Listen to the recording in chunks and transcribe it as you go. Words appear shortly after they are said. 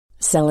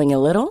Selling a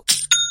little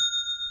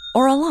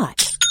or a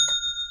lot?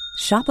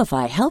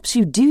 Shopify helps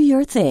you do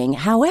your thing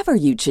however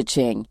you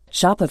cha-ching.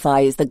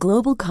 Shopify is the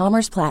global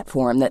commerce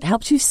platform that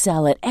helps you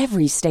sell at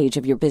every stage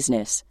of your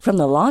business. From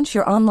the launch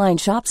your online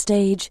shop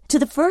stage to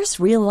the first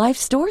real-life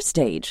store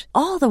stage,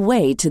 all the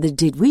way to the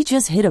did we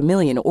just hit a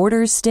million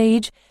orders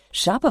stage.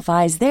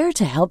 Shopify is there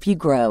to help you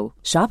grow.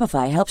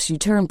 Shopify helps you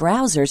turn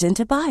browsers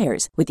into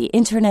buyers with the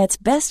internet's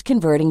best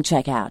converting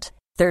checkout.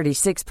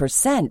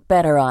 36%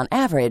 better on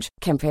average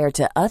compared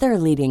to other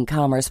leading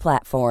commerce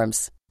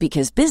platforms.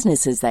 Because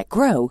businesses that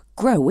grow,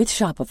 grow with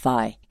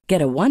Shopify.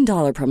 Get a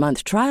 $1 per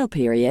month trial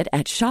period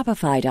at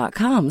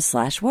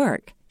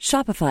shopify.com/work.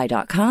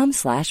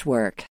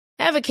 Shopify.com/work.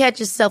 Ever catch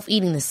yourself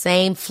eating the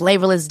same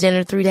flavorless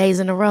dinner 3 days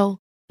in a row?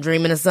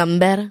 Dreaming of something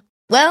better?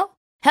 Well,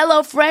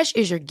 HelloFresh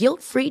is your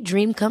guilt-free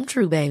dream come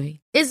true, baby.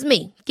 It's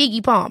me,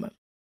 Keke Palmer.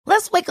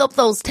 Let's wake up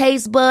those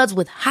taste buds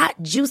with hot,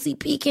 juicy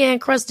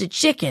pecan-crusted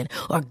chicken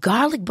or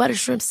garlic butter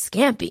shrimp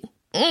scampi.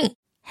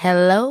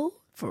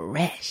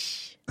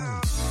 HelloFresh.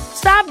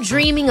 Stop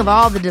dreaming of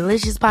all the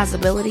delicious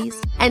possibilities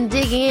and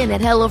dig in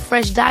at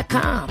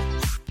HelloFresh.com.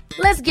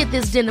 Let's get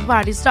this dinner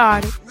party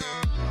started.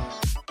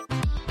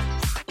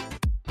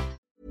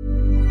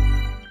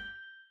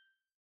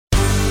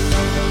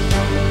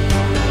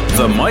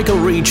 The Michael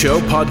Reid Show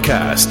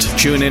podcast.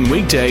 Tune in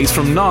weekdays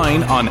from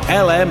 9 on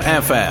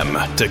LMFM.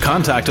 To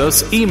contact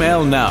us,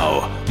 email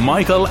now,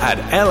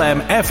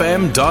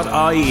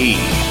 michael@lmfm.ie.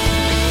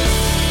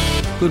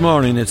 Good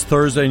morning, it's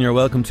Thursday and you're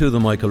welcome to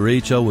the Michael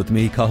Reid Show with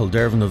me, Cathal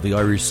Dervan of the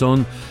Irish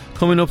Sun.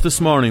 Coming up this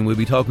morning, we'll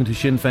be talking to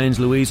Sinn Féin's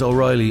Louise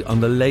O'Reilly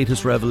on the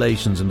latest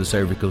revelations in the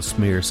cervical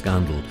smear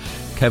scandal.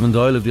 Kevin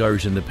Doyle of the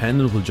Irish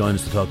Independent will join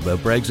us to talk about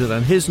Brexit,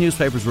 and his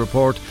newspapers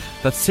report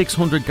that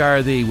 600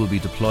 Gardaí will be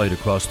deployed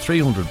across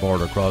 300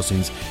 border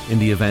crossings in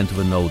the event of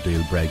a no-deal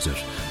Brexit.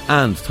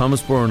 And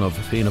Thomas Byrne of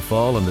Fianna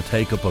Fáil on the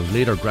take-up of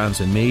leader grants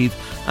in Meath,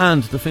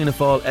 and the Fianna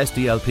Fáil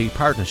SDLP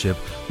partnership,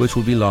 which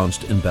will be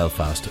launched in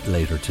Belfast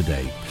later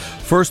today.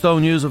 First, though,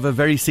 news of a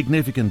very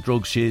significant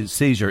drug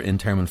seizure in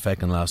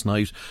Termonfeckin last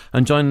night,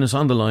 and joining us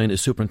on the line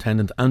is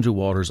Superintendent Andrew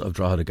Waters of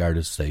Drogheda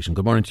Garda Station.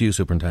 Good morning to you,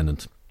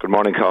 Superintendent. Good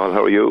morning, Carl.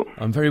 How are you?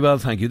 I'm very well,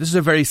 thank you. This is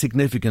a very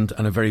significant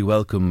and a very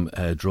welcome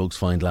drugs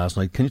find last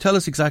night. Can you tell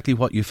us exactly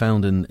what you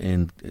found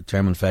in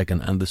Termonfeckin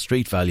and the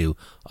street value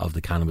of the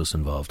cannabis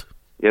involved?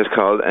 Yes,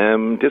 Carl.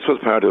 This was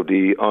part of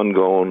the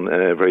ongoing,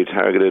 very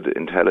targeted,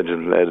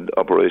 intelligence-led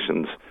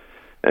operations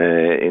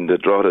in the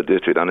Drogheda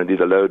district and indeed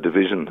the Louth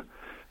division.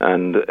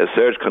 And a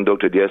search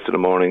conducted yesterday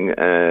morning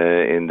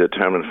in the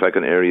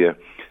Termonfeckin area.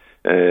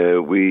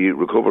 We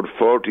recovered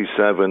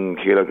 47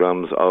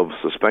 kilograms of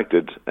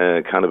suspected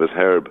cannabis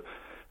herb,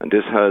 and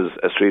this has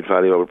a street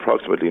value of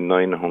approximately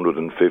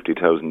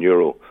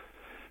 €950,000.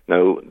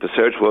 Now, the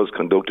search was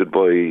conducted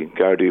by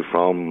Gardaí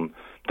from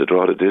the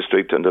Drogheda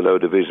district and the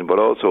Louth division, but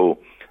also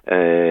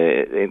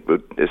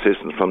with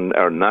assistance from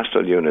our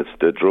national units,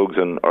 the Drugs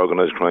and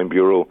Organised Crime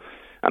Bureau,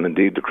 and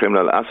indeed the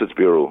Criminal Assets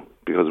Bureau,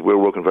 because we're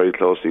working very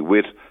closely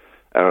with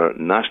our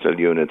national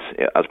units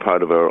as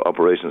part of our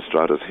operation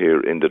stratus here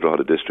in the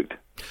Drogheda district.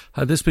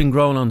 Had this been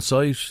grown on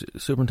site,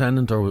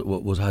 Superintendent, or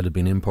had it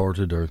been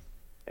imported? Or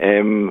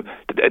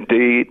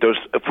there's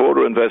a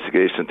further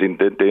investigation.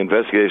 The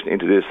investigation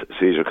into this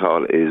seizure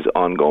call is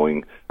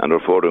ongoing, and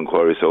there's further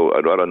inquiry. So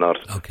I'd rather not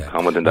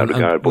comment in that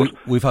regard. But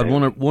we've had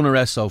one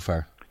arrest so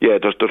far. Yeah,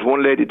 there's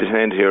one lady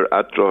detained here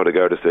at Drogheda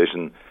Garda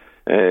Station.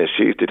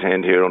 She's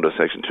detained here under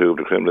Section 2 of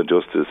the Criminal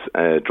Justice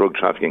Drug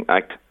Trafficking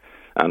Act,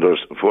 and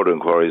there's further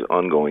inquiries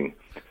ongoing.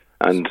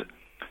 And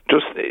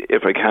just,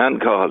 if I can,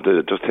 Carl,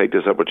 to just take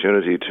this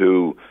opportunity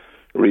to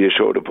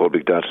reassure the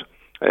public that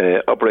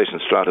Operation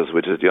Stratus,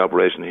 which is the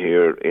operation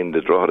here in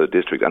the Drogheda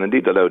district, and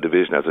indeed the Louth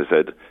division, as I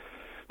said,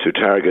 to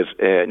target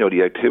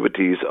the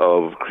activities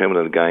of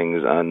criminal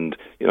gangs and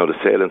the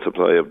sale and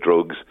supply of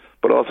drugs,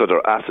 but also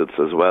their assets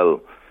as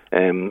well.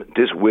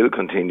 This will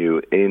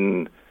continue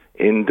in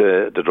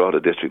the Drogheda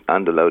district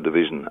and the Louth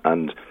division,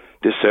 and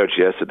this search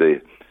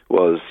yesterday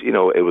was,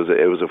 it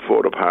was a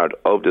further part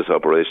of this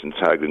operation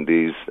targeting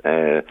the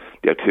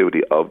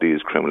activity of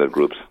these criminal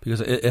groups.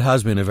 Because it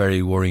has been a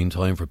very worrying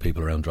time for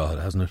people around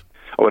Drogheda, hasn't it?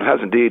 Oh, it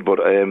has indeed. But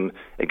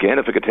again,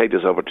 if I could take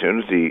this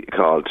opportunity,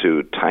 Carl,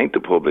 to thank the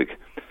public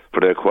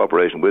for their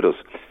cooperation with us.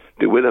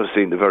 They will have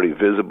seen the very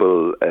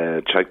visible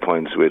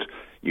checkpoints with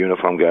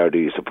uniformed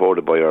Gardaí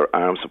supported by our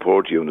armed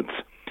support units.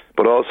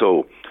 But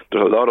also,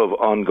 there's a lot of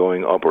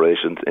ongoing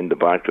operations in the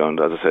background,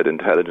 as I said,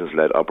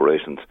 intelligence-led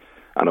operations.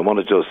 And I want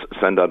to just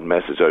send that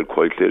message out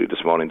quite clearly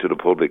this morning to the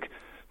public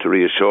to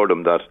reassure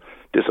them that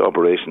this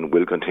operation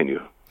will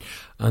continue.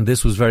 And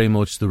this was very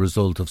much the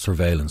result of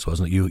surveillance,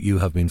 wasn't it? You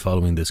have been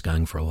following this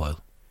gang for a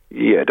while.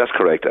 Yeah, that's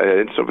correct.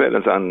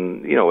 Surveillance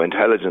and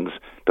intelligence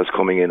that's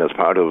coming in as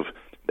part of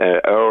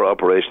our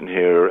operation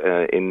here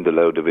in the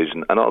Louth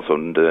division and also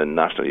in the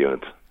national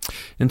unit.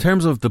 In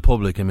terms of the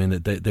public, I mean,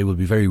 they will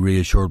be very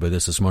reassured by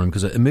this morning,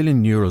 because €1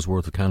 million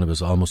worth of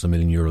cannabis, almost €1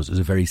 million, is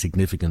a very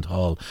significant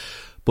haul.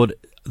 But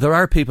there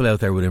are people out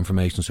there with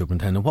information,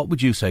 Superintendent. What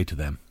would you say to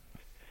them?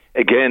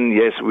 Again,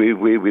 yes,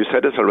 we've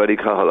said this already,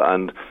 Cathal,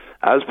 and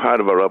as part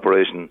of our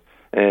operation,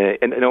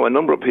 and a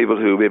number of people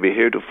who maybe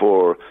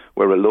heretofore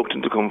were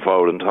reluctant to come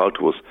forward and talk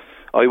to us,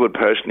 I would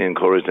personally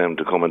encourage them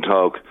to come and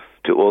talk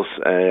to us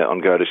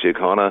on Garda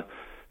Síochána.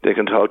 They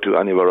can talk to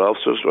any of our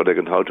officers, or they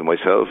can talk to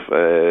myself,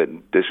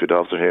 district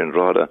officer here in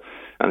Drogheda,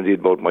 and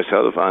indeed both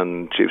myself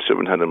and Chief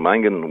Superintendent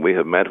Mangan. We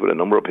have met with a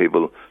number of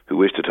people who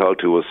wish to talk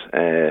to us.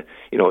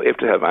 If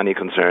they have any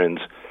concerns,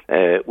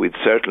 we'd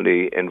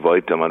certainly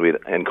invite them and we'd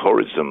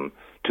encourage them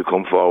to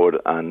come forward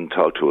and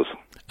talk to us.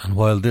 And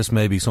while this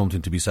may be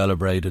something to be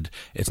celebrated,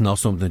 it's not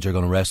something that you're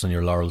going to rest on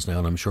your laurels now,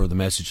 and I'm sure the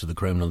message to the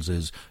criminals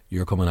is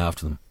you're coming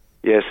after them.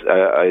 Yes,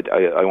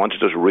 I want to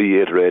just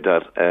reiterate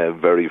that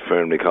very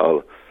firmly,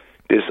 Carl.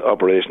 This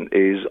operation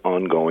is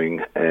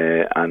ongoing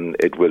and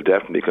it will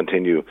definitely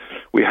continue.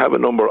 We have a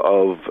number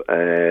of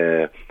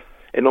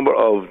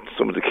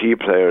some of the key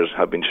players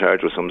have been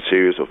charged with some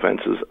serious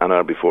offences and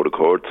are before the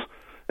courts.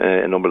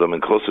 A number of them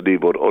in custody,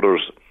 but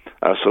others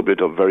are subject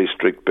to very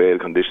strict bail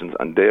conditions,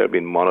 and they are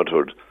being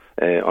monitored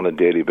on a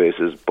daily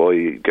basis by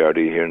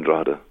Gardaí here in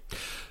Drogheda.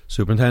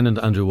 Superintendent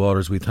Andrew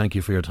Waters, we thank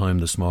you for your time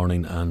this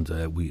morning, and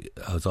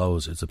as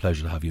always, it's a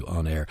pleasure to have you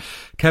on air.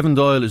 Kevin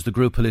Doyle is the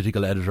Group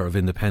Political Editor of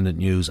Independent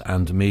News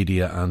and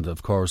Media, and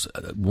of course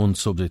one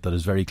subject that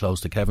is very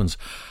close to Kevin's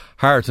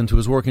heart and to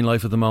his working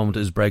life at the moment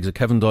is Brexit.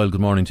 Kevin Doyle,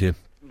 good morning to you.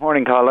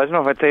 Morning, Carl. I don't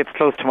know if I'd say it's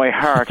close to my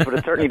heart, but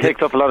it certainly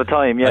takes up a lot of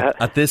time, yeah.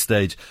 At this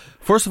stage.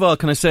 First of all,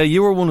 can I say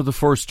you were one of the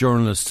first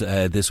journalists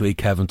this week,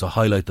 Kevin, to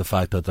highlight the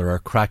fact that there are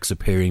cracks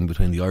appearing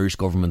between the Irish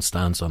government's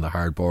stance on the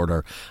hard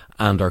border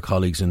and our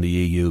colleagues in the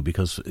EU,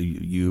 because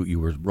you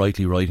were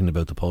rightly writing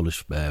about the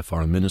Polish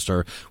foreign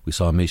minister. We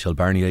saw Michel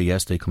Barnier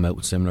yesterday come out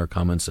with similar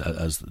comments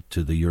as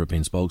to the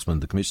European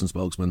spokesman, the Commission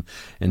spokesman,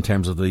 in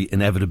terms of the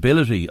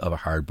inevitability of a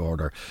hard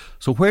border.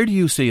 So where do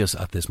you see us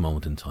at this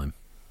moment in time?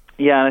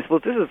 Yeah, and I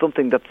suppose this is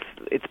something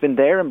it's been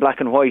there in black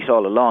and white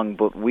all along,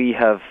 but we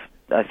have,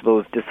 I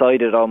suppose,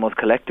 decided almost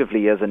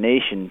collectively as a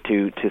nation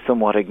to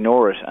somewhat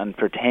ignore it and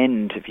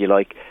pretend, if you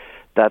like,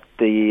 that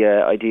the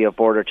idea of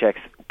border checks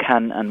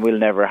can and will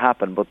never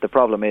happen. But the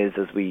problem is,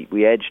 as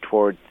we edge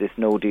towards this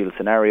no-deal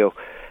scenario,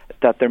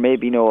 that there may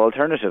be no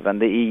alternative,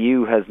 and the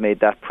EU has made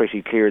that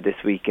pretty clear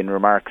this week in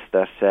remarks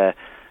that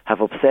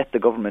have upset the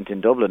government in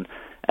Dublin,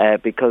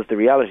 because the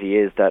reality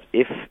is that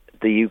if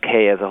the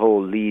UK as a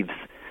whole leaves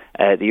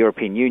the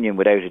European Union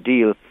without a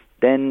deal,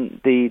 then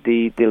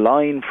the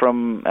line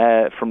from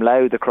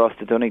Louth across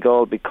to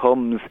Donegal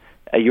becomes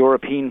a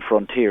European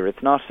frontier.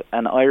 It's not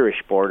an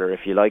Irish border, if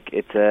you like.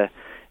 It's a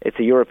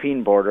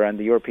European border, and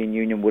the European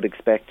Union would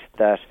expect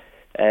that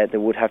there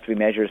would have to be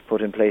measures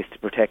put in place to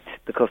protect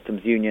the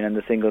customs union and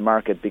the single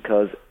market,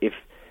 because if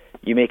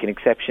you make an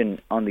exception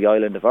on the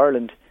island of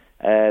Ireland,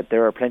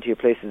 there are plenty of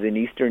places in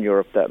Eastern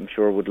Europe that I'm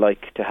sure would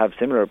like to have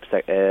similar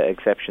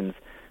exceptions.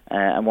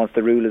 And once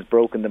the rule is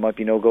broken, there might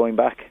be no going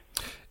back.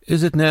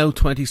 Is it now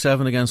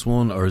 27 against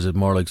 1, or is it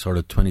more like sort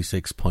of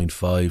 26.5,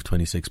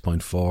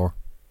 26.4?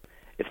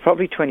 It's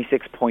probably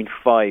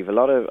 26.5. A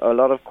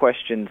lot of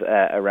questions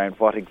around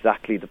what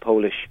exactly the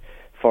Polish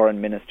foreign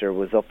minister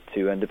was up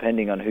to, and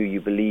depending on who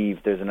you believe,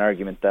 there's an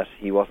argument that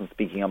he wasn't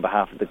speaking on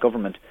behalf of the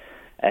government.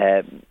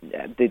 I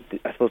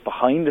suppose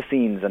behind the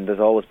scenes, and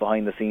there's always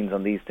behind the scenes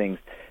on these things,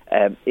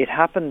 it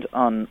happened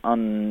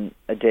on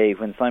a day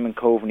when Simon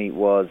Coveney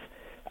was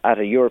at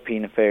a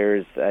European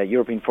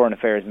Foreign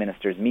Affairs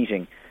Ministers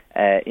meeting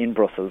in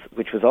Brussels,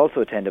 which was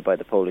also attended by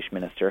the Polish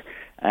minister.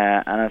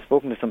 And I've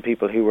spoken to some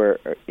people who were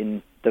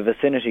in the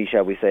vicinity,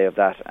 shall we say, of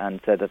that, and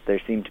said that there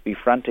seemed to be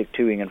frantic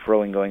toing and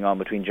froing going on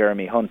between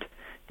Jeremy Hunt,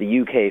 the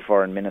UK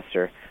foreign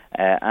minister,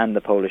 and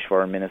the Polish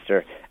foreign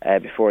minister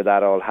before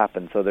that all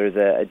happened. So there's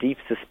a deep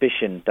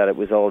suspicion that it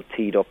was all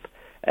teed up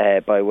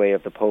by way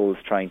of the Poles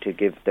trying to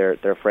give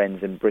their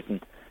friends in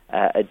Britain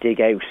a dig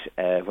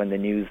out when the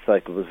news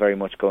cycle was very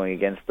much going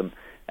against them.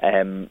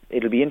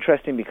 It'll be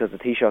interesting because the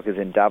Taoiseach is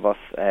in Davos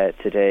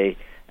today,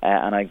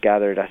 and I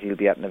gather that he'll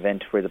be at an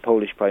event where the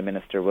Polish Prime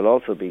Minister will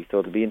also be, so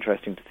it'll be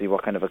interesting to see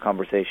what kind of a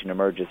conversation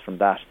emerges from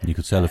that. You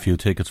could sell a few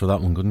tickets for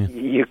that one, couldn't you?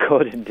 You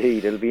could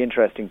indeed. It'll be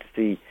interesting to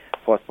see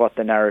what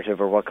the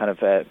narrative or what kind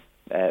of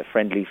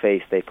friendly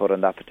face they put on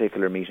that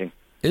particular meeting.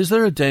 Is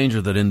there a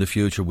danger that in the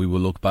future we will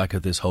look back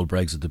at this whole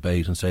Brexit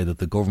debate and say that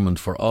the government,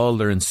 for all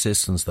their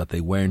insistence that they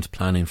weren't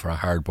planning for a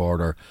hard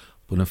border,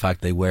 but in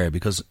fact they were?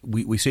 Because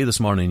we see this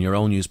morning in your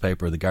own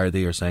newspaper, the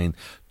Gardaí are saying,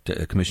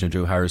 Commissioner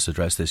Drew Harris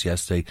addressed this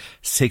yesterday,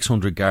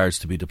 600 guards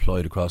to be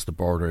deployed across the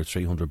border at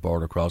 300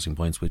 border crossing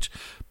points, which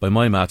by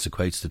my maths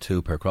equates to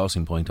 2 per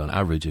crossing point on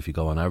average if you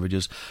go on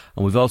averages.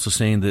 And we've also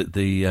seen that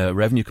the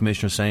Revenue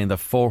Commissioner saying that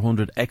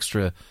 400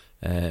 extra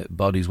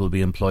bodies will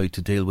be employed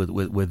to deal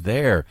with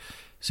their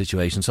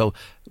situation. So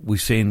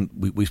we've seen,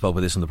 we spoke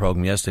about this in the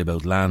programme yesterday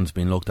about land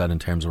being looked at in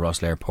terms of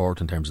Rosslare Port,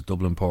 in terms of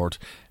Dublin Port,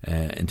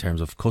 in terms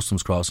of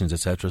customs crossings,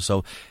 etc.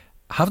 So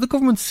have the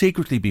government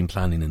secretly been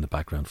planning in the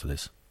background for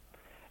this?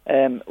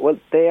 Well,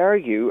 they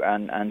argue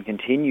and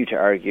continue to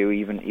argue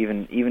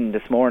even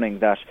this morning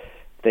that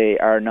they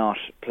are not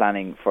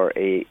planning for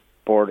a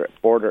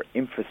border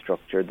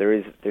infrastructure.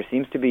 There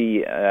seems to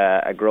be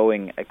a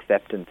growing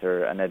acceptance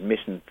or an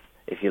admittance,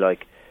 if you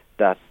like,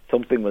 that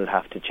something will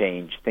have to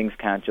change. Things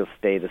can't just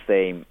stay the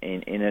same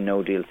in a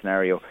no-deal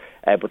scenario.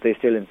 But they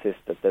still insist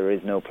that there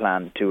is no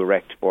plan to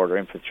erect border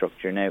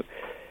infrastructure. Now,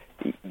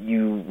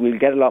 you will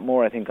get a lot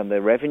more, I think, on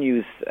the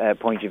revenues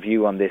point of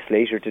view on this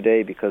later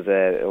today, because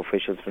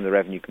officials from the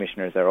Revenue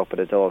Commissioners are up at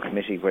a Dáil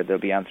committee where they'll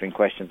be answering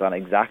questions on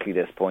exactly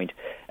this point.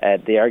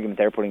 The argument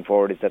they're putting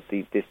forward is that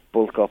this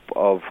bulk up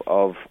of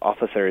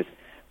officers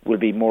will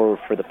be more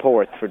for the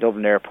ports, for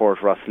Dublin Airport,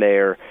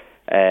 Rosslare,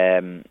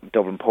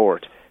 Dublin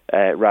Port,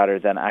 rather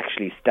than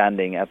actually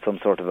standing at some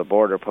sort of a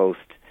border post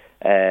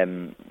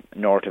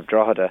north of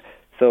Drogheda.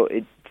 So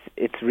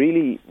it's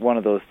really one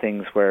of those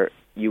things where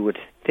you would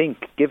think,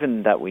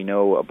 given that we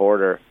know a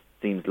border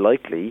seems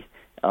likely,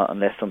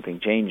 unless something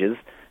changes,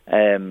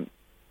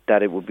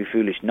 that it would be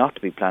foolish not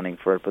to be planning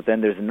for it. But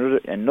then there's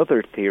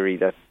another theory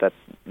that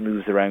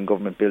moves around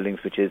government buildings,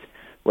 which is,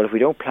 well, if we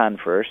don't plan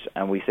for it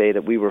and we say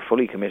that we were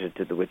fully committed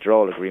to the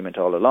withdrawal agreement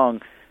all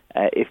along,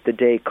 if the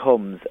day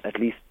comes, at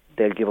least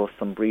they'll give us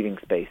some breathing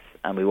space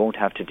and we won't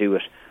have to do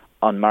it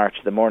on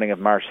the morning of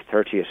March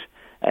 30th.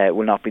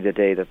 Will not be the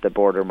day that the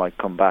border might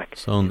come back.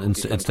 So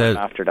instead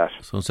after that.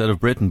 So instead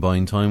of Britain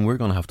buying time, we're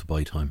going to have to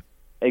buy time.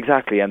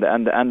 Exactly, and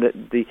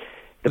the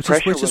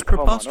pressure which is will come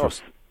on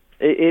preposterous. us.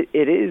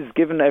 It is,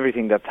 given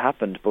everything that's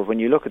happened. But when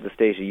you look at the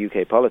state of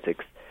UK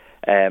politics,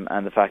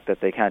 and the fact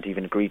that they can't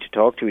even agree to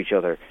talk to each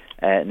other,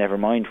 never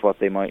mind what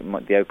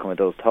the outcome of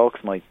those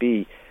talks might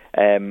be,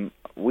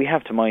 we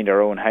have to mind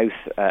our own house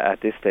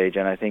at this stage.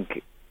 And I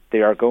think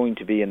they are going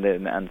to be,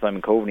 and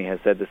Simon Coveney has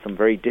said, there's some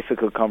very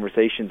difficult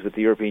conversations with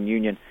the European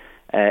Union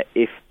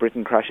if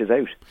Britain crashes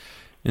out.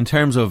 In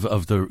terms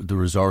of the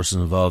resources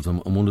involved,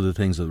 and one of the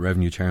things that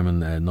Revenue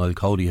Chairman Niall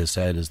Cody has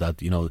said is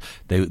that, you know,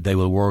 they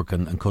will work,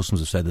 and Customs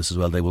have said this as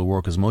well, they will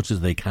work as much as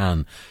they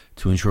can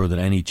to ensure that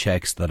any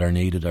checks that are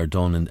needed are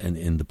done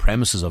in the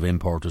premises of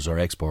importers or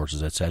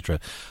exporters, etc.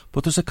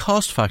 But there's a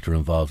cost factor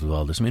involved with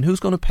all this. I mean, who's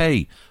going to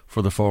pay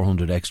for the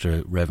 400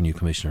 extra Revenue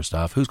Commissioner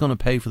staff? Who's going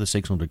to pay for the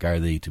 600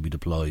 Gardaí to be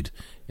deployed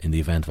in the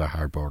event of a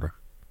hard border?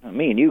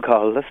 Me and you,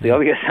 Cathal, that's the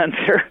obvious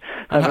answer.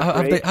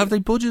 Have they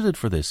budgeted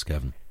for this,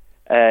 Kevin?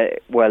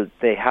 Well,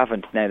 they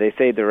haven't. Now, they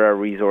say there are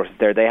resources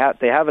there. They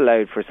have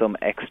allowed for some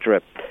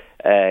extra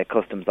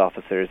customs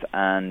officers,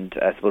 and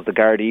I suppose the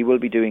Gardaí will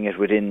be doing it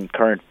within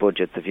current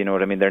budgets, if you know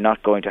what I mean. They're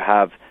not going to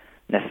have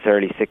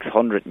necessarily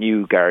 600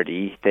 new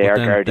Gardaí.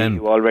 Gardaí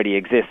who already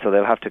exist, so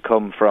they'll have to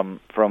come from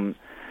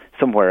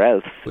somewhere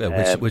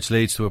else. Which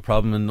leads to a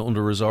problem in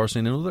under-resourcing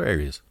in other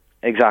areas.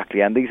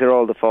 Exactly, and these are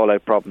all the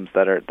fallout problems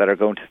that are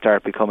going to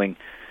start becoming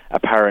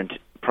apparent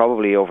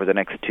probably over the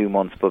next 2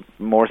 months, but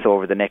more so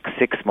over the next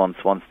 6 months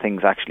once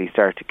things actually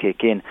start to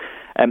kick in.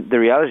 The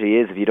reality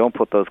is, if you don't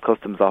put those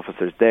customs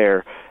officers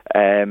there,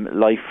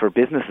 life for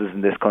businesses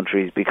in this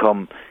country has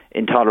become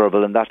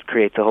intolerable, and that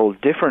creates a whole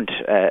different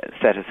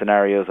set of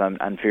scenarios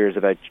and fears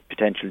about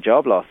potential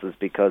job losses,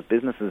 because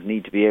businesses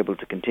need to be able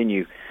to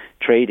continue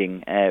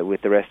trading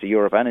with the rest of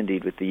Europe and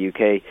indeed with the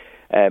UK.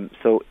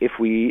 So if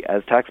we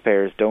as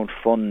taxpayers don't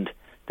fund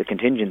the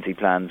contingency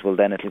plans, well,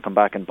 then it'll come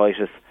back and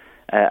bite us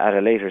at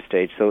a later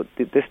stage. So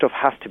this stuff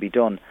has to be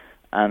done,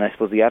 and I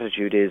suppose the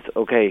attitude is,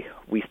 okay,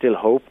 we still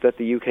hope that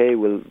the UK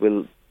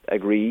will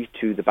agree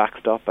to the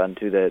backstop and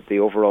to the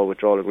overall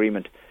withdrawal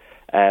agreement,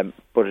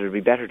 but it would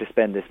be better to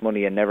spend this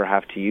money and never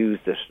have to use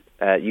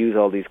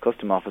all these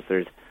custom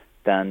officers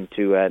than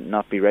to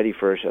not be ready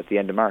for it at the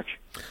end of March.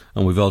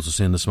 And we've also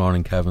seen this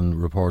morning, Kevin,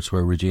 reports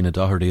where Regina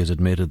Doherty has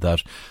admitted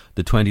that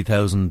the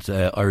 20,000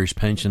 Irish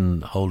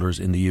pension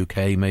holders in the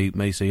UK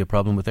may see a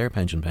problem with their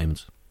pension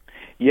payments.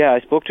 Yeah,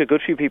 I spoke to a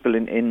good few people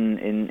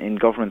in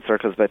government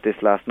circles about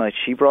this last night.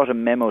 She brought a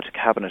memo to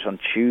Cabinet on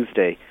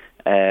Tuesday,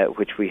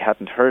 which we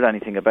hadn't heard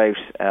anything about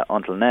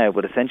until now,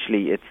 but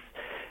essentially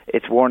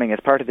it's warning, as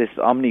part of this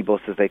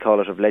omnibus, as they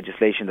call it, of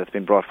legislation that's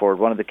been brought forward.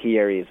 One of the key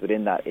areas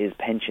within that is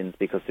pensions,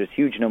 because there's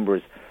huge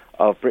numbers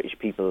of British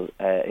people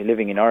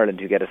living in Ireland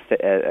who get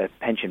a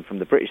pension from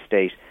the British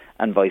state,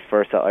 and vice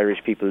versa,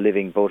 Irish people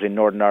living both in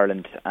Northern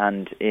Ireland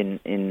and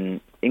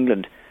in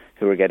England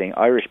who are getting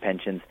Irish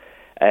pensions.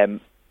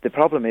 The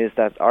problem is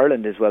that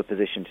Ireland is well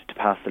positioned to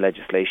pass the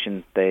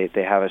legislation. They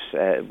have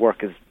it.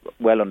 Work is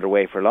well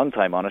underway for a long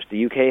time on it.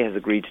 The UK has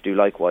agreed to do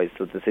likewise,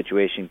 so the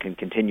situation can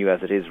continue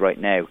as it is right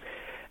now.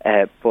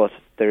 But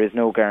there is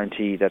no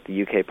guarantee that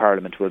the UK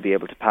Parliament will be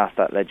able to pass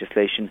that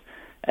legislation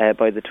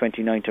by the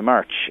 29th of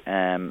March.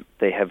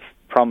 They have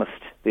promised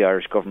the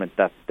Irish government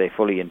that they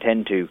fully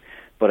intend to,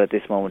 but at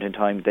this moment in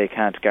time they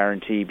can't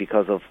guarantee,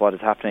 because of what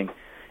is happening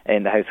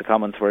in the House of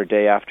Commons, where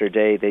day after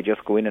day they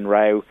just go in and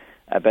row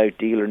about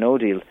deal or no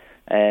deal.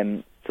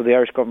 So the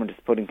Irish government is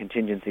putting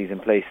contingencies in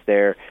place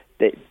there,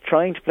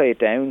 trying to play it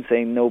down,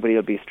 saying nobody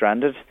will be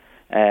stranded,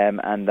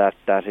 and that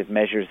if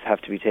measures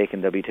have to be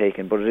taken, they'll be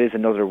taken. But it is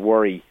another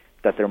worry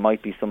that there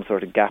might be some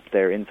sort of gap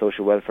there in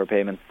social welfare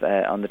payments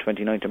on the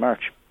 29th of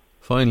March.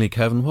 Finally,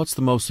 Kevin, what's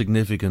the most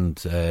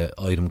significant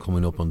item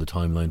coming up on the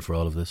timeline for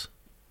all of this?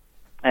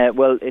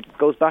 Well, it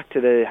goes back to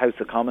the House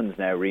of Commons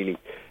now, really.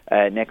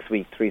 Next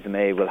week, Theresa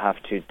May will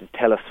have to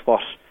tell us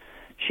what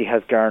she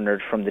has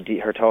garnered from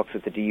her talks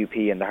with the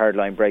DUP and the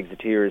hardline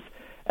Brexiteers,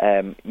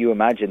 you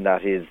imagine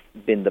that has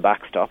been the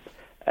backstop.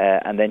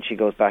 And then she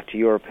goes back to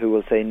Europe, who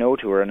will say no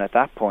to her. And at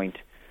that point,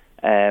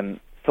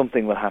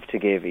 something will have to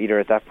give. Either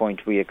at that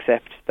point we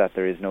accept that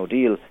there is no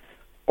deal,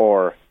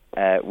 or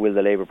will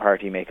the Labour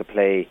Party make a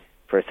play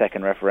for a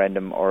second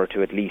referendum, or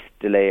to at least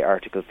delay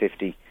Article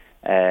 50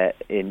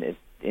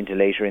 into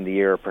later in the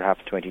year, or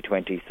perhaps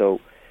 2020. So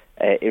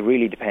it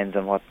really depends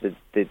on what the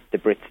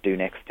Brits do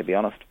next, to be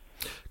honest.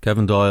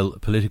 Kevin Doyle,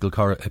 political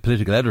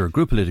editor,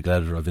 group political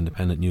editor of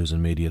Independent News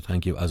and Media.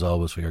 Thank you, as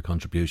always, for your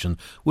contribution.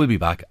 We'll be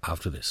back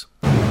after this.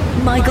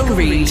 Michael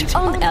Reid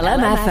on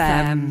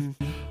LMFM.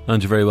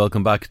 And you're very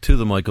welcome back to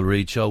the Michael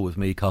Reid Show with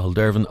me, Cathal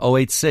Dervan.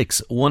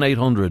 086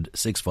 1800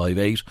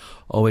 658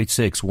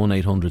 086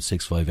 1800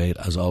 658,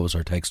 as always,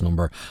 our text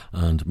number.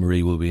 And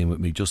Marie will be in with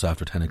me just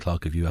after 10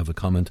 o'clock if you have a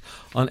comment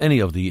on any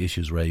of the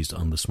issues raised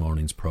on this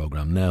morning's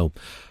programme. Now,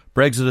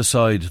 Brexit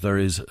aside,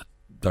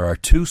 there are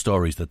two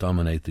stories that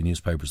dominate the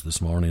newspapers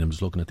this morning. I'm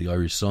just looking at the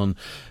Irish Sun.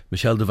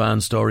 Michelle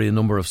Devan's story: a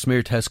number of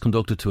smear tests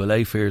conducted to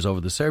allay fears over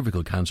the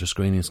cervical cancer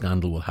screening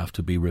scandal will have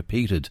to be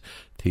repeated.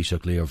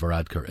 Taoiseach Leo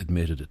Varadkar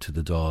admitted to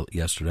the Dáil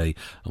yesterday.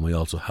 And we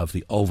also have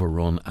the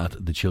overrun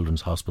at the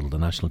Children's Hospital. The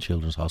National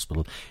Children's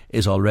Hospital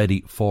is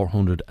already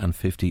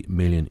 €450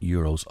 million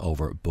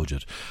over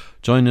budget.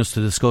 Joining us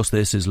to discuss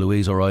this is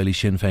Louise O'Reilly,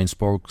 Sinn Féin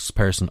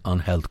spokesperson on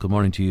health. Good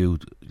morning to you,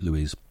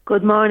 Louise.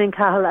 Good morning,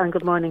 Cathal, and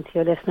good morning to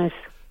your listeners.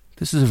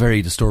 This is a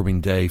very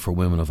disturbing day for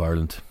women of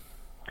Ireland.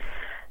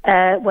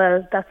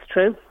 Well, that's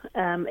true.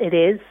 It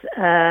is.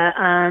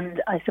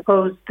 And I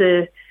suppose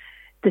the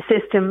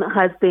system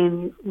has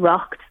been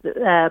rocked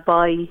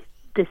by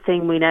this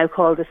thing we now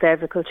call the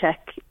cervical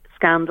check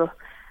scandal.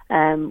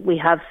 We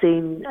have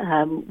seen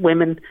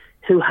women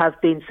who have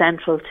been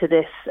central to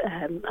this,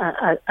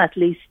 at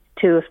least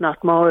two, if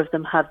not more of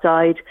them, have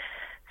died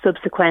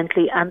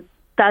subsequently. And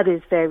that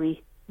is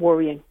very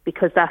worrying,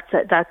 because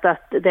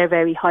they're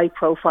very high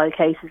profile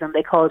cases and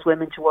they cause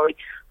women to worry.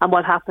 And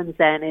what happens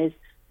then is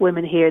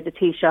women hear the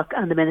Taoiseach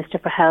and the Minister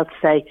for Health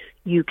say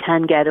you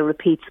can get a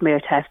repeat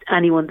smear test.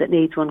 Anyone that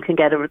needs one can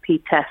get a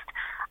repeat test.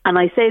 And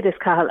I say this,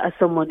 Cathal, as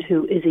someone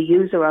who is a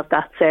user of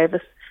that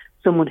service,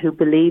 someone who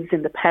believes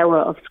in the power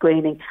of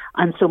screening,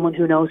 and someone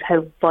who knows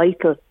how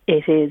vital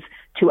it is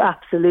to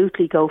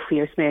absolutely go for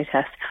your smear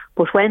test.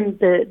 But when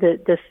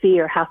the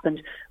fear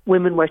happened,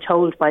 women were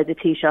told by the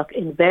Taoiseach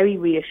in very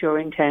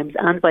reassuring terms,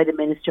 and by the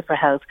Minister for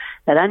Health,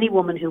 that any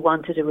woman who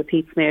wanted a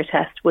repeat smear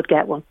test would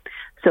get one.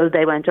 So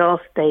they went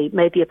off, they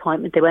made the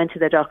appointment, they went to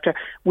their doctor.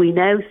 We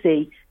now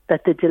see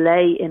that the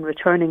delay in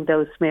returning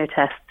those smear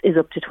tests is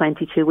up to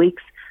 22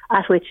 weeks,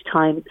 at which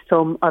time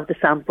some of the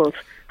samples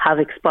have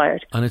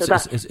expired. And it's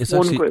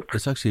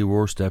actually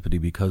worse, Deputy,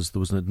 because there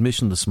was an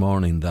admission this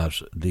morning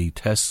that the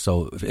test,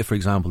 so if for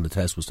example the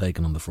test was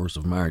taken on the 1st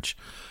of March,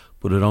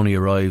 but it only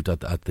arrived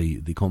at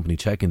the company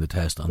checking the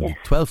test on the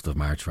 12th of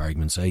March, for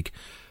argument's sake,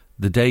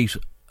 the date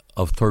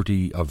of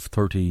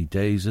 30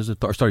 days, is it?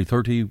 Sorry,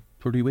 30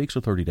 weeks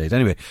or 30 days?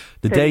 Anyway,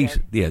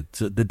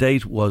 the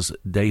date was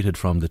dated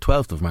from the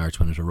 12th of March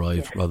when it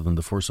arrived, rather than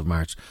the 1st of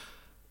March.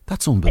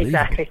 That's unbelievable.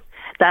 Exactly.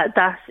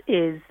 That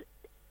is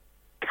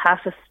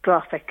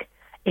catastrophic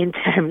in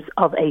terms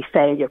of a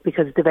failure,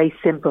 because it's a very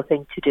simple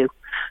thing to do.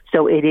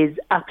 So it is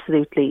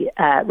absolutely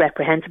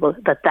reprehensible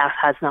that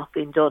has not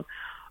been done.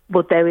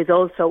 But there is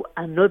also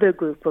another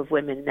group of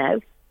women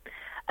now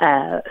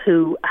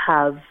who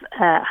have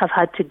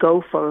had to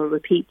go for a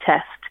repeat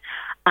test,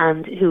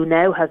 and who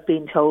now have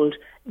been told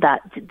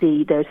that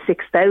there's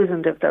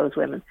 6,000 of those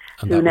women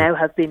who now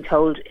have been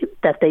told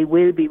that they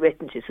will be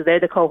written to. So they're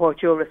the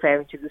cohort you're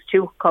referring to. There's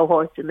two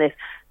cohorts in this.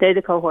 They're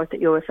the cohort that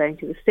you're referring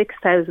to. The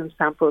 6,000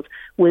 samples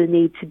will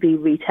need to be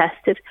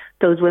retested.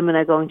 Those women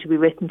are going to be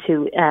written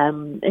to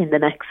in the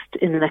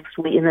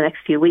next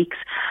few weeks,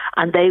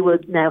 and they will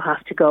now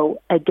have to go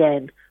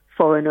again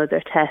for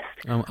another test.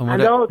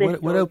 And all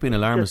this without being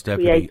alarmist,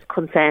 Deputy,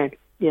 concern.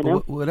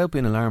 Without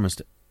being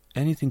alarmist,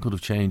 anything could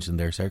have changed in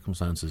their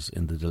circumstances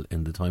in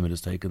the time it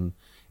has taken,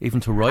 even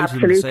to write them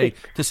to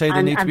say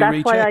they need to be rechecked. And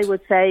that's why I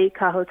would say,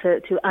 Cathal,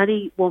 to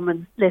any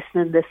woman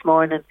listening this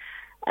morning,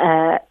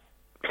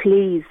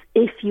 please,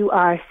 if you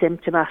are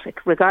symptomatic,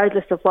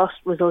 regardless of what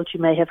result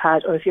you may have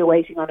had, or if you're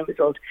waiting on a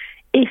result,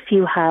 if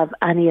you have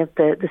any of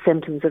the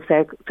symptoms of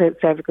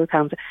cervical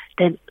cancer,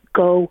 then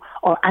go,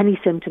 or any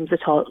symptoms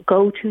at all,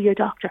 go to your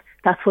doctor.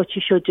 That's what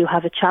you should do.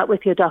 Have a chat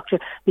with your doctor,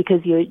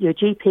 because your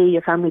GP,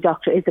 your family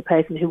doctor, is the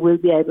person who will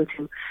be able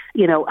to,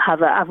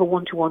 have a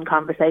one-to-one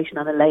conversation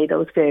and allay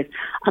those fears.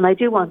 And I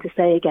do want to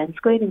say again,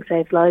 screening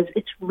saves lives.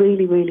 It's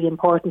really, really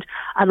important.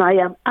 And I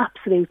am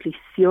absolutely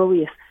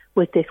furious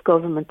with this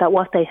government that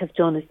what they have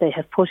done is they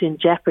have put in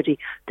jeopardy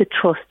the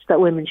trust that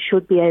women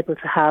should be able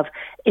to have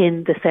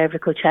in the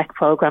cervical check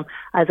programme.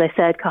 As I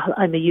said,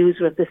 I'm a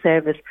user of the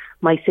service.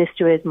 My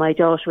sister is, my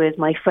daughter is,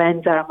 my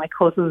friends are, my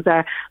cousins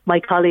are, my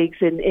colleagues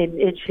in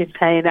Sinn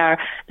Féin are,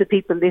 the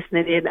people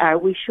listening in are.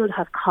 We should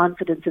have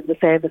confidence in the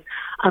service.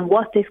 And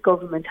what this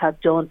government have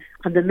done,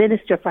 and the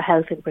Minister for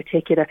Health in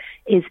particular,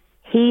 is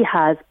he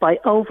has, by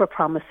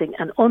over-promising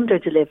and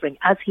under-delivering,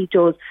 as he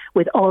does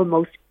with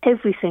almost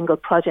every single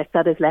project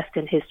that is left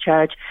in his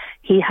charge,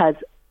 he has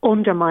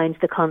undermined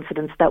the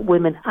confidence that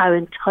women are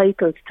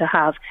entitled to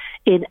have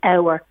in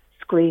our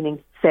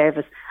screening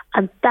service.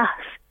 And that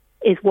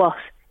is what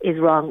is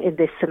wrong in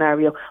this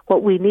scenario.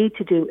 What we need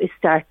to do is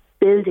start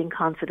building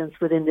confidence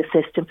within the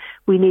system.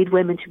 We need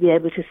women to be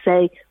able to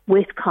say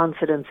with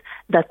confidence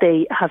that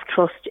they have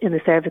trust in the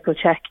cervical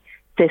check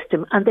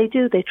system, and they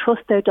do. They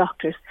trust their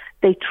doctors.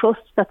 They trust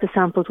that the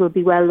samples will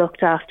be well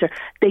looked after.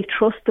 They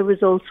trust the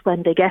results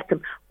when they get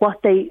them.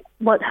 What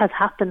has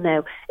happened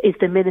now is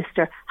the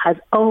Minister has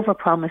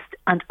overpromised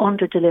and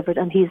underdelivered,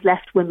 and he's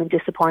left women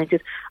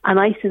disappointed. And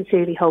I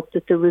sincerely hope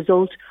that the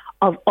result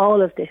of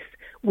all of this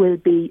will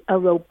be a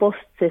robust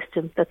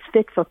system that's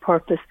fit for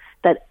purpose,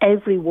 that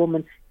every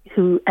woman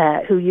who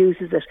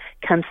uses it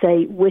can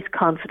say with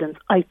confidence,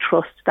 I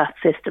trust that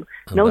system.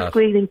 And no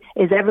screening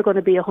is ever going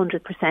to be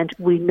 100%.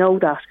 We know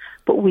that,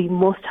 but we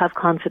must have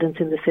confidence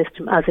in the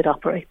system as it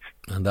operates.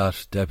 And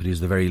that, Deputy, is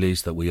the very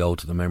least that we owe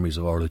to the memories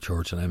of Orla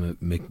Church and Emma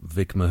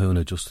Vic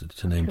Mahuna, just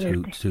to name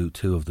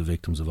two of the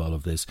victims of all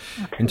of this.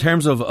 Absolutely. In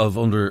terms of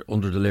under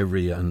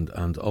delivery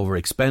and over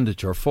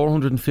expenditure,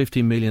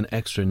 450 million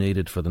extra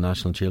needed for the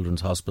National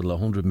Children's Hospital,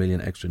 100 million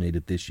extra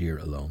needed this year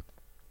alone.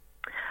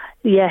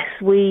 Yes,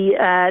 we've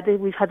had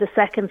the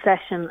second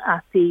session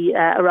at the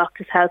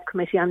Oireachtas Health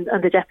Committee and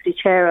the Deputy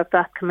Chair of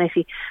that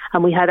committee,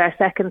 and we had our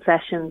second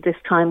session this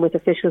time with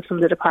officials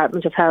from the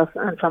Department of Health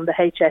and from the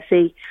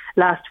HSE.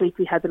 Last week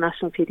we had the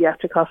National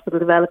Paediatric Hospital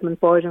Development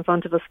Board in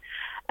front of us,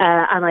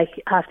 and I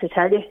have to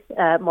tell you,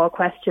 more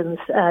questions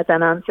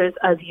than answers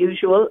as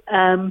usual.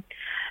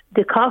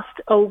 The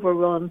cost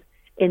overrun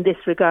in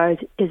this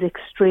regard is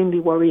extremely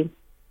worrying.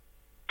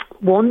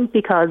 One,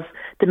 because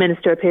the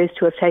Minister appears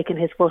to have taken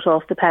his foot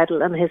off the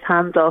pedal and his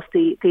hands off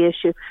the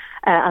issue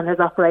and has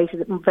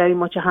operated very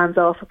much a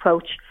hands-off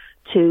approach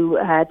to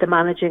the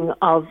managing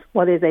of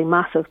what is a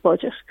massive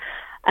budget.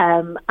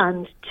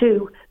 And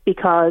two,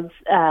 because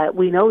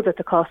we know that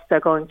the costs are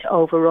going to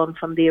overrun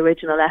from the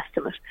original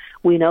estimate.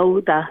 We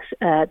know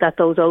that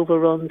those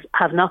overruns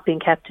have not been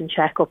kept in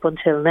check up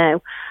until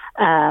now.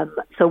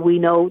 So we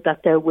know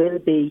that there will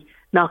be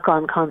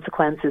knock-on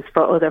consequences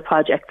for other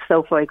projects.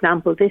 So, for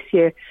example, this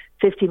year,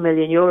 50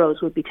 million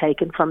euros would be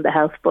taken from the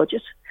health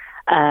budget,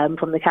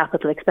 from the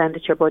capital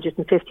expenditure budget,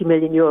 and 50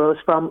 million euros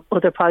from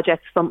other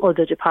projects from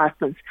other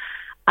departments.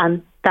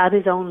 And that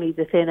is only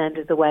the thin end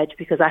of the wedge,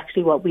 because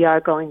actually what we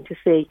are going to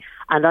see,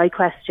 and I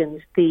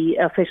questioned the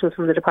officials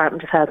from the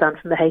Department of Health and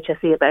from the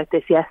HSE about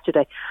this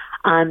yesterday,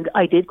 and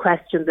I did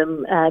question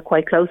them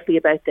quite closely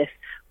about this.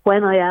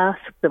 When I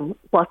asked them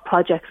what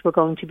projects were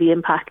going to be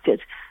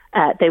impacted,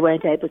 they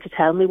weren't able to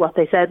tell me. What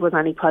they said was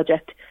any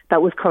project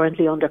that was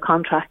currently under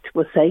contract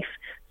was safe.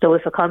 So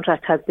if a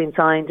contract has been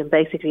signed and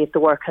basically if the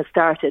work has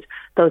started,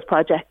 those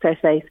projects are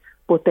safe.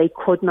 But they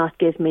could not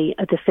give me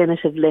a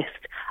definitive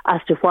list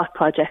as to what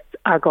projects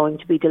are going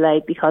to be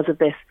delayed because of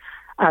this.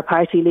 Our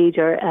party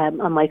leader and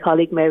my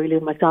colleague Mary Lou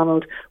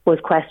MacDonald was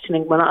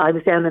questioning when I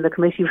was down in the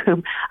committee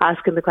room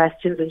asking the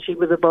questions, and she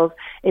was above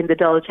in the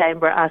Dáil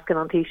chamber asking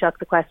on Taoiseach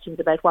the questions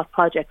about what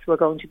projects were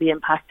going to be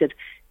impacted.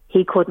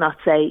 He could not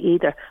say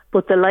either,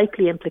 but the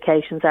likely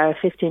implications are a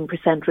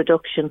 15%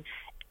 reduction.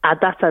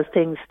 That's as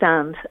things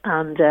stand,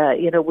 and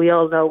we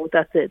all know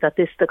that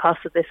the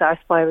costs of this are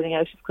spiralling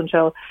out of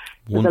control.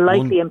 So the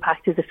likely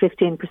impact is a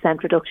 15%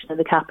 reduction in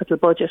the capital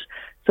budget.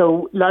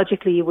 So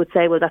logically, you would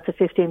say, well, that's a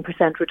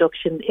 15%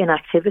 reduction in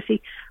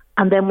activity,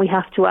 and then we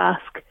have to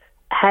ask,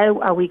 how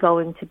are we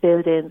going to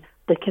build in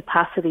the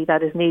capacity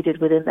that is needed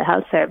within the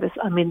health service?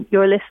 I mean,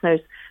 your listeners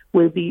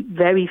will be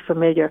very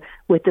familiar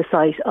with the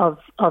sight of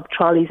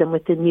trolleys and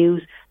with the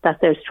news that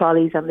there's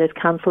trolleys and there's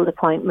cancelled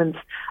appointments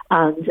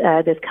and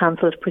there's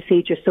cancelled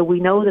procedures. So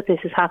we know that this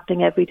is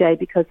happening every day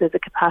because there's a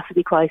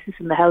capacity crisis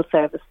in the health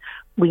service.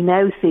 We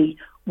now see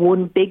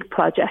one big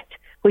project,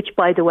 which,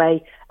 by the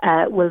way,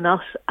 will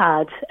not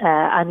add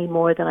any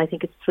more than, I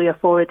think it's 3 or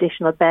 4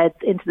 additional beds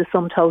into the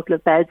sum total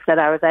of beds that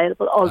are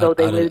available, although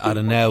they will be at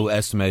a now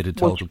estimated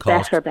total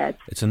cost. Better beds.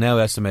 It's a now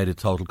estimated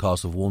total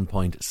cost of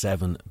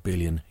 1.7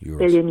 billion euros.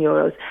 Billion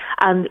euros.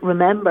 And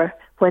remember,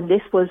 when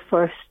this was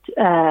first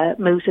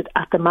mooted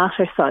at the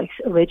Mater site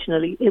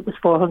originally, it was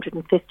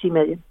 450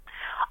 million.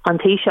 An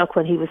Taoiseach,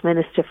 when he was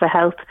Minister for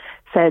Health,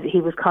 said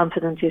he was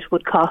confident it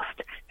would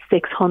cost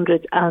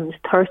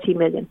 630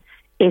 million.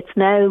 It's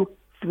now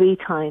 3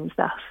 times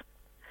that.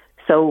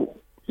 So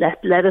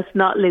let us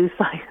not lose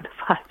sight of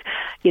the fact.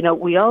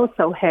 We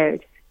also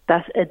heard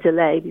that a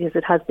delay, because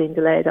it has been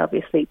delayed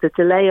obviously, the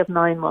delay of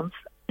 9 months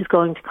is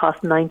going to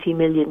cost 90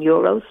 million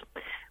euros,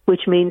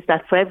 which means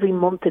that for every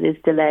month it is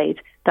delayed,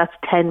 that's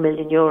 10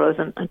 million euros.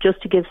 And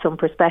just to give some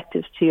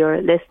perspective to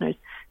your listeners,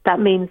 that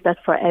means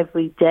that for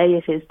every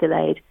day it is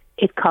delayed,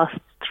 it costs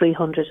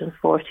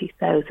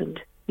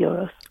 340,000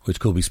 euros. Which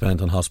could be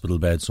spent on hospital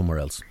beds somewhere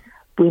else.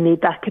 We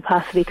need that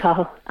capacity,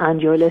 Cathal,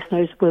 and your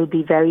listeners will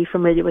be very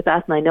familiar with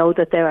that. And I know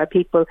that there are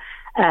people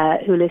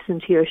who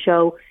listen to your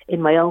show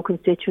in my own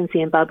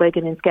constituency in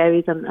Balbriggan, in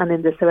Skerries and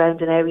in the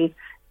surrounding areas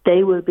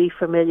They will be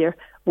familiar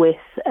with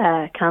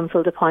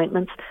cancelled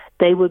appointments.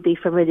 They will be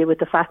familiar with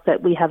the fact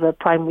that we have a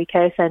primary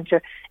care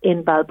centre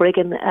in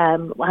Balbriggan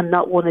and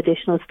not one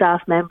additional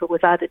staff member was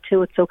added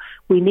to it. So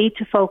we need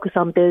to focus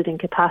on building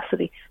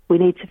capacity. We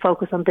need to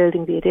focus on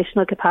building the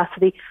additional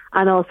capacity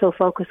and also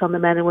focus on the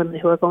men and women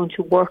who are going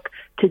to work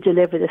to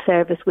deliver the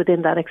service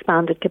within that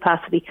expanded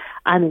capacity.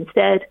 And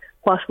instead,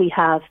 what we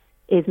have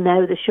is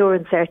now the sure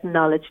and certain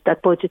knowledge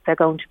that budgets are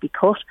going to be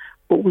cut,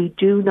 but we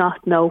do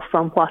not know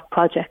from what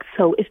projects.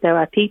 So if there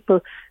are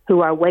people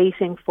who are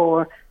waiting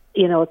for,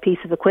 a piece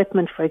of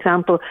equipment, for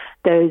example,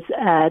 there's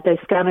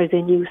scanners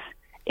in use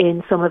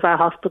in some of our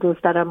hospitals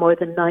that are more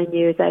than 9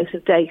 years out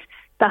of date.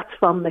 That's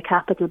from the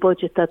capital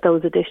budget that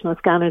those additional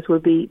scanners will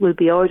be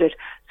ordered.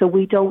 So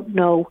we don't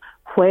know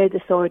where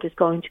this order is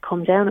going to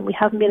come down, and we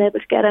haven't been able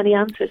to get any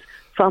answers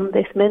from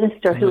this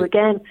minister, who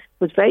again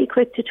was very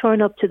quick to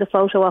turn up to the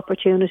photo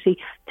opportunity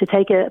to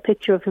take a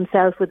picture of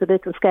himself with a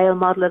little scale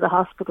model of the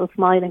hospital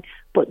smiling,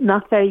 but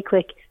not very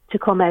quick to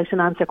come out and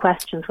answer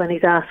questions when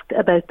he's asked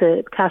about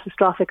the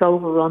catastrophic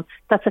overrun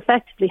that's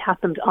effectively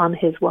happened on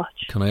his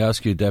watch. Can I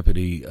ask you,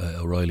 Deputy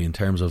O'Reilly, in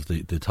terms of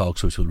the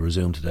talks which will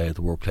resume today at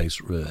the Workplace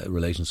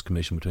Relations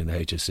Commission between the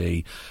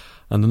HSE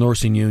and the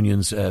nursing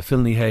unions,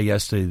 Phil Hay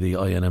yesterday, the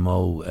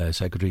INMO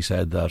Secretary,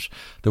 said that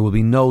there will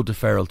be no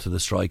deferral to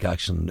the strike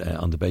action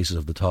on the basis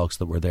of the talks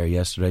that were there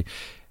yesterday.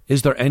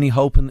 Is there any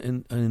hope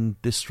in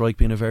this strike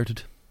being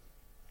averted?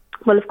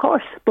 Well, of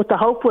course, but the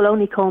hope will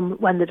only come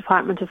when the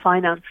Department of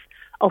Finance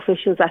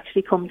officials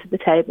actually come to the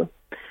table.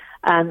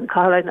 And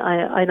Caroline,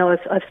 I know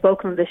I've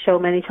spoken on this show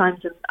many times,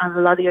 and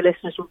a lot of your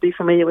listeners will be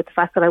familiar with the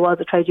fact that I was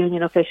a trade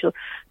union official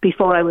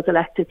before I was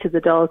elected to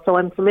the Dáil. So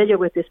I'm familiar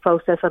with this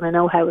process and I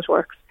know how it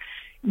works.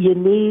 You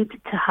need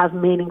to have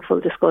meaningful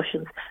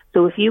discussions.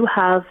 So if you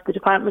have the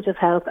Department of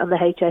Health and the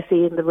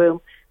HSE in the room,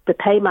 the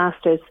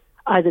paymasters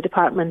are the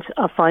Department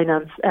of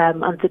Finance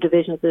and the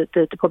division of the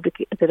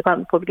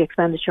Department of Public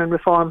Expenditure and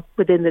Reform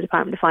within the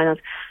Department of Finance.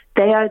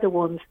 They are the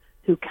ones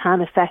who can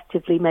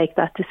effectively make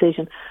that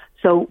decision.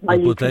 So but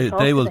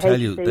they will tell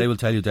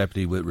you,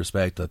 Deputy, with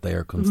respect, that they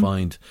are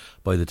confined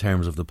by the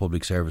terms of the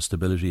Public Service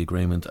Stability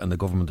Agreement, and the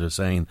government are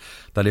saying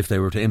that if they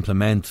were to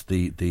implement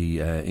the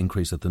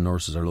increase that the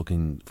nurses are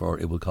looking for,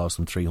 it will cost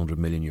them €300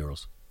 million.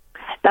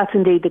 That's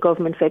indeed the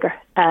government figure,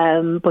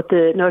 but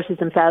the nurses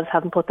themselves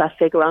haven't put that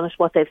figure on it.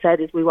 What they've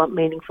said is we want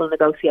meaningful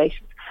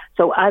negotiations.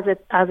 So as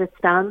it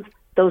stands,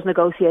 those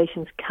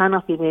negotiations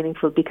cannot be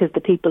meaningful because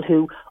the people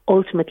who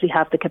ultimately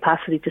have the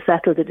capacity to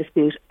settle the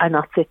dispute are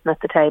not sitting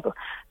at the table.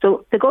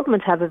 So the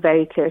government have a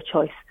very clear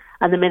choice,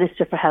 and the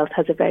Minister for Health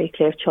has a very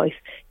clear choice.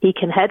 He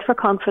can head for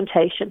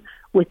confrontation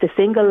with the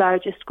single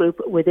largest group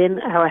within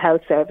our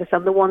health service,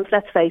 and the ones,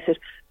 let's face it,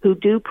 who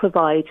do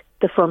provide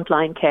the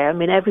frontline care. I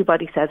mean,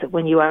 everybody says it.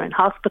 When you are in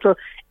hospital,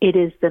 it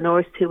is the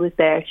nurse who is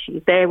there.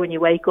 She's there when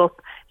you wake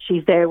up.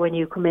 She's there when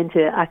you come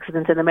into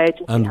accident and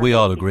emergency. And we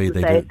all agree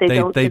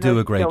they do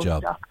a great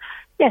job.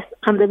 Yes,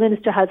 and the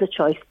Minister has a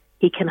choice.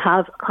 He can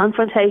have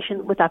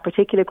confrontation with that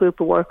particular group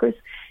of workers.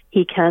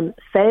 He can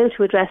fail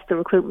to address the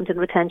recruitment and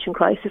retention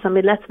crisis. I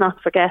mean, let's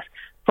not forget,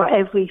 for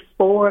every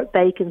 4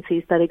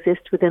 vacancies that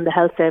exist within the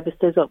health service,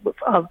 there's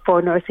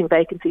 4 nursing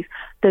vacancies,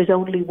 there's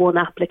only 1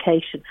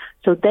 application.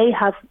 So they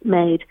have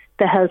made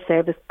the health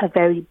service a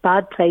very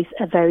bad place,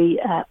 a very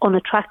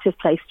unattractive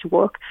place to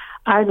work.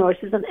 Our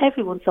nurses, and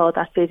everyone saw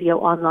that video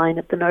online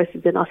of the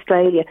nurses in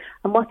Australia,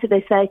 and what did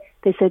they say?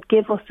 They said,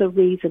 give us a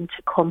reason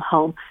to come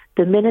home.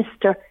 The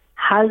Minister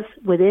has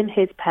within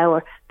his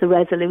power the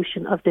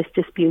resolution of this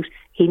dispute.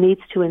 He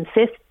needs to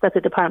insist that the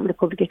Department of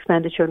Public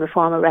Expenditure and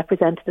Reform are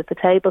represented at the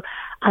table,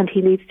 and he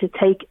needs to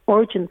take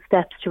urgent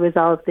steps to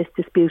resolve this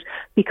dispute,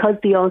 because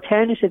the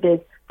alternative is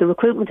the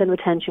recruitment and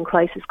retention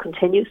crisis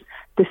continues.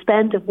 The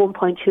spend of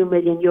 €1.2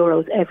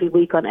 million every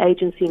week on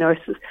agency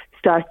nurses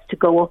starts to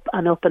go up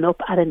and up and up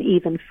at an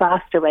even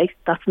faster rate.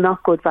 That's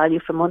not good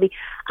value for money.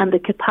 And the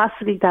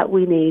capacity that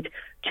we need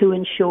to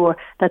ensure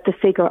that the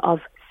figure of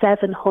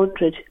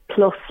 700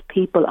 plus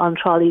people on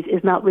trolleys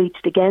is not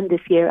reached again this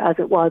year as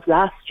it was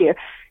last year.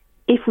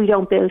 If we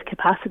don't build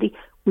capacity,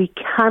 we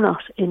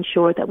cannot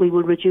ensure that we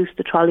will reduce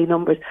the trolley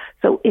numbers.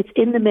 So it's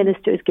in the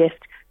Minister's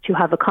gift to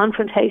have a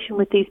confrontation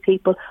with these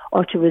people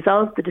or to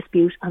resolve the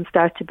dispute and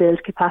start to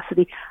build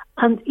capacity.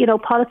 And,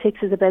 politics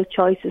is about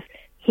choices.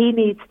 He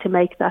needs to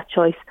make that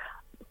choice.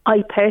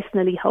 I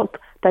personally hope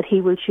that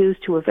he will choose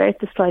to avert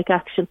the strike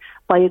action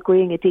by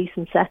agreeing a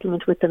decent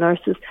settlement with the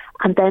nurses,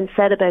 and then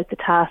set about the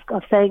task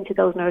of saying to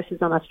those nurses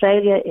in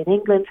Australia, in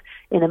England,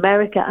 in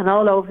America and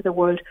all over the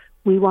world,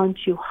 we want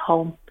you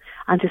home.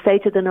 And to say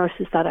to the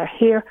nurses that are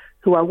here,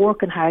 who are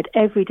working hard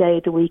every day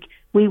of the week,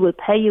 we will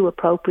pay you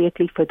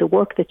appropriately for the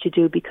work that you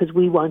do because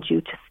we want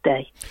you to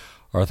stay.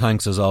 Our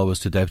thanks as always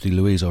to Deputy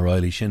Louise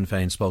O'Reilly, Sinn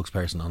Féin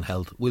spokesperson on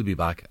health. We'll be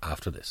back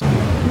after this.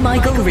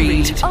 Michael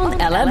Reid on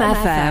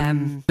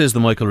LMFM. This is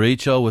the Michael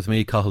Reid Show with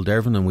me, Cathal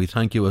Dervan, and we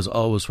thank you as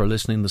always for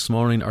listening this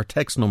morning. Our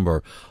text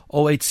number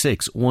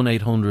 086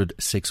 1800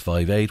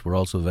 658. We're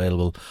also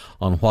available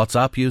on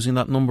WhatsApp using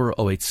that number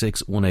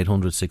 086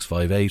 1800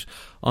 658,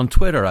 on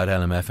Twitter at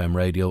LMFM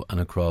Radio,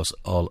 and across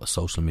all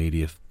social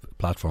media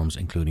platforms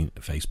including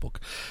Facebook.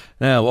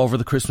 Now, over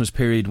the Christmas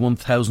period,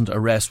 1,000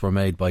 arrests were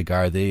made by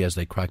Gardaí as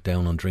they cracked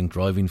down on drink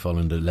driving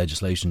following the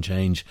legislation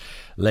change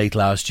late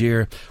last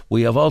year.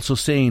 We have also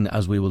seen,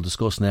 as we will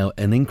discuss now,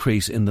 an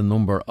increase in the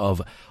number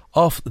of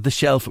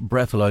off-the-shelf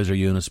breathalyser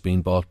units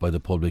being bought by the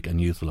public and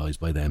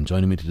utilised by them.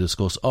 Joining me to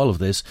discuss all of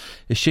this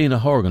is Sheena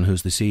Horgan,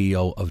 who's the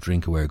CEO of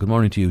DrinkAware. Good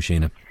morning to you,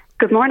 Sheena.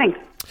 Good morning.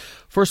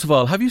 First of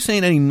all, have you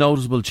seen any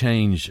noticeable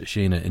change,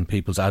 Sheena, in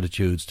people's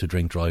attitudes to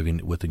drink driving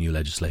with the new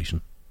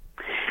legislation?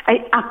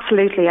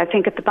 Absolutely. I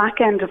think at the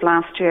back end of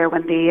last year,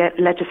 when the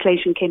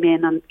legislation came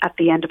in at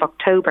the end of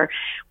October,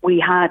 we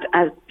had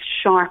a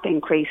sharp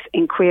increase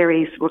in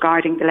queries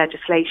regarding the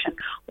legislation.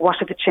 What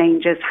are the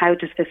changes? How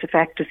does this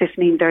affect? Does this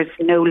mean there's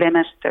no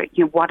limit?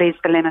 What is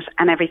the limit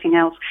and everything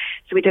else?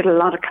 So we did a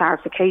lot of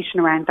clarification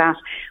around that.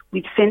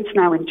 We've since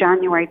now in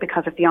January,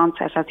 because of the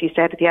onset, as you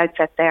said at the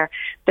outset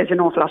there's an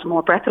awful lot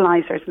more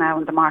breathalyzers now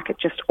in the market,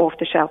 just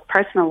off-the-shelf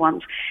personal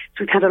ones.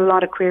 So we've had a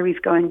lot of queries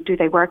going, do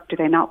they work, do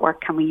they not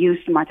work, can we use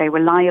them, are they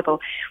reliable?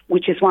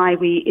 Which is why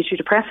we issued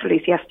a press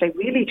release yesterday,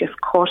 really just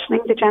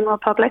cautioning the general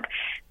public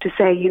to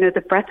say,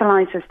 the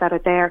breathalyzers that are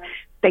there,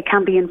 they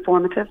can be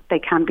informative, they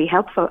can be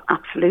helpful,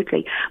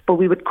 absolutely, but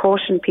we would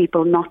caution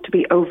people not to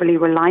be overly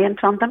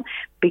reliant on them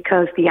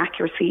because the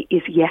accuracy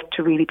is yet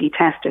to really be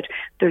tested.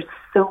 There's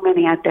so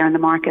many out there in the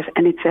market,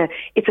 and it's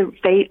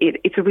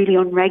a really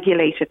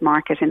unregulated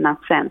market in that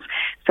sense.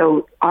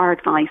 So our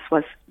advice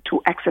was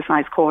to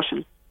exercise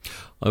caution.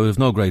 I have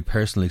no great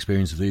personal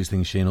experience of these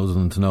things, Shane, other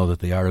than to know that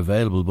they are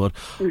available. But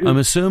I'm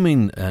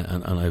assuming,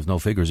 and I have no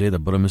figures either,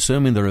 but I'm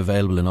assuming they're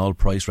available in all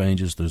price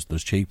ranges.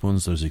 There's cheap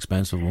ones, there's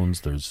expensive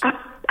ones, there's...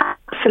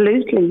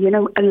 Absolutely.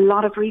 A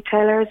lot of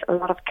retailers, a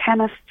lot of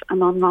chemists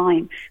and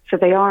online. So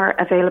they are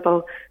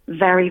available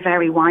very,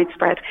 very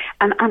widespread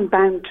and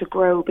bound to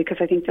grow because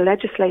I think the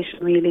legislation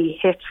really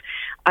it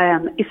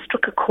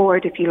struck a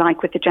chord, if you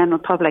like, with the general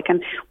public.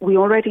 And we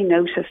already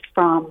noticed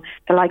from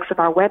the likes of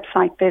our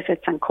website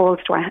visits and calls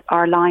to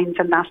our lines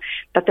and that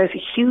there's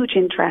a huge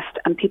interest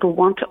and people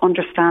want to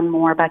understand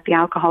more about the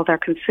alcohol they're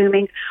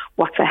consuming,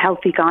 what's a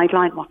healthy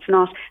guideline, what's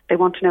not. They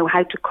want to know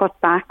how to cut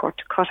back or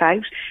to cut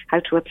out, how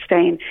to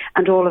abstain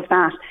and all of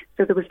that.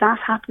 So there was that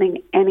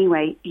happening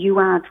anyway. You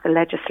add the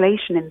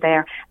legislation in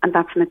there and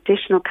that's an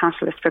additional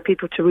catalyst for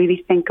people to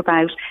really think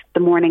about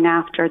the morning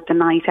after, the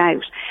night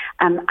out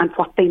and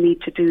what they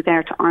need to do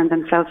there to arm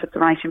themselves with the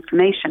right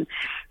information.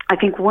 I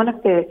think one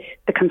of the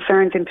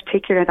concerns in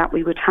particular that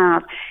we would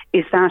have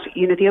is that,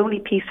 the only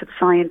piece of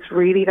science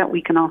really that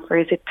we can offer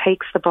is it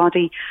takes the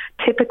body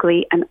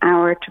typically an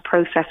hour to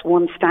process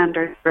one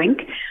standard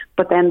drink,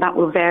 but then that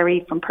will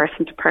vary from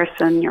person to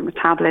person, your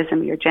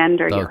metabolism, your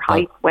gender, your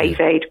height, weight,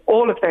 age,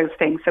 all of those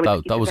things. So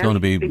that was going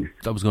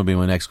to be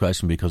my next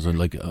question because I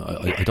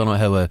don't know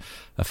how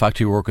a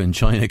factory worker in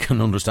China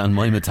can understand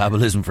my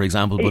metabolism, for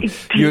example, but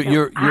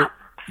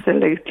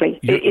Absolutely.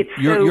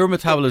 Your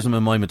metabolism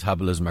and my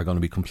metabolism are going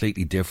to be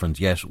completely different,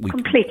 yet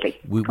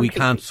we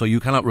can't, so you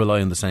cannot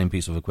rely on the same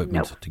piece of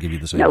equipment to give you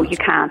the same answer. You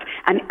can't.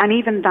 And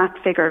even that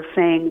figure of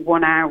saying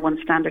 1 hour, one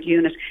standard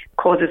unit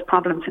causes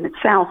problems in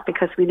itself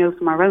because we know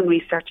from our own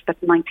research that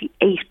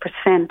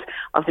 98%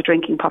 of the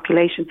drinking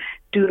population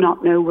do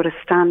not know what a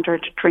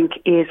standard drink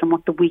is and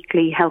what the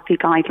weekly healthy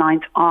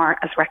guidelines are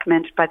as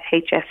recommended by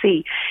the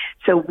HSE.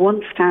 So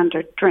one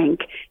standard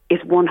drink is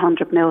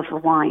 100 mils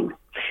of wine.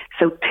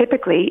 So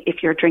typically,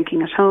 if you're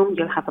drinking at home,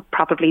 you'll have a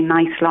probably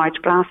nice large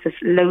glass. There's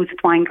loads of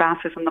wine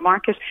glasses on the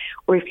market.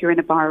 Or if you're in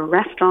a bar or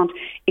restaurant,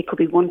 it could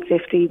be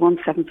 150,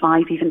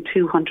 175, even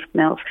 200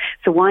 mils.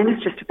 So wine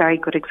is just a very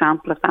good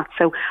example of that.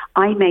 So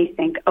I may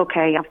think,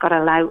 okay, I've got to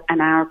allow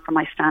an hour for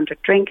my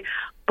standard drink,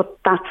 but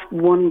that's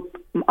one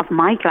of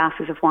my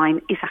glasses of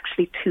wine is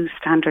actually 2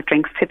 standard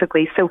drinks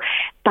typically. So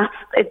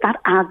that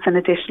adds an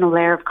additional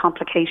layer of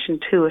complication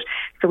to it.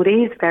 So it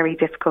is very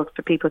difficult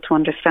for people to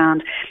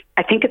understand.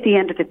 I think at the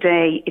end of the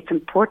day, it's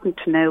important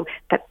to know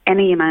that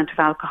any amount of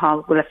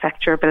alcohol will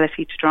affect your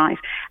ability to drive.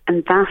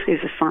 And that is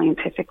a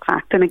scientific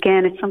fact. And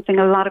again, it's something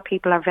a lot of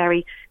people are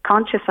very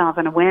conscious of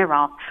and aware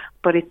of,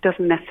 but it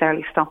doesn't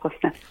necessarily stop us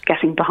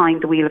getting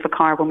behind the wheel of a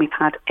car when we've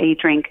had a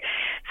drink.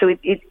 So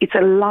it's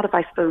a lot of,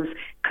 I suppose,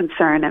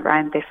 concern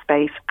around this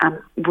space, and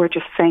we're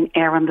just saying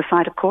err on the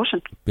side of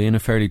caution. Being a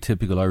fairly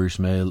typical Irish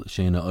male,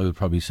 Sheena, I would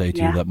probably say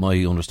to you that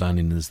my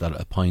understanding is that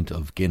a pint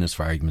of Guinness,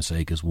 for argument's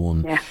sake, is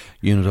 1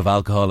 unit of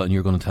alcohol, and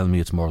you're going to tell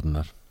me it's more than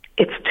that.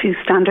 It's 2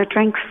 standard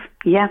drinks,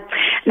 yeah.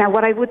 Now,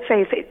 what I would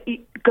say is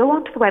go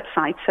onto the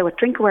website, so at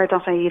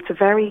drinkaware.ie, it's a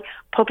very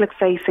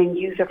public-facing,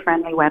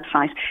 user-friendly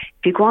website.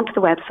 If you go onto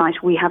the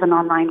website, we have an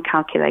online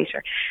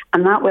calculator,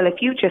 and that will, if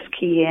you just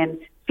key in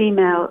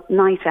female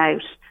night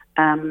out,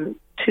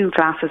 2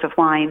 glasses of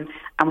wine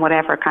and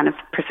whatever kind of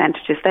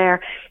percentage is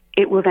there,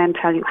 it will then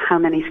tell you how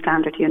many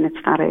standard units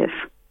that is.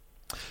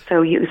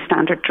 So you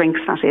standard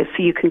drinks, that is,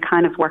 so you can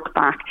kind of work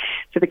back.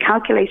 So the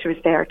calculator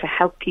is there to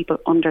help people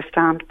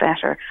understand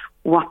better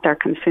what they're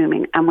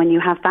consuming. And when you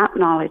have that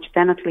knowledge,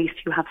 then at least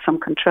you have some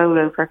control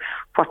over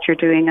what you're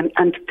doing.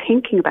 And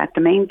thinking about,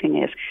 the main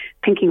thing is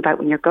thinking about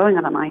when you're going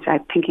on a night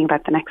out, thinking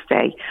about the next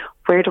day.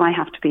 Where do I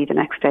have to be the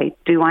next day?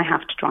 Do I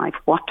have to drive?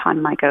 What time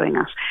am I going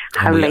at?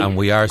 How late? And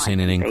we are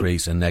seeing an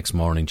increase in next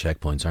morning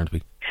checkpoints, aren't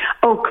we?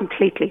 Oh,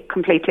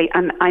 completely.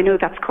 And I know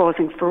that's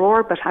causing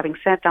furore, but having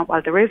said that,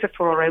 while there is a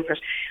furore over it,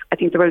 I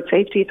think the Road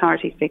Safety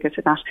Authority figures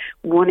that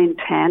 1 in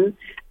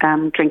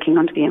 10 drinking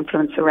under the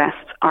influence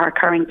arrests are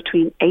occurring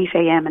between 8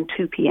 a.m. and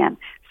 2 p.m.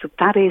 So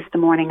that is the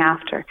morning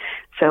after.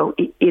 So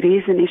it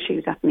is an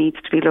issue that needs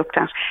to be looked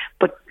at.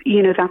 But,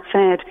 that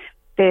said,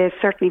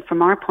 certainly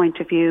from our point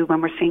of view,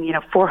 when we're seeing,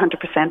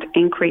 400%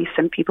 increase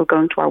in people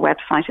going to our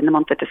website in the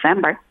month of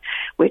December,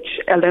 which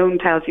alone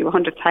tells you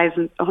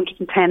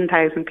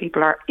 110,000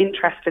 people are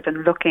interested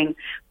in looking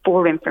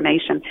for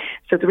information.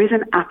 So there is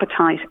an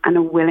appetite and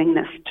a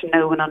willingness to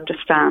know and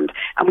understand,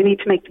 and we need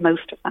to make the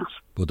most of that.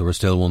 But there were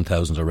still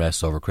 1,000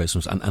 arrests over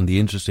Christmas. And the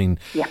interesting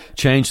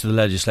change to the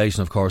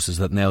legislation, of course, is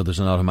that now there's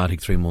an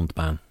automatic 3-month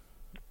ban.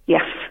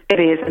 Yes, it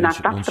is, and that's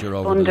the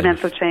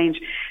fundamental change.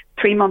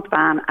 3-month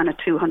ban and a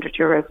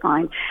 €200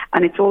 fine.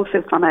 And it's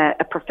also from a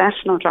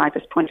professional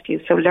driver's point of view.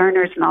 So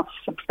learners and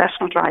officers and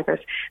professional drivers,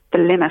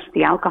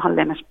 the alcohol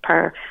limit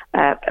per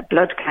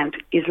blood count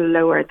is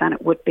lower than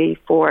it would be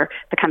for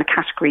the kind of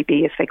category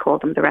B, as they call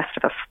them, the rest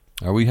of us.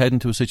 Are we heading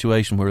to a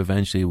situation where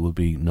eventually it will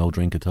be no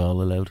drink at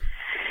all allowed?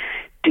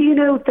 Do you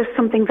know, there's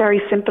something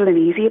very simple and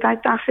easy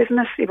about that,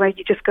 isn't it? Where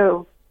you just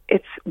go,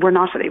 we're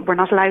not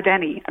allowed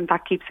any, and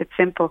that keeps it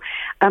simple.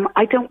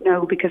 I don't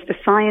know, because the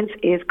science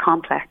is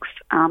complex.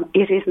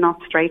 It is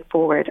not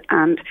straightforward.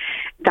 And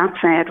that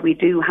said, we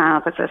do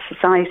have, as a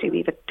society, we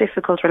have a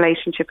difficult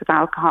relationship with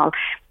alcohol,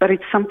 but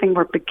it's something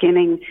we're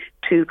beginning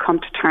to come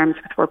to terms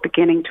with. We're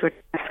beginning to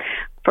address.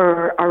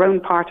 For our own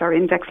part, our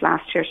index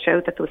last year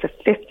showed that there was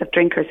a fifth of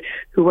drinkers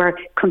who were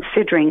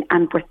considering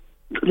and were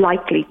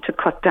likely to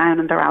cut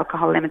down on their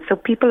alcohol limits. So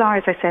people are,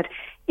 as I said,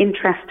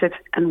 interested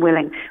and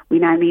willing. We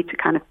now need to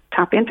kind of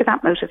tap into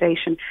that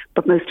motivation,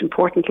 but most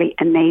importantly,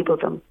 enable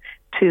them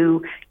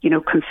to,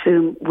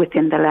 consume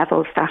within the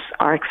levels that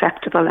are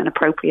acceptable and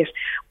appropriate,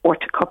 or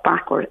to cut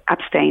back or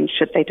abstain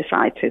should they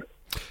decide to.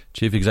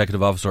 Chief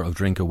Executive Officer of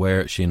Drink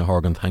Aware, Sheena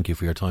Horgan, thank you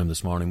for your time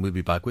this morning. We'll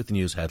be back with the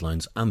news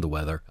headlines and the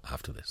weather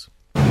after this.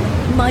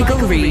 Michael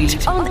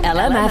Reid on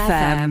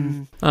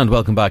LMFM. And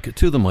welcome back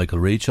to the Michael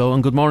Reid Show,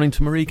 and good morning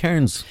to Marie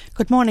Cairns.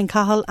 Good morning,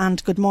 Cathal,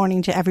 and good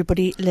morning to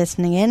everybody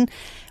listening in.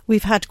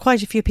 We've had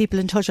quite a few people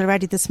in touch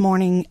already this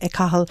morning,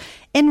 Cathal,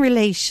 in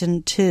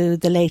relation to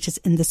the latest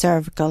in the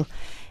cervical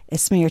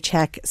smear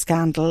check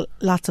scandal.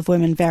 Lots of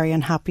women very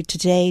unhappy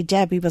today.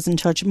 Debbie was in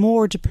touch.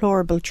 More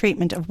deplorable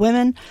treatment of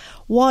women.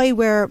 Why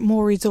were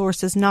more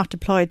resources not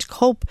deployed to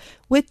cope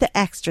with the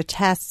extra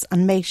tests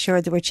and make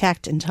sure they were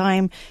checked in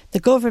time?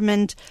 The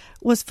government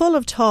was full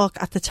of talk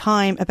at the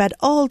time about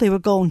all they were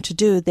going to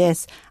do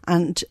this,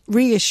 and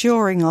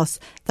reassuring us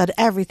that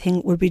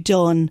everything would be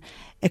done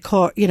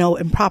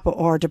in proper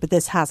order, but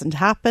this hasn't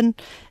happened.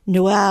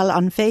 Noelle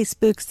on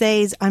Facebook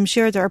says, I'm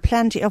sure there are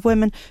plenty of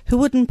women who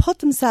wouldn't put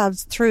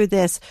themselves through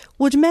this.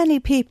 Would many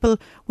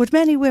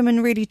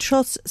women really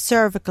trust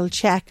cervical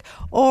check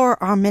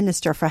or our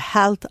Minister for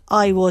Health?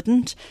 I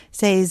wouldn't,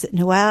 says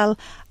Noelle.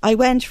 I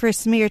went for a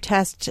smear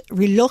test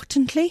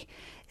reluctantly,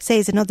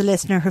 says another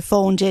listener who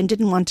phoned in,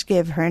 didn't want to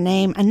give her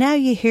name. And now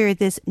you hear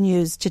this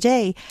news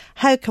today.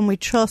 How can we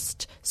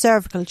trust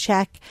cervical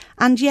check?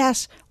 And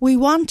yet we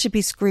want to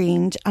be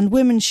screened, and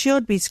women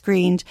should be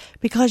screened,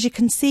 because you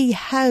can see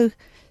how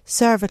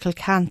cervical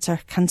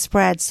cancer can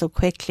spread so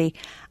quickly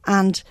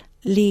and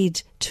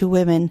lead to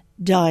women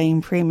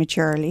dying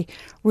prematurely.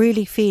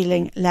 Really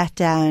feeling let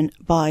down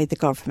by the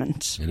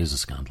government. It is a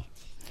scandal.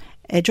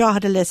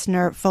 Drogheda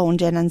listener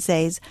phoned in and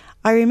says,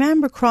 I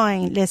remember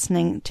crying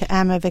listening to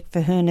Emma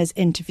Vic-Fahuna's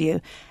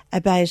interview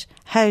about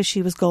how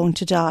she was going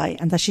to die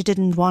and that she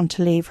didn't want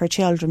to leave her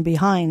children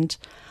behind.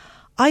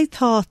 I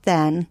thought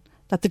then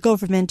that the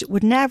government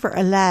would never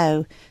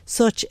allow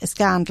such a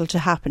scandal to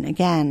happen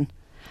again.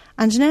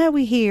 And now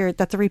we hear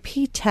that the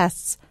repeat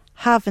tests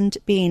haven't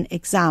been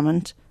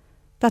examined,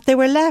 that they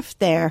were left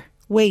there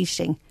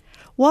waiting.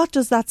 What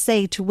does that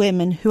say to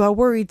women who are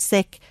worried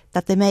sick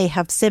that they may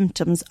have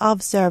symptoms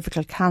of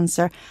cervical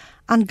cancer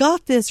and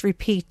got this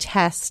repeat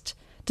test,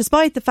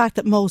 despite the fact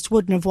that most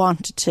wouldn't have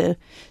wanted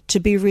to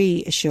be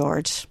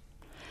reassured?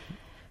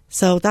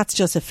 So that's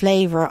just a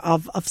flavour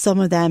of some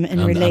of them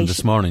in relation. And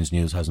this morning's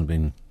news hasn't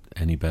been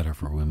any better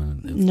for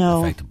women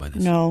affected by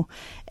this. No.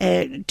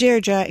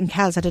 Deirdre in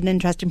Kells had an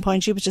interesting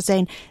point. She was just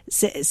saying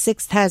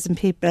 6,000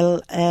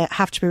 people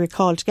have to be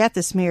recalled to get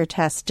the smear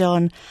test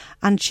done.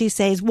 And she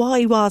says,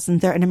 why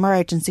wasn't there an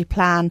emergency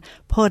plan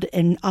put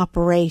in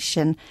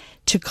operation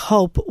to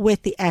cope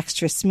with the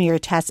extra smear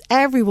tests.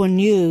 Everyone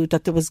knew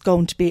that there was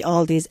going to be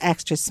all these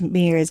extra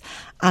smears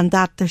and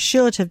that there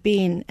should have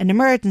been an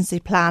emergency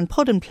plan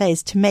put in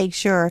place to make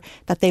sure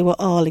that they were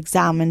all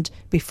examined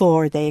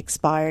before they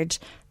expired.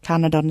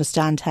 Cannot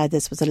understand how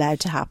this was allowed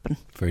to happen.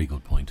 Very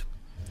good point.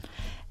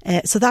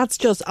 So that's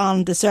just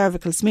on the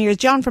cervical smears.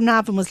 John from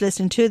Navan was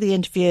listening to the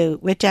interview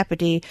with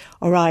Deputy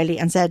O'Reilly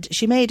and said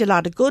she made a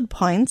lot of good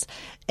points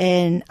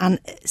and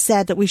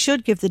said that we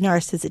should give the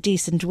nurses a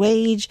decent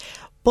wage,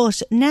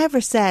 but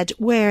never said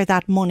where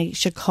that money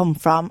should come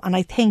from. And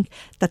I think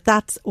that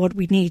that's what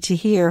we need to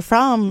hear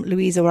from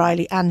Louise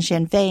O'Reilly and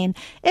Sinn Féin.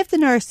 If the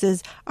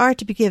nurses are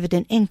to be given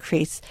an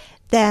increase,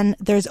 then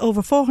there's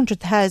over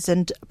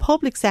 400,000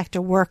 public sector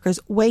workers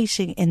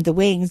waiting in the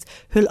wings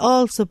who'll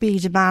also be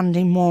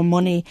demanding more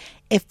money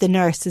if the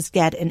nurses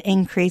get an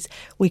increase.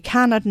 We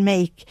cannot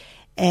make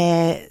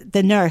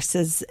the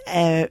nurses,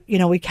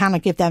 we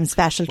cannot give them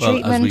special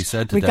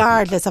treatment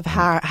regardless of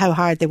how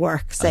hard they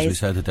work. As we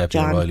said to Deputy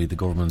O'Reilly, the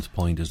government's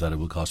point is that it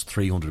will cost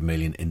 300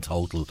 million in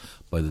total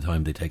by the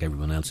time they take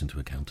everyone else into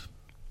account.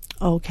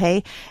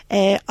 Okay.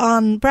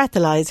 On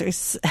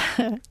breathalyzers,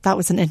 that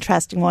was an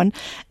interesting one.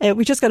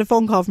 We just got a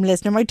phone call from a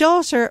listener. My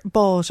daughter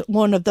bought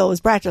one of those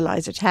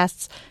breathalyzer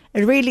tests.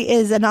 It really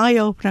is an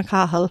eye-opener,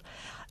 Cathal.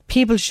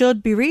 People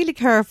should be really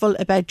careful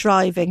about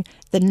driving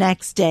the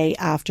next day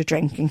after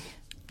drinking.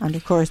 And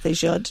of course they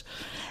should.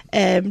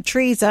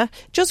 Teresa,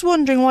 just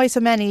wondering why so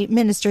many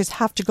ministers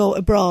have to go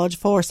abroad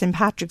for St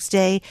Patrick's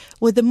Day.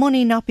 Would the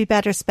money not be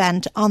better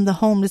spent on the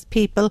homeless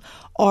people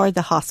or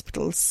the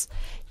hospitals?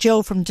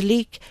 Joe from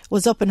Deleek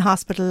was up in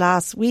hospital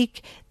last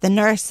week. The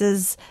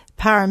nurses,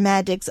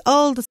 paramedics,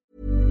 all the...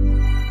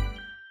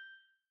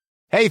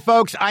 Hey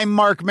folks, I'm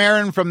Mark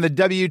Maron from the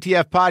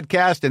WTF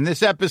podcast, and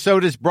this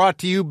episode is brought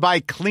to you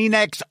by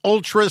Kleenex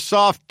Ultra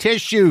Soft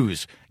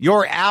Tissues,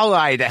 your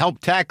ally to help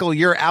tackle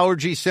your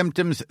allergy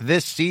symptoms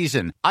this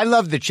season. I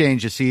love the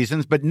change of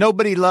seasons, but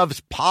nobody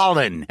loves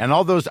pollen and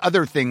all those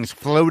other things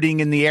floating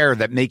in the air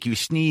that make you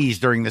sneeze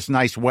during this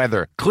nice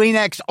weather.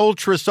 Kleenex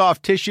Ultra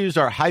Soft Tissues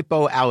are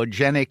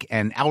hypoallergenic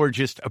and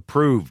allergist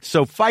approved,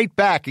 so fight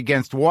back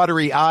against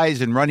watery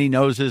eyes and runny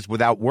noses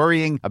without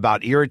worrying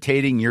about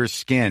irritating your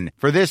skin.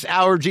 For this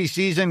allergy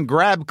season,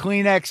 grab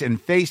Kleenex and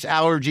face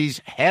allergies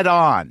head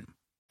on.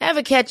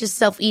 Ever catch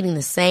yourself eating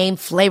the same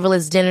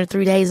flavorless dinner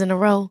 3 days in a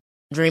row?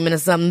 Dreaming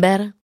of something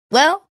better?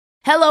 Well,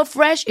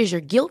 HelloFresh is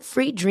your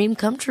guilt-free dream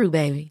come true,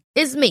 baby.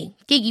 It's me,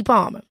 Keke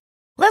Palmer.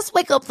 Let's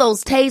wake up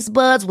those taste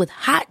buds with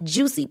hot,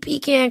 juicy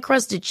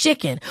pecan-crusted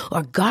chicken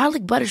or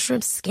garlic butter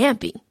shrimp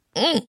scampi.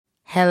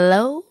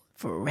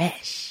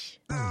 HelloFresh.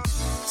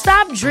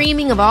 Stop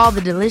dreaming of all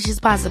the delicious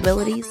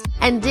possibilities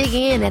and dig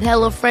in at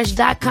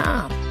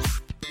HelloFresh.com.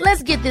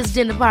 Let's get this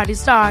dinner party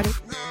started.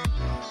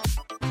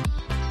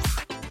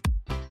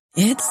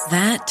 It's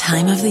that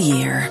time of the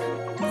year.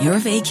 Your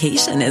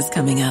vacation is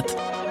coming up.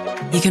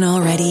 You can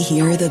already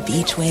hear the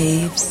beach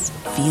waves,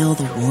 feel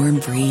the warm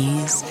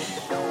breeze,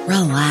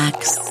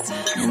 relax,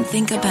 and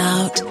think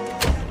about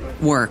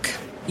work.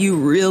 You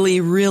really,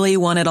 really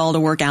want it all to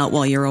work out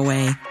while you're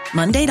away.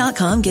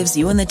 Monday.com gives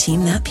you and the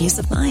team that peace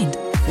of mind.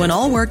 When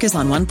all work is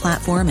on one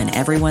platform and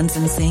everyone's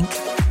in sync,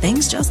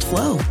 things just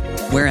flow.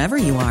 Wherever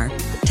you are,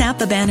 tap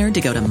the banner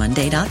to go to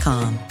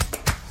Monday.com.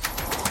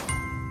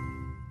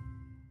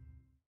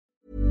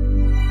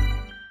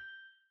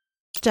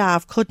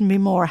 Staff couldn't be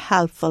more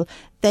helpful.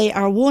 They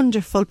are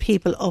wonderful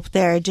people up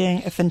there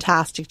doing a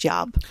fantastic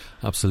job.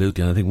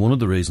 Absolutely. And I think one of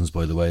the reasons,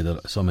 by the way,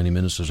 that so many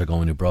ministers are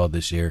going abroad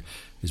this year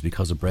is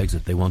because of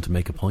Brexit. They want to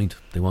make a point.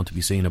 They want to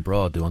be seen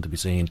abroad. They want to be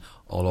seen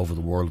all over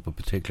the world, but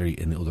particularly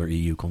in other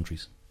EU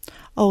countries.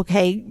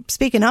 Okay,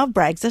 speaking of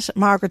Brexit,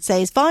 Margaret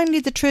says,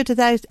 finally the truth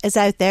is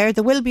out there.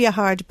 There will be a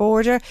hard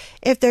border.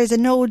 If there's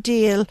no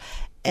deal,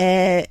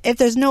 what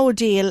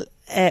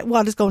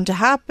is going to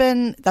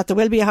happen, that there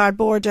will be a hard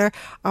border.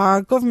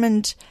 Our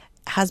government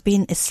has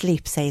been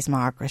asleep, says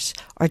Margaret.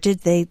 Or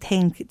did they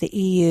think the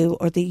EU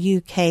or the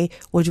UK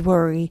would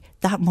worry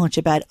that much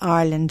about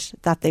Ireland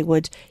that they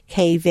would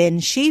cave in?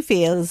 She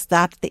feels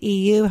that the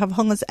EU have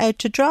hung us out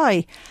to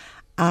dry.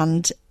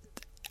 And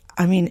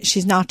I mean,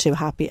 she's not too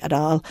happy at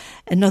all.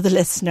 Another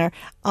listener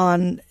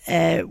on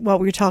what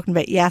we were talking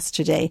about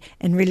yesterday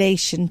in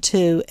relation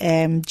to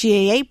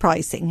GAA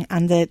pricing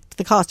and the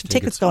cost of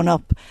tickets going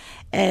up.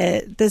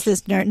 This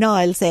listener,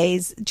 Niall,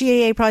 says,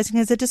 GAA pricing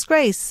is a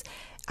disgrace.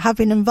 Have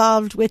been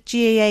involved with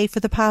GAA for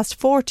the past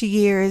 40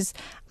 years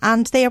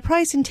and they are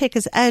pricing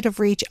tickets out of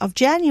reach of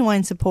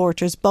genuine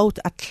supporters both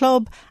at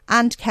club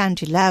and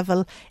county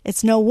level.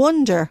 It's no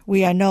wonder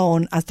we are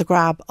known as the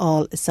Grab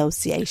All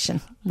Association.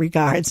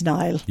 Regards,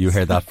 Niall. You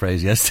heard that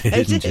phrase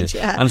yesterday, didn't you?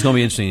 Yeah. And it's going to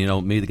be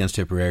interesting, Meath against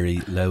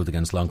Tipperary, Louth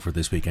against Longford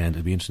this weekend.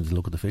 It'll be interesting to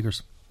look at the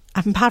figures.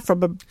 And Pat from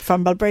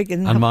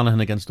Balbriggan. And Monaghan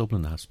against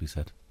Dublin, that has to be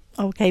said.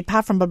 Okay,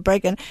 Pat from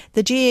Balbriggan.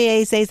 The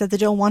GAA says that they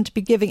don't want to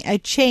be giving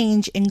out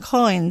change in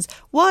coins.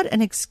 What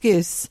an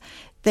excuse.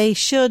 They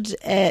should,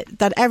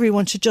 that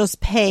everyone should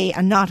just pay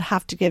and not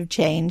have to give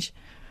change.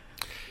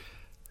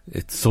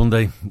 It's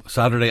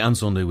Saturday and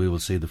Sunday we will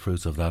see the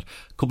fruits of that.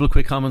 A couple of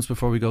quick comments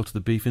before we go to the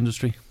beef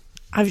industry.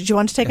 Do you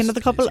want to take another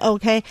couple? Please.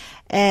 Okay.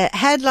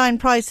 Headline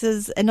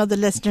prices, another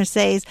listener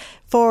says,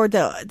 for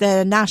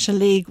the National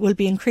League will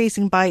be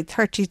increasing by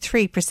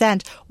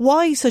 33%.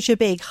 Why such a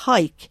big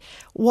hike?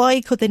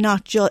 Why could they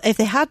not just, if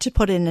they had to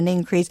put in an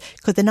increase,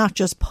 could they not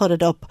just put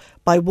it up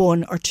by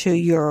 €1 or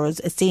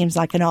 €2? It seems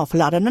like an awful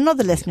lot. And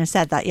another listener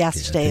said that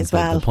yesterday as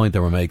well. The point they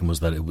were making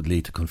was that it would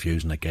lead to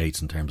confusion at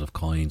gates in terms of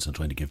coins and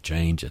trying to give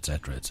change,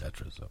 etc.,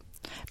 etc. So.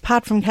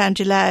 Pat from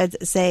County Louth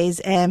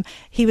says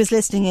he was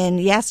listening in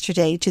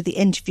yesterday to the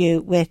interview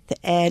with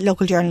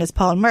local journalist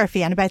Paul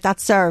Murphy and about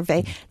that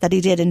survey that he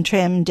did in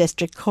Trim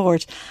District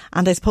Court,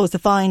 and I suppose the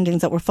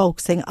findings that were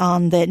focusing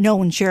on the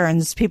no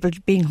insurance, people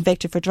being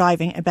convicted for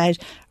driving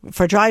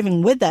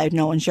without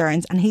no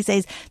insurance. And he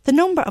says the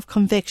number of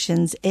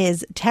convictions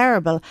is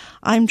terrible.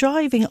 I'm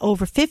driving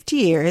over 50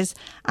 years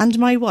and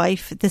my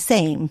wife the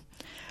same.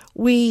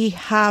 We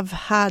have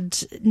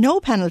had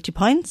no penalty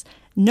points,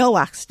 no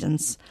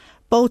accidents.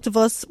 Both of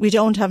us, we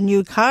don't have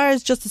new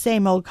cars, just the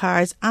same old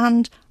cars,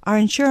 and our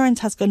insurance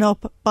has gone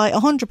up by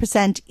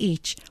 100%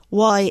 each.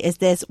 Why is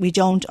this? We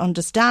don't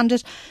understand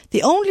it.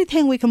 The only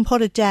thing we can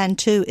put it down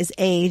to is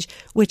age,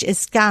 which is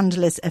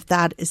scandalous if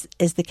that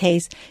is the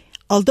case.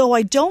 Although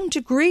I don't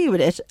agree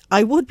with it,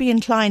 I would be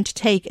inclined to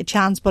take a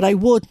chance, but I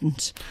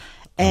wouldn't.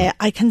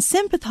 I can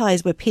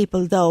sympathise with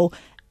people, though,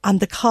 on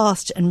the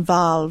cost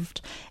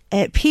involved.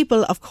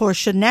 People, of course,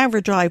 should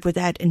never drive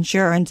without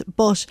insurance,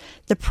 but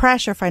the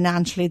pressure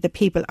financially that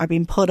people are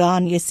being put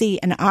on, you see,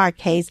 in our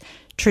case,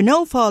 through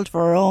no fault of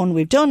our own,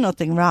 we've done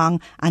nothing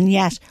wrong, and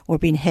yet we're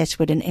being hit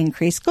with an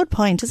increase. Good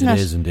point, isn't it? It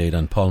is indeed,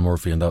 and Paul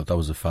Murphy, and that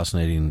was a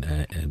fascinating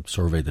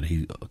survey that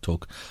he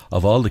took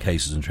of all the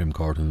cases in Trim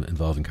Court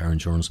involving car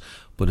insurance,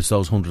 but it's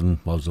those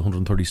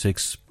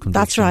 136 convictions.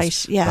 That's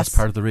right, yes. That's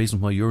part of the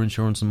reason why your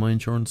insurance and my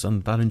insurance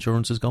and that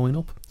insurance is going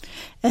up.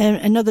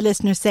 Another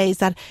listener says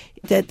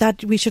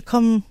that we should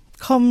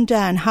come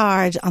down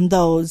hard on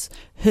those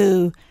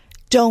who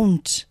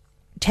don't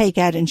take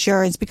out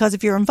insurance, because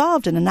if you're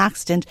involved in an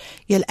accident,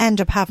 you'll end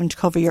up having to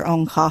cover your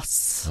own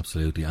costs.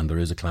 Absolutely, and there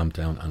is a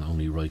clampdown, and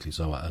only rightly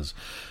so, as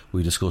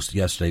we discussed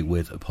yesterday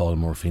with Paul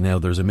Murphy. Now,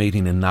 there's a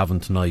meeting in Navan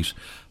tonight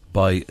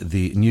by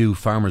the new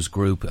farmers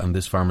group, and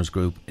this farmers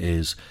group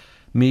is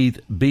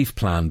Meath Beef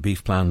Plan.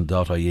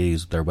 Beefplan.ie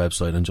is their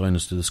website, and joining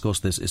us to discuss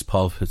this is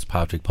Paul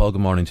Fitzpatrick. Paul, good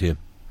morning to you.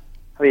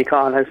 How are you,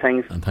 Colin? How's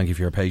things? And thank you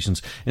for your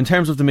patience. In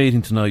terms of the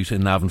meeting tonight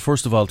in Navan,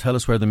 first of all, tell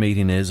us where the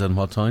meeting is and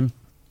what time.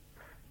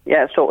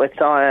 Yeah, so it's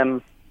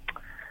on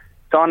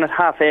at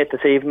 8:30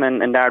 this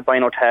evening in the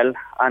Ardbine Hotel,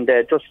 and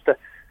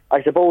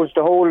I suppose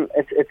the whole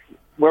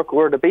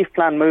we're the Beef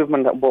Plan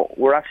movement, but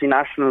we're actually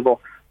national, but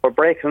we're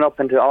breaking up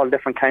into all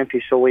different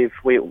counties. So we're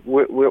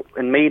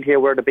in Meath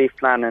here, we're the Beef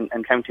Plan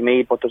in County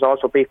Meath, but there's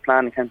also Beef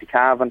Plan in County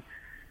Cavan,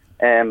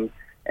 in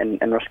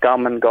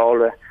Roscommon,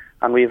 Galway,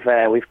 and we've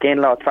gained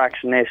a lot of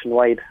traction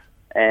nationwide.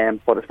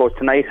 But I suppose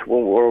tonight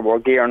we're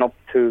gearing up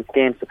to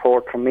gain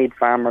support from Meath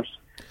farmers,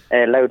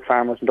 Louth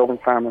farmers and Dublin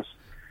farmers.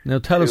 Now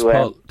tell us,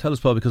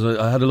 Paul, because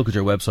I had a look at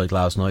your website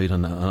last night,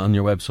 and on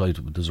your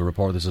website there's a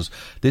report that says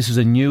this is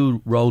a new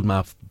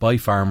roadmap by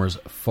farmers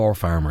for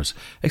farmers.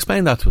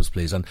 Explain that to us,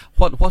 please, and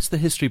what's the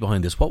history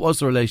behind this? What was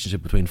the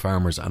relationship between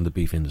farmers and the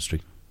beef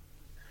industry?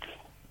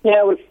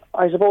 Yeah, well,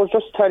 I suppose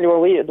just to tell you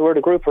where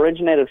the group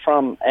originated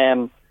from.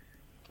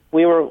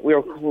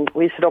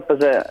 We set up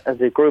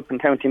as a group in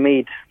County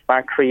Meath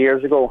back 3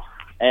 years ago.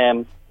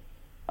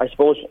 I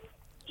suppose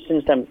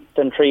since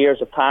then 3 years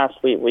have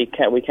passed, we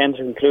came to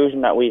the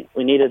conclusion that we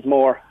needed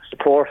more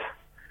support,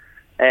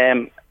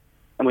 and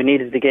we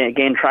needed to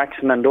gain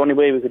traction, and the only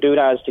way we could do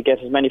that is to get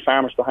as many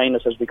farmers behind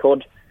us as we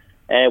could.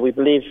 We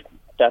believe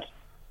that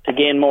to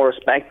gain more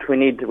respect, we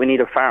need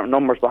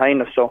numbers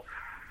behind us. So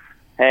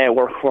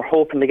we're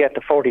hoping to get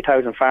to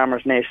 40,000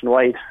 farmers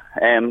nationwide.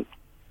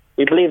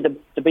 We believe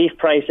the beef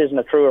price isn't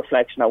a true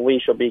reflection that we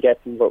should be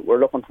getting, but we're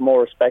looking for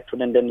more respect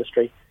within the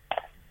industry.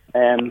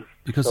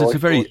 Because so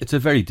it's a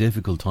very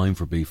difficult time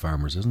for beef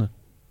farmers, isn't it?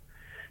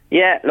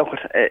 Yeah, look,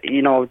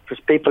 there's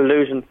people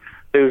losing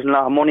a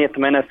lot of money at the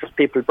minute. There's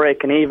people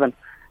breaking even.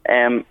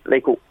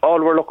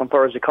 All we're looking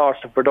for is the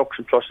cost of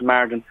production plus a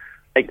margin.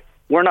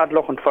 We're not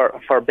looking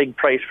for a big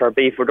price for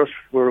beef. We're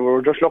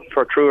just looking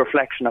for a true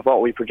reflection of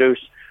what we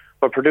produce.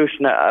 We're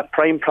producing a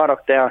prime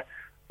product there.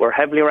 We're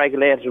heavily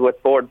regulated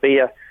with Board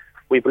BIA.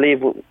 We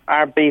believe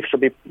our beef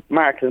should be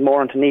marketed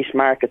more into niche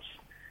markets.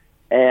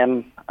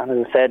 And as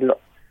I said, look,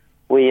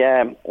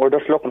 we're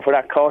just looking for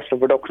that cost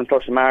of production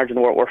plus a margin.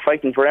 We're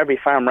fighting for every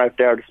farmer out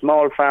there, the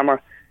small farmer,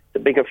 the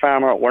bigger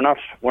farmer. We're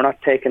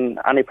not taking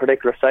any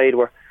particular side.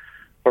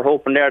 We're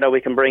hoping there that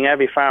we can bring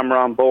every farmer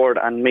on board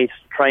and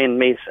try and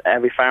meet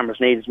every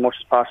farmer's needs as much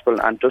as possible,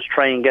 and just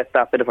try and get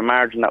that bit of a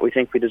margin that we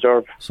think we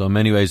deserve. So in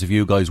many ways, if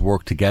you guys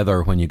work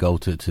together when you go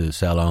to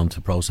sell on to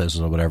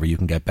processors or whatever, you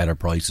can get better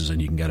prices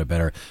and you can get a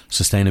better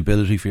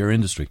sustainability for your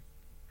industry.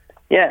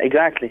 Yeah,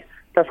 exactly.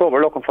 That's what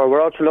we're looking for.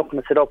 We're also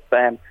looking to set up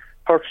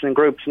purchasing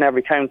groups in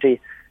every county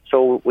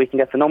so we can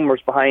get the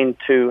numbers behind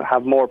to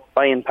have more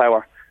buying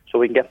power. so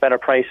we can get better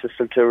prices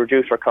to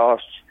reduce our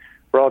costs.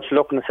 We're also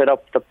looking to set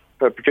up the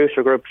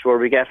producer groups where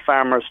we get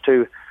farmers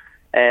to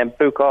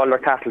book all their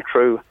cattle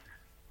through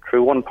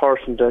one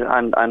person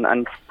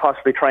and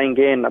possibly try and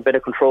gain a bit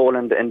of control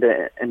in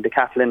the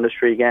cattle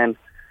industry again.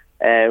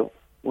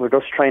 We're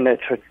just trying to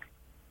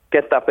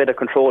get that bit of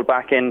control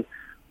back in.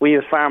 We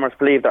as farmers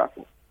believe that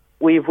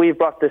we've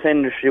brought this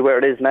industry where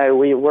it is now.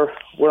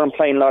 We're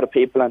employing a lot of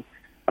people, and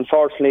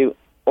unfortunately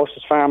us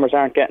as farmers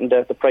aren't getting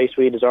the price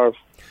we deserve.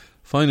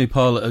 Finally,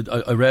 Paul,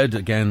 I read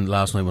again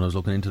last night when I was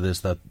looking into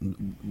this that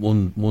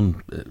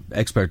one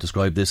expert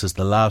described this as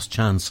the last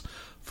chance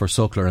for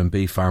suckler and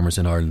beef farmers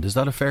in Ireland. Is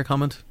that a fair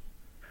comment?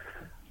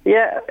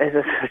 Yeah,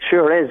 it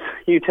sure is.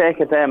 You take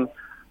it. A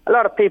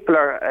lot of people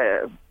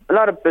a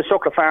lot of the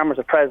suckler farmers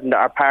at present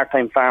are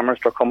part-time farmers.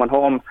 They're coming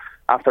home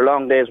after a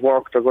long day's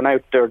work. They're going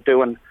out. They're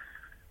doing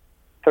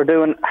a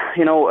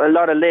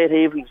lot of late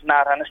evenings and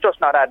that, and it's just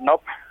not adding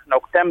up.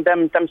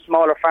 Them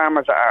smaller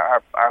farmers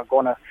are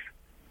going to,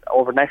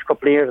 over the next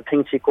couple of years, I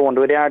think they're going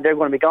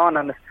to be gone,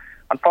 and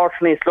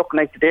unfortunately it's looking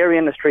like the dairy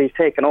industry is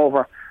taking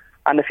over.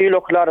 And if you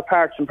look at a lot of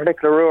parts, in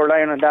particular rural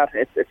Ireland, that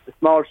it's the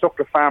small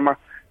suckler farmer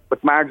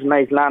with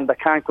marginalised land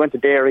that can't go into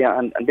dairy,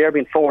 and they're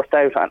being forced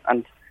out,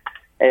 and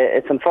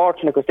it's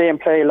unfortunate because they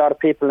employ a lot of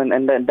people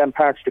in them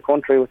parts of the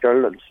country with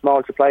their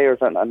small suppliers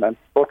and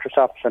butcher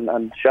shops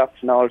and shops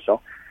and all. So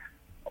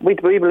we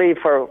believe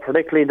for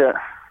particularly the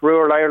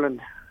rural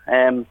Ireland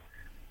and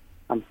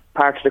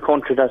parts of the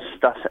country that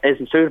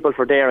isn't suitable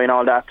for dairy and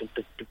all that,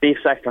 the beef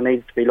sector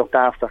needs to be looked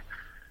after,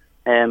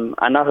 and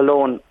not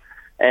alone.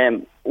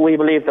 We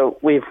believe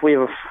that we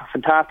have a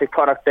fantastic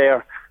product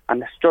there,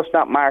 and it's just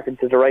not marketed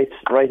to the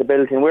right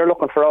ability. And we're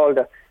looking for all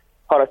the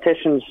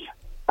politicians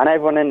and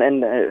everyone in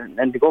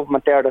the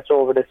government there that's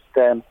over this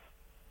to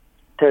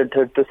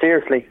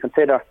seriously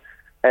consider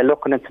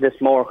looking into this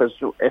more, because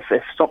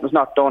if something's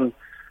not done,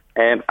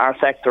 our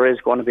sector is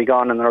going to be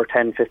gone in another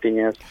 10-15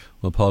 years.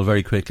 Well, Paul,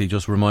 very quickly,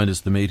 just remind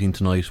us the meeting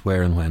tonight,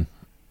 where and when.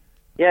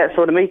 Yeah,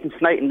 so the meeting's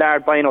tonight in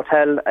Ardbine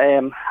Hotel,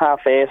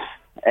 8:30.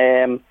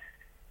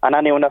 And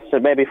anyone that's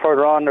maybe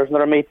further on, there's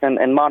another meeting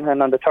in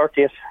Monaghan on the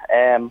 30th.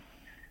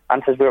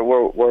 And says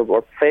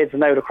we're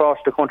phasing out across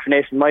the country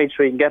nationwide,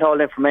 so you can get all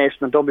the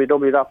information on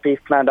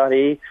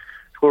www.beefplan.ie.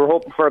 So we're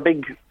hoping for a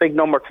big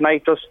number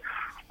tonight.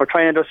 We're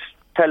trying to just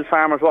tell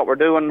farmers what we're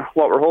doing,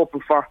 what we're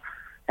hoping for.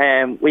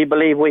 We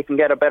believe we can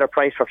get a better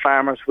price for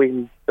farmers.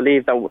 We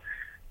believe that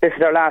this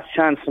is our last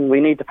chance, and we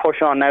need to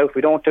push on now. If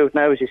we don't do it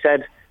now, as you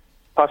said,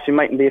 possibly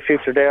mightn't be a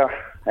future there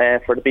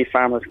for the beef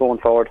farmers going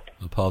forward.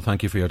 Well, Paul,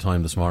 thank you for your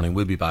time this morning.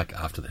 We'll be back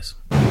after this.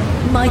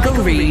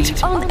 Michael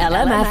Reid on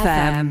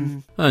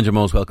LMFM. And you're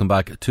most welcome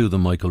back to the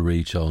Michael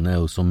Reid Show.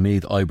 Now, some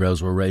Meath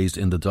eyebrows were raised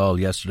in the Dáil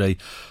yesterday.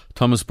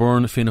 Thomas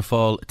Byrne, Fianna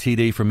Fáil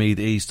TD for Meath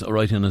East,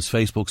 writing on his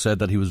Facebook, said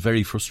that he was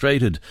very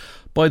frustrated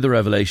by the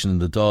revelation in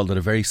the Dáil that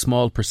a very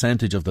small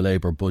percentage of the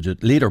Labour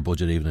budget, leader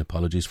budget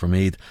for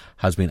Meath,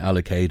 has been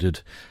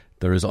allocated.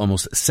 There is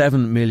almost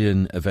 7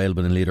 million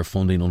available in leader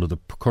funding under the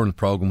current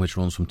programme, which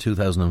runs from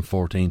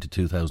 2014 to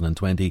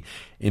 2020.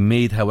 In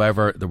Meath,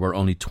 however, there were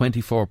only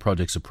 24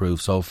 projects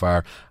approved so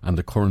far, and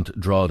the current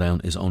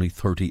drawdown is only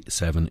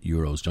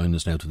 €37. Joining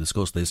us now to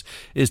discuss this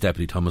is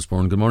Deputy Thomas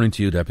Byrne. Good morning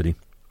to you, Deputy.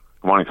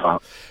 Good morning,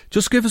 Tom.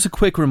 Just give us a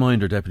quick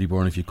reminder, Deputy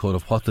Byrne, if you could,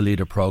 of what the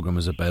leader programme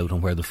is about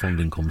and where the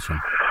funding comes from.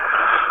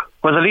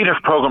 Well, the Leaders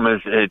Programme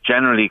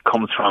generally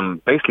comes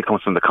from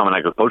the Common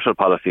Agricultural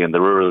Policy and the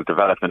rural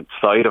development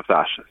side of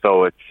that.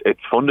 So it's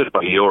funded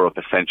by Europe,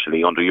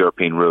 essentially, under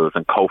European rules,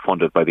 and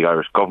co-funded by the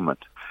Irish government.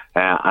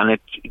 And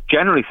it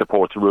generally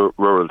supports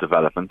rural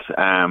development.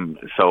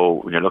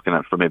 So when you're looking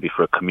at for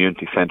a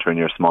community centre in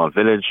your small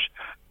village,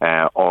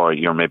 or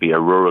you're maybe a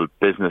rural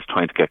business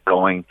trying to get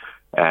going,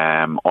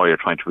 or you're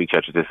trying to reach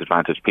out to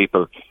disadvantaged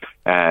people,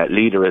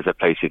 Leader is a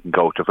place you can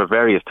go to for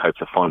various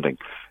types of funding.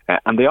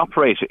 And they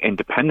operate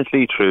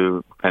independently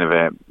through kind of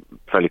a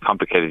fairly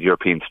complicated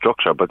European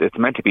structure, but it's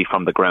meant to be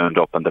from the ground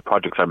up, and the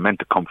projects are meant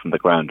to come from the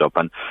ground up.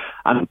 And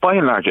by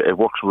and large, it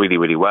works really,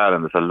 really well,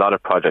 and there's a lot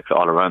of projects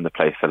all around the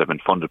place that have been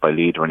funded by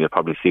Leader, and you'll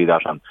probably see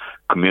that on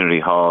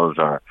community halls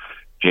or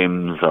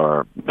gyms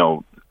or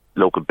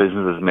local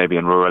businesses maybe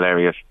in rural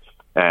areas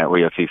where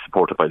you'll see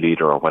supported by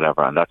Leader or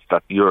whatever. And that's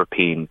that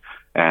European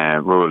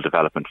rural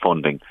development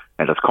funding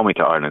that's coming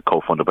to Ireland,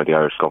 co-funded by the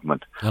Irish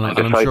government. And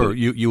I'm sure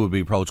you would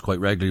be approached quite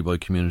regularly by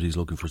communities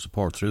looking for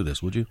support through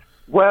this, would you?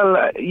 Well,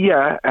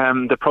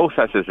 the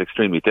process is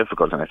extremely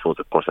difficult, and I suppose,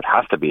 of course, it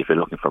has to be if you're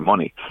looking for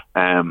money.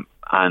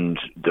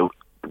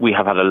 We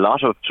have had a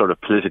lot of sort of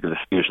political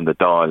dispute in the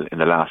Dáil in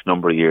the last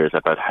number of years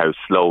about how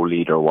slow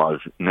Leader was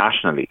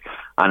nationally.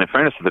 And in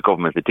fairness to the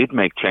government, they did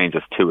make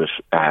changes to it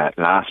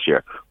last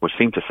year, which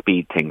seemed to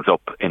speed things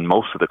up in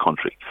most of the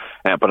country.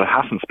 But it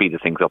hasn't speeded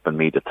things up in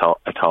Meath at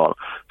all.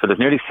 So there's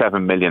nearly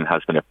 7 million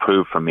has been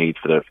approved for Meath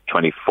for the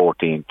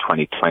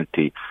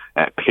 2014-2020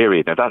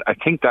 period. Now, I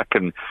think that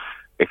can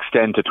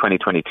extend to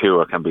 2022,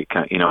 or can be,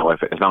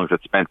 as long as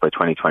it's spent by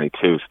 2022.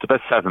 So it's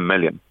about 7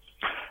 million.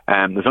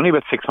 There's only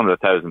about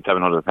 600,000,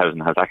 700,000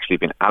 has actually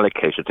been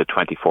allocated to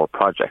 24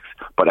 projects.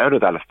 But out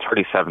of that, it's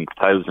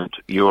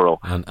 €37,000.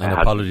 And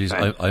apologies,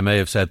 I may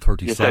have said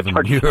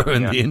 €37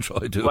 in the intro.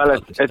 I do.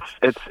 Well,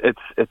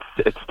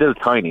 it's still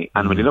tiny.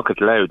 And when you look at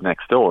Louth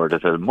next door,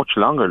 there's a much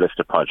longer list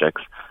of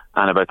projects,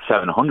 and about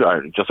 700,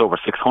 or just over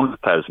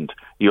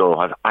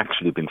 €600,000 has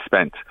actually been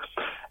spent.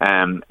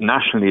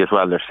 Nationally as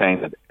well, they're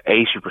saying that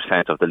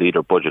 80% of the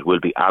Leader budget will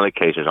be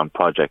allocated on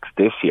projects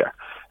this year.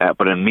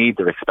 But in Meath,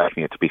 they're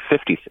expecting it to be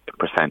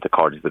 50%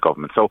 according to the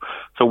government. So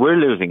we're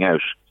losing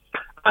out.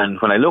 And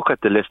when I look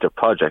at the list of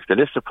projects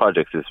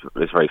is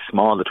very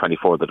small, the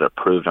 24 that are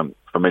approved. I'm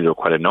familiar with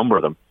quite a number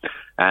of them.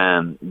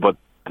 But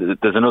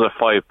there's another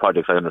 5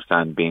 projects I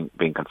understand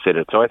being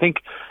considered. So I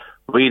think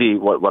really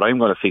what I'm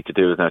going to seek to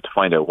do is now to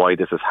find out why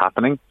this is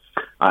happening.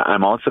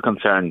 I'm also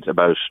concerned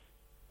about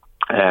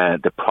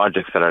the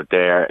projects that are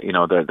there. You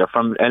know, they're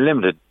from a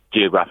limited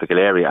geographical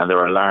area, and there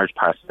are large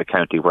parts of the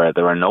county where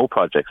there are no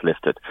projects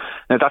listed.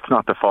 Now, that's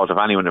not the fault of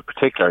anyone in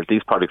particular.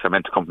 These projects are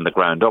meant to come from the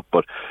ground up,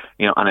 but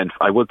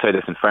I would say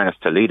this in fairness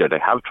to Leader, they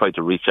have tried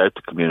to reach out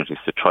to communities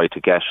to try to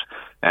get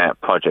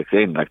projects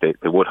in. Like they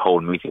would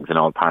hold meetings in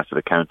all parts of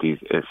the county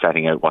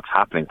setting out what's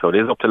happening. So it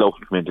is up to local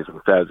communities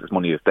themselves as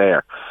money is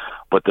there,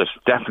 but there's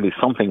definitely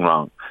something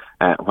wrong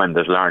when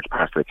there's large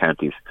parts of the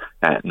counties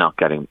not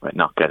getting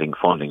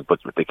funding. But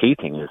the key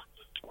thing is,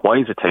 why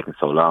is it taking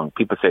so long?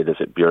 People say there's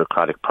a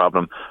bureaucratic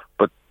problem,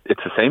 but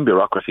it's the same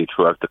bureaucracy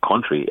throughout the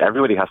country.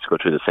 Everybody has to go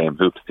through the same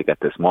hoops to get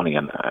this money,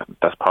 and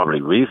that's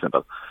probably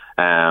reasonable.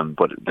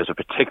 But there's a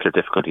particular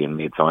difficulty in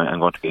Meath, so I'm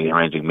going to be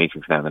arranging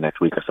meetings now in the next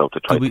week or so to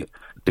try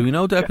Do we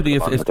know, Deputy,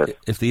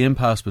 if the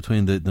impasse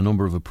between the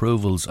number of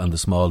approvals and the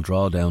small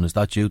drawdown, is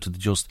that due to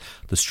just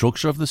the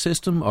structure of the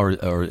system, or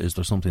is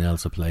there something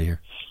else at play here?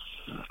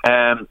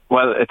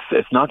 Well,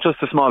 it's not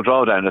just a small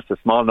drawdown; it's a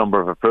small number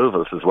of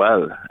approvals as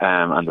well,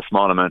 and the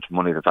small amount of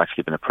money that's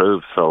actually been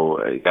approved. So,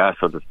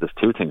 so there's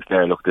 2 things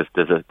there. Look, there's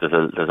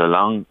a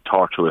long,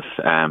 tortuous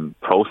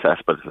process,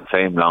 but it's the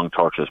same long,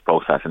 tortuous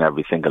process in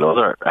every single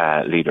other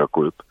Leader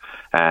group.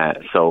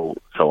 So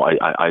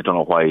I don't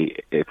know why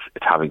it's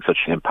having such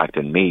an impact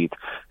in Meath.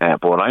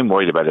 But what I'm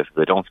worried about is if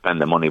they don't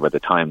spend the money by the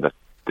time that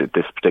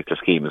this particular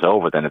scheme is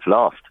over, then it's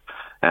lost.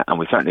 And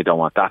we certainly don't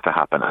want that to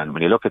happen. And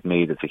when you look at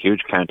Meath, it's a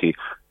huge county,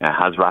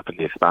 has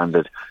rapidly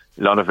expanded,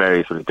 a lot of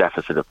areas with a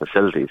deficit of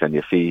facilities, and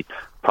you see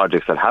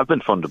projects that have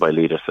been funded by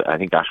Leader. So I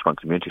think Ashbourne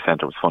Community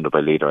Centre was funded by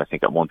Leader, I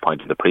think, at one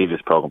point in the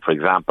previous programme, for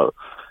example,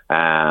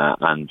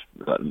 and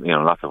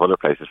lots of other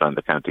places around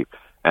the county.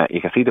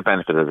 You can see the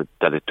benefit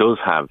that it does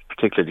have,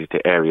 particularly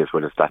to areas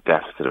where there's that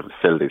deficit of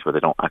facilities where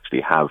they don't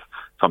actually have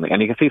something.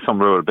 And you can see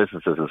some rural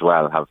businesses as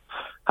well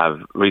have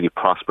really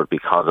prospered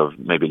because of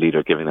maybe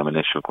Leader giving them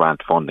initial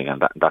grant funding,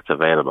 and that's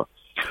available.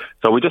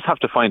 So we just have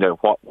to find out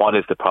what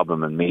is the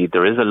problem in Meath.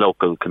 There is a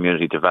local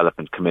community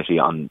development committee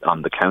on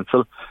the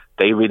council.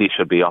 They really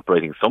should be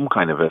operating some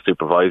kind of a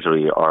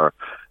supervisory or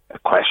a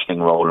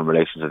questioning role in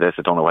relation to this.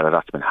 I don't know whether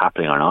that's been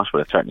happening or not,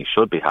 but it certainly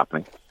should be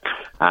happening.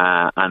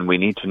 And we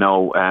need to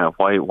know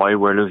why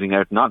we're losing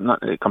out, not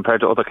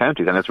compared to other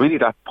counties. And it's really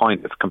that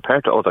point. It's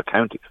compared to other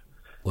counties.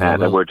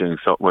 That we're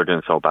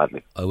doing so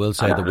badly. I will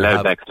say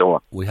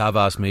that we have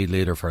asked Meath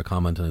Leader for a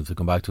comment, and if they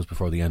come back to us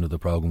before the end of the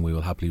programme, we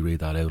will happily read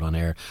that out on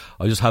air.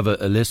 I just have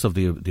a list of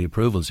the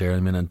approvals here.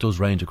 I mean, it does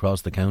range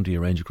across the county,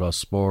 range across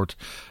sport,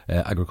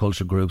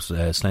 agriculture groups,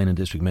 Slane and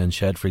District Men's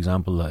Shed, for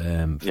example,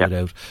 fit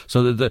out.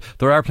 So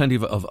there are plenty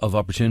of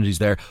opportunities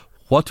there.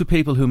 What do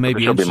people who may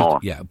be interested? More.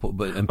 Yeah,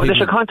 they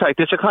should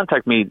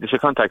contact me. They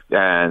should contact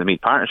the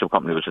Meath Partnership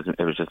Company, which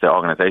is the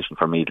organisation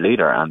for Meath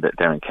Leader, and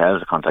they're in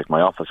Kells to contact my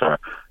office, or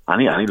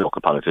any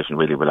local politician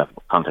really will have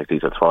contact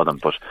details for them.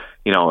 But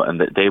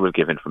and they will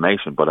give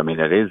information. But I mean,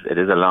 it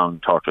is a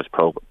long, torturous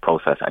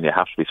process, and you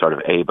have to be sort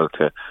of able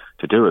to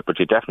do it. But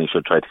you definitely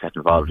should try to get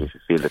involved if you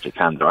feel that you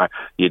can.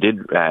 You did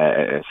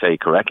say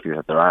correctly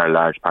that there are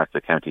large parts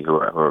of the county who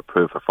are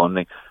approved for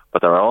funding,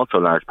 but there are also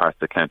large parts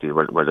of the county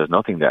where there's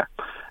nothing there.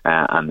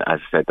 And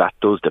as I said, that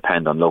does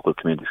depend on local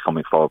communities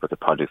coming forward with the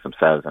projects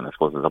themselves, and I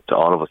suppose it's up to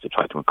all of us to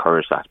try to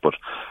encourage that. But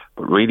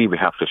really we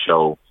have to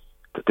show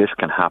that this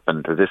can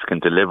happen, that this can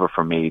deliver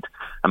for Meath.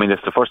 I mean,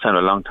 it's the first time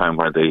in a long time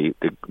where the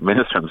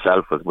Minister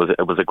himself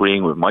was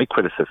agreeing with my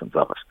criticisms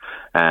of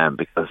it.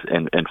 Because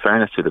in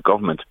fairness to the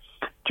government,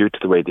 due to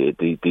the way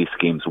these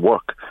schemes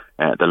work,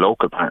 the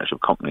local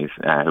partnership companies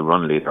who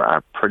run Leader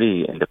are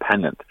pretty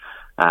independent.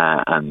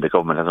 And the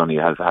government has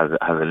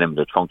a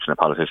limited function, the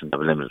politicians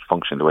have a limited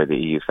function the way the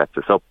EU sets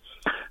this up.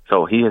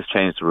 So he has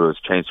changed the rules,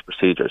 changed the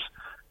procedures,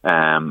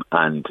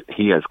 and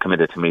he has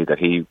committed to me that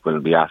he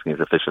will be asking his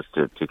officials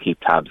to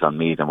keep tabs on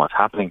Meath and what's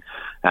happening.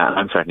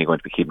 I'm certainly going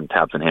to be keeping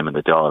tabs on him and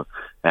the Dáil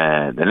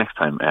the next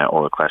time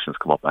oral questions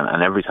come up,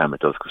 and every time it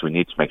does, because we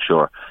need to make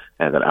sure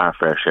that our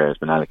fair share has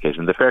been allocated.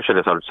 And the fair share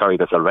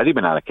that's already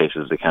been allocated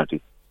to the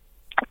county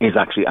is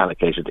actually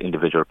allocated to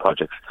individual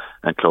projects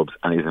and clubs,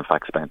 and is in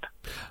fact spent.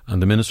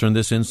 And the Minister in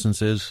this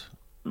instance is?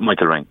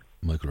 Michael Ring.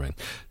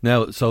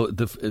 Now, so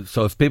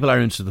if people are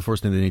interested, the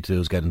first thing they need to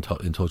do is get in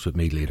touch with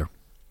Meath Leader.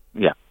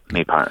 Yeah.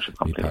 Meat Partnership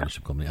Company. Meat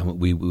Partnership Company. And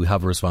we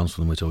have a response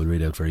from them, which I will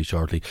read out very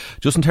shortly.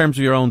 Just in terms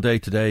of your own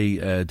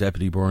day-to-day,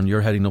 Deputy Byrne,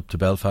 you're heading up to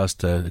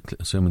Belfast,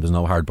 assuming there's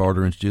no hard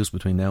border introduced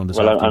between now and this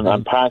afternoon.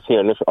 I'm past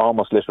here,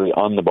 almost literally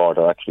on the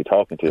border, actually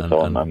talking to you,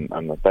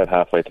 I'm about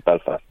halfway to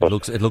Belfast.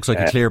 But, it looks like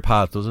a clear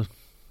path, does it?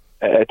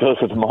 It does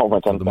at the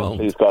moment, and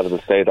please God it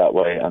will stay that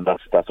way, and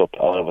that's up to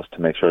all of us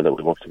to make sure that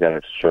we work together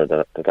to ensure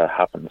that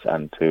happens,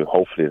 and to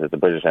hopefully that the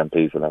British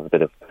MPs will have a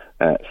bit of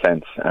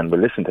sense and will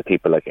listen to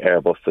people like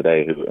Airbus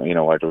today, who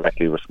are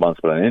directly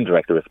responsible and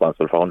indirectly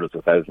responsible for hundreds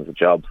of thousands of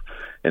jobs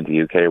in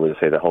the UK, where they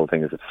say the whole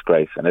thing is a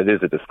disgrace, and it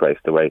is a disgrace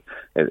the way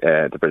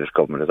the British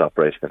government is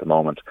operating at the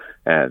moment.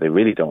 They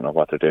really don't know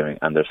what they're doing,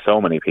 and there's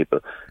so many people,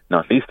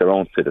 not least their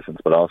own citizens,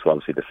 but also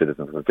obviously the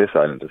citizens of this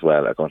island as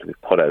well, are going to be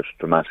put out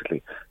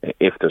dramatically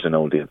if there's a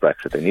no-deal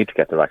Brexit. They need to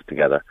get their act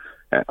together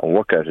and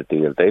work out a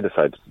deal. They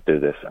decided to do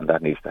this, and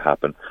that needs to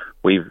happen.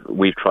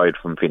 We've tried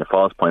from Fianna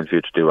Fáil's point of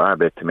view to do our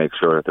bit to make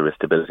sure that there is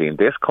stability in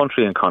this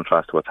country, in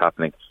contrast to what's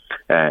happening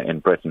in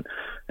Britain,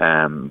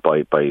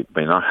 by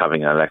not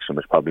having an election,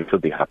 which probably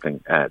could be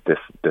happening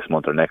this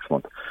month or next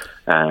month.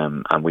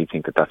 And we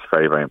think that that's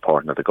very, very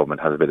important, that the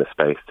government has a bit of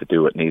space to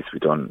do what needs to be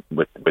done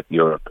with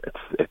Europe.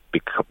 It's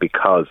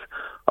because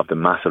of the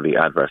massively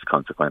adverse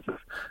consequences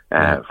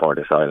for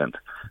this island,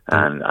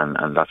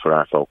 and that's where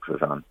our focus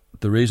is on.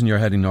 The reason you're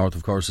heading north,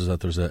 of course, is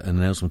that there's an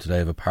announcement today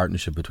of a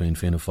partnership between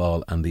Fianna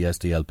Fáil and the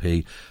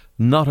SDLP,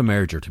 not a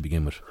merger to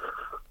begin with.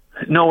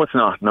 No, it's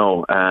not.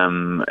 No,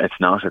 it's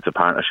not. It's a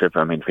partnership.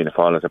 I mean, Fianna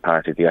Fáil is a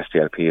party, the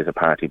SDLP is a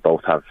party.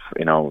 Both have,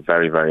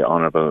 very, very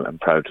honourable and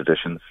proud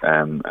traditions.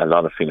 A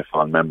lot of Fianna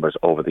Fáil members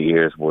over the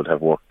years would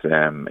have worked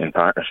in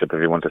partnership,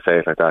 if you want to say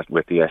it like that,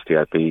 with the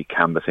SDLP,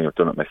 canvassing. I've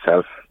done it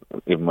myself,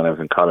 even when I was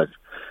in college.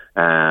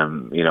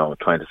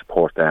 Trying to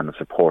support them and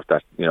support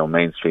that,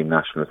 mainstream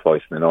nationalist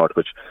voice in the north,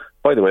 which,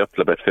 by the way, up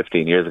to about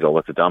 15 years ago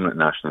was the dominant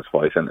nationalist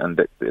voice.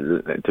 And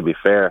to be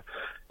fair,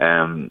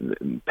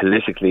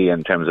 politically,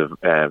 in terms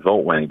of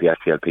vote winning, the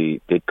SDLP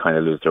did kind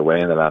of lose their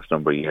way in the last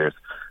number of years.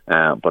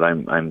 But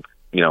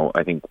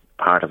I think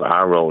part of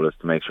our role is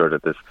to make sure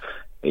that there's,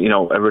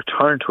 a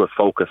return to a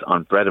focus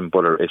on bread and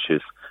butter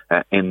issues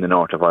in the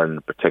north of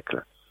Ireland in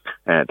particular.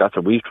 That's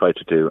what we've tried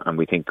to do, and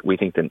we think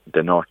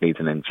the north needs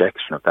an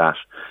injection of that,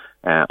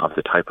 of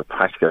the type of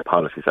practical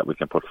policies that we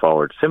can put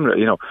forward. Similar,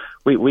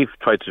 we've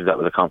tried to do that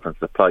with the Conference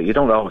of Supply. You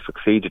don't always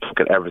succeed, you don't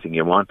get everything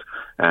you want,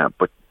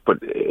 but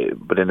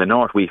in the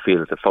north we feel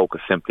that the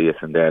focus simply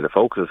isn't there. The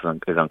focus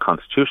is on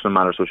constitutional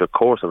matters, which of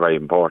course are very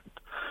important,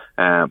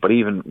 but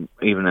even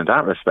in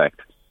that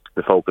respect,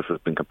 the focus has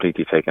been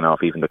completely taken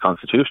off even the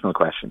constitutional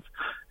questions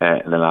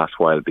in the last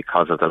while,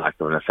 because of the lack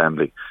of an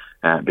assembly,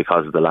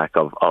 because of the lack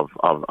of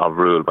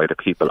rule by the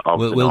people of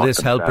the north. Will this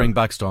help bring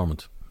back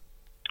Stormont?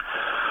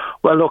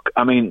 Well, look,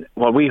 I mean,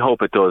 what we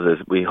hope it does is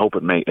we hope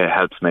it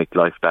helps make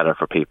life better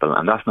for people,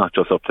 and that's not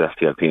just up to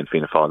SDLP and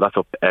Fianna Fáil, that's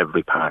up to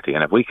every party.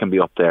 And if we can be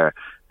up there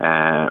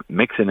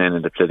mixing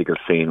in the political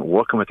scene,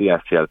 working with the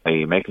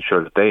SDLP, making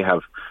sure that they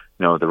have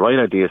the right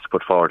ideas to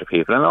put forward to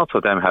people, and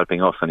also them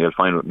helping us, and you'll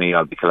find with me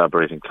I'll be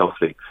collaborating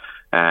closely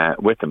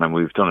with them, and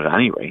we've done it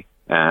anyway.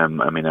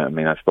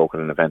 I spoke at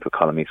an event with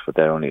Colin Eastwood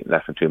there only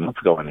less than 2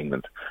 months ago in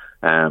England.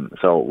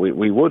 So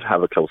we would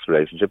have a close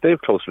relationship. They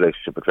have a close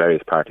relationship with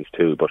various parties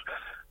too, but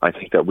I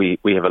think that we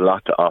have a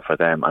lot to offer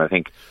them, and I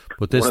think.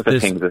 But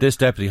this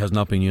deputy has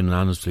not been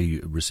unanimously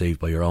received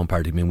by your own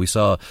party. I mean, we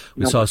saw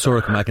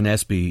Súric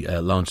McAnespy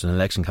launch an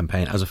election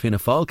campaign as a Fianna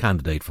Fáil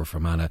candidate for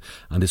Fermanagh,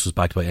 and this was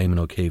backed by Eamon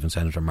O'Keefe and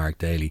Senator Mark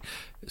Daly.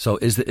 So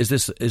is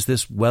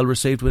this well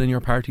received within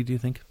your party, do you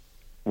think?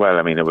 Well,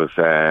 I mean, it was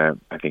I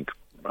think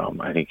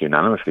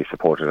unanimously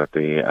supported at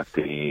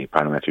the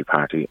parliamentary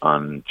party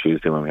on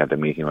Tuesday when we had the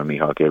meeting, when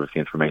Micheál gave us the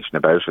information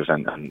about it,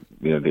 and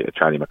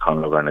Charlie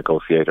McConnell, our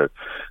negotiator,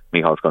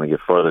 Micheál's going to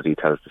give further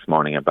details this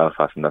morning in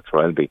Belfast, and that's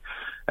where I'll be.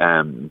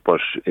 But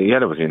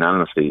yeah, it was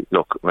unanimously.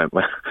 Look,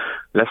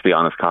 let's be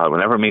honest, Carl.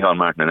 Whenever Micheál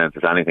Martin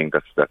announces anything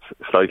that's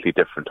slightly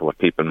different to what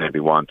people maybe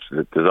want,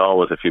 there's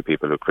always a few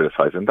people who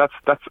criticise, and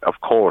that's of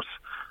course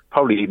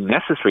probably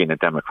necessary in a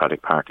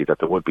democratic party, that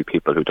there would be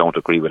people who don't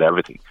agree with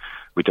everything.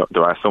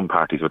 There are some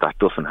parties where that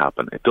doesn't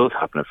happen. It does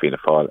happen in Fianna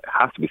Fáil. It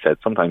has to be said.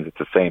 Sometimes it's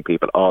the same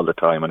people all the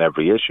time on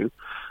every issue.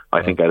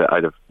 I think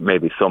I'd have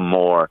maybe some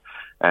more.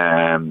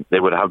 They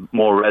would have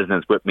more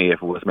resonance with me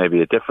if it was maybe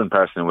a different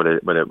person with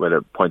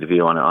a point of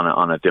view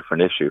on a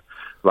different issue,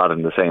 rather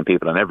than the same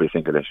people on every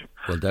single issue.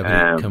 Well,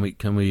 Deputy,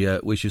 can we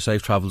wish you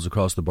safe travels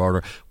across the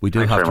border? We do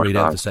have to read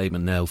out the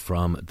statement now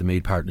from the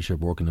Meath Partnership,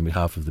 working on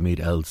behalf of the Meath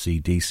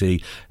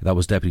LCDC. That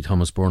was Deputy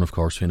Thomas Byrne, of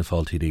course, Fianna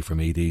Fáil TD for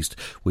Meath East.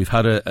 We've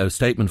had a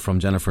statement from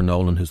Jennifer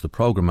Nolan, who's the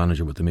Programme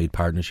Manager with the Meath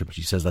Partnership.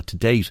 She says that to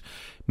date,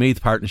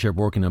 Meath Partnership,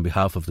 working on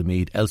behalf of the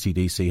Meath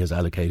LCDC, has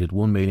allocated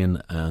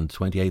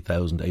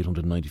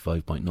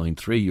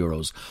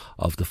 €1,028,895.93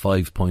 of the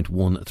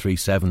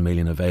 €5.137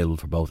 million available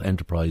for both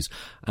enterprise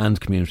and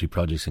community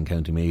projects projects in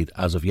County Meath.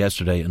 As of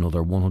yesterday,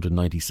 another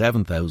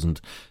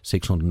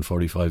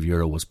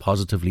 €197,645 was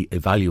positively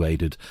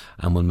evaluated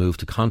and will move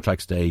to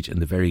contract stage in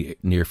the very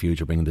near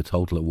future, bringing the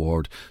total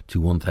award to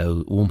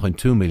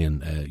 €1.2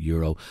 million.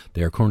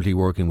 They are currently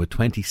working with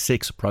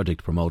 26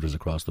 project promoters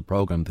across the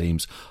programme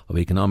themes of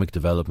economic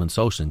development,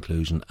 social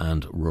inclusion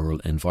and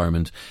rural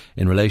environment.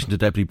 In relation to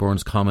Deputy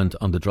Byrne's comment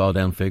on the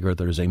drawdown figure,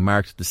 there is a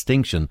marked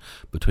distinction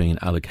between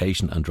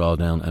allocation and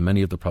drawdown, and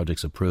many of the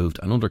projects approved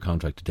and under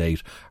contract to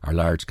date are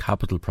large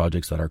capital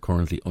projects that are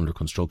currently under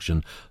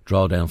construction.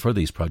 Drawdown for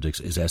these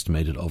projects is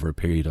estimated over a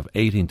period of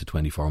 18 to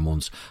 24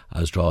 months,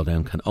 as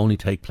drawdown can only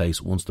take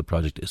place once the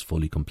project is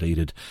fully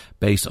completed.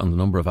 Based on the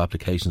number of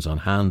applications on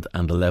hand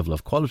and the level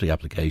of quality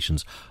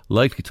applications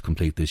likely to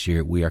complete this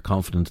year, we are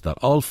confident that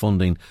all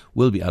funding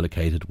will be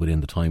allocated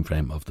within the time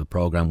frame of the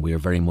programme. We are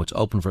very much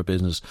open for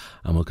business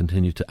and will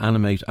continue to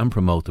animate and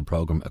promote the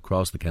programme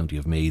across the county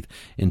of Meath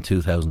in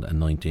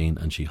 2019,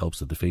 and she hopes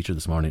that the feature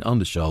this morning on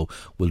the show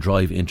will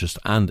drive interest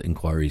and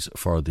inquiries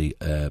for the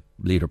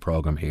Leader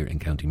programme here in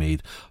County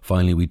Meath.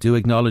 Finally, we do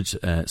acknowledge,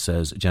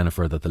 says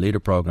Jennifer, that the Leader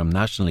programme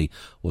nationally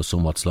was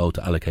somewhat slow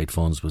to allocate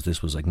funds, but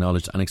this was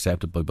acknowledged and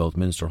accepted by both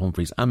Minister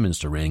Humphreys and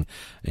Minister Ring,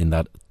 in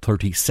that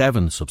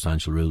 37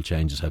 substantial rule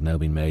changes have now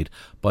been made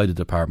by the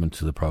department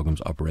to the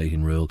programme's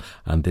operating rule,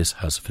 and this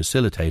has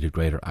facilitated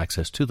greater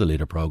access to the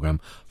Leader programme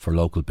for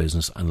local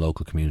business and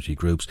local community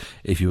groups.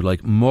 If you would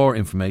like more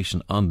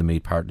information on the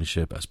Meath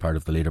Partnership as part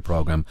of the Leader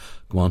programme,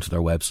 go on to their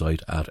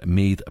website at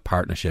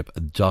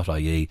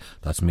meathpartnership.ie.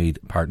 That's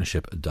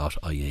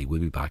meathpartnership.ie.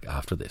 We'll be back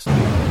after this.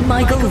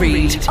 Michael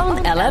Reid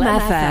on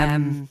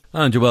LMFM.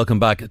 And you're welcome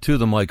back to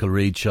the Michael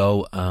Reid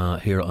Show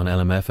here on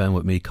LMFM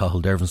with me,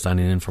 Cathal Dervan,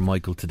 standing in for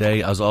Michael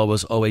today. As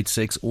always,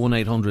 086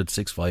 1800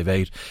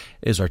 658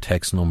 is our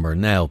text number.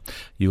 Now,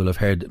 you will have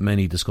heard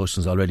many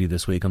discussions already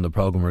this week on the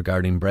programme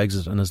regarding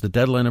Brexit, and as the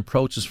deadline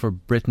approaches for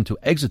Britain to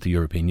exit the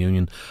European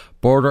Union,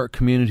 Border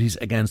Communities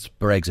Against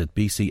Brexit,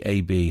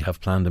 BCAB,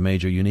 have planned a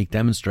major unique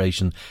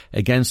demonstration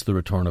against the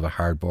return of a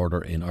hard border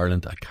in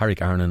Ireland at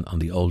Carrick-Arnon on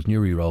the Old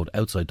Newry Road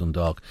outside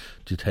Dundalk,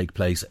 to take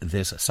place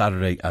this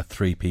Saturday at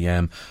 3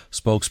 p.m.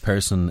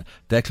 Spokesperson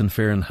Declan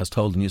Fearon has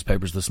told the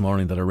newspapers this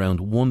morning that around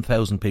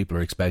 1,000 people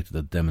are expected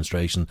at the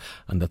demonstration,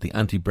 and that the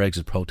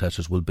anti-Brexit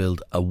protesters will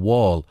build a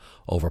wall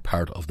over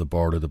part of the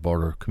border. The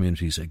Border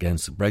Communities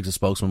Against Brexit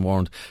spokesman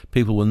warned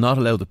people will not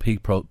allow the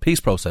peace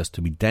process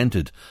to be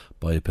dented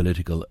by a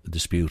political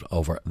dispute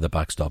over the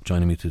backstop.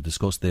 Joining me to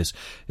discuss this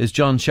is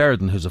John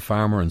Sheridan, who's a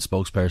farmer and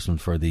spokesperson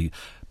for the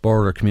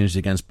Border Communities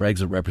Against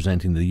Brexit,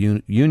 representing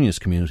the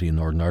Unionist community in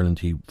Northern Ireland.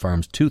 He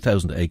farms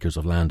 2,000 acres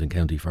of land in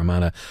County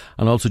Fermanagh.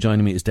 And also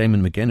joining me is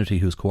Damon McGinnity,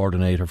 who's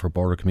coordinator for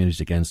Border Communities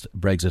Against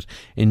Brexit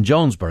in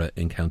Jonesborough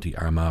in County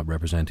Armagh,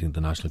 representing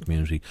the national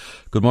community.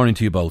 Good morning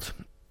to you both.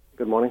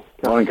 Good morning.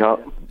 Good morning,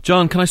 Carl.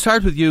 John, can I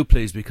start with you,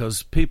 please?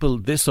 Because people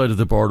this side of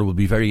the border will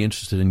be very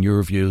interested in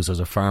your views as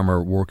a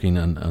farmer working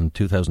on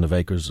 2,000 of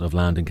acres of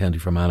land in County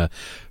Fermanagh.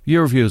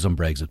 Your views on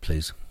Brexit,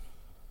 please.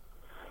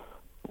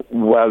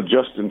 Well,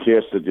 just in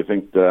case that you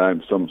think that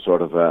I'm some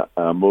sort of a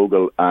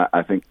mogul,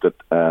 I think that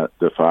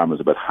the farm is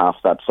about half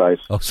that size.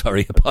 Oh,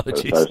 sorry,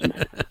 apologies.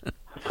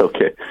 It's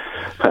okay.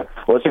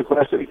 What's your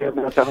question again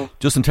now, Carol?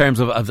 Just in terms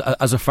of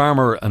as a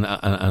farmer and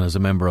as a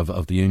member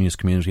of the Unionist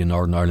community in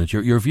Northern Ireland,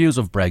 your views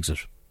of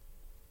Brexit.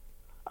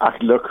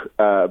 Look,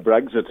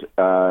 Brexit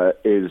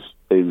is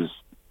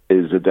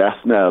a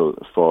death knell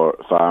for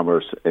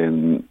farmers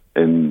in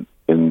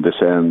this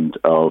end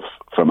of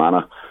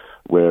Fermanagh.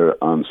 We're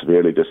on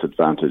severely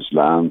disadvantaged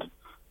land.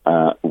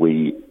 All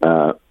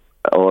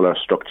our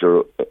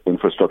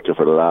infrastructure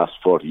for the last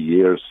 40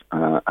 years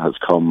has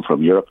come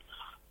from Europe.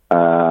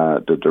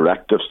 The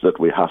directives that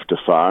we have to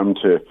farm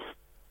to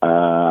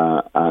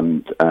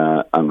and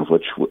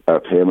which our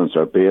payments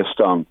are based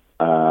on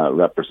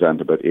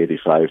represent about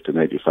 85 to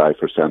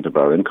 95% of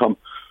our income.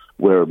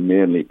 We're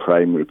mainly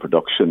primary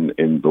production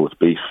in both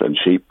beef and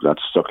sheep.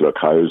 That's suckler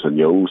cows and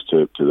ewes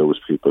to those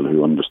people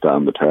who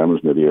understand the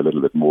terms maybe a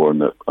little bit more on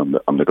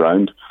the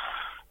ground.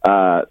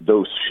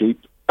 Those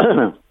sheep,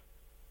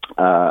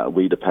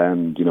 we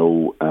depend,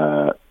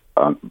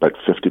 on about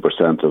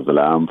 50% of the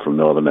lamb from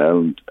Northern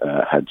Ireland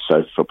heads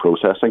south for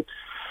processing.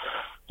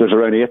 There's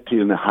around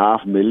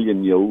 18.5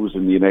 million ewes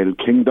in the United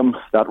Kingdom.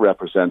 That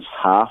represents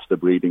half the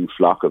breeding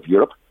flock of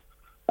Europe.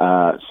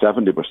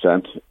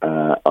 70%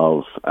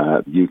 of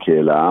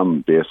UK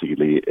lamb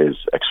basically is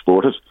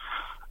exported.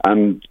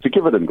 And to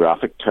give it in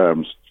graphic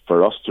terms,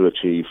 for us to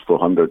achieve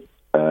 400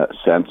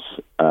 cents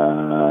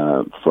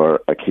for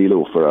a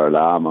kilo for our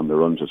lamb on the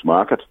Runges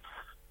market,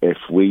 if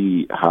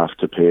we have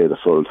to pay the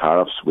full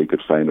tariffs, we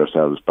could find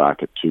ourselves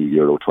back at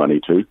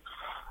 €2.22.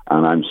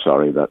 And I'm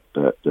sorry that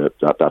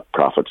that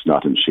profit's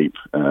not in sheep.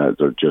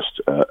 They're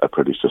just a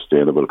pretty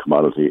sustainable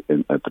commodity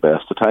at the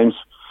best of times.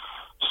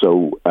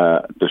 So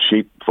the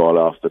sheep fall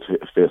off the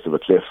face of a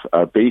cliff.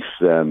 Our beef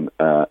then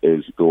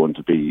is going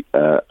to be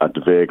at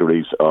the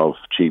vagaries of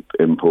cheap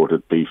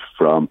imported beef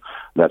from,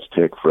 let's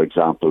take for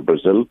example,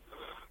 Brazil.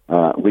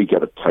 We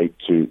get it tight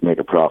to make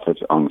a profit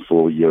on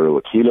 €4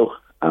 a kilo.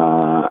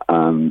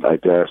 and I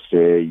dare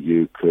say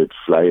you could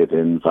fly it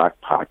in vac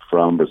packed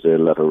from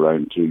Brazil at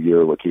around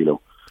 €2 a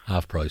kilo.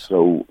 Half price.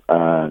 So,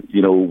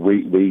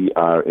 we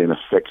are in a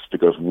fix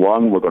because,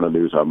 one, we're going to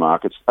lose our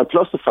markets, and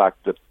plus the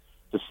fact that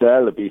to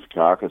sell a beef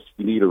carcass,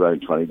 you need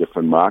around 20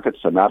 different markets,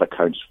 and that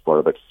accounts for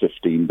about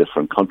 15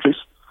 different countries.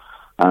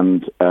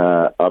 And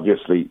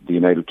obviously, the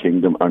United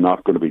Kingdom are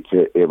not going to be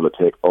able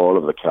to take all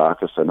of the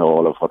carcass and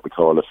all of what we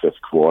call the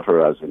fifth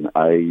quarter, as in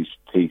eyes,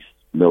 teeth,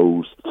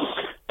 nose,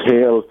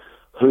 tail,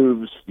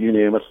 hooves, you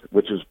name it,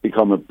 which has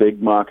become a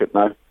big market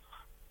now.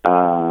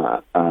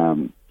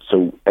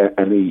 So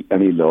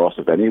any loss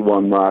of any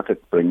one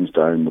market brings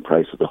down the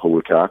price of the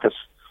whole carcass.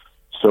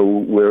 So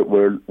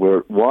we're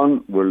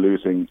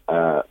losing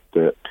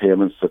the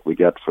payments that we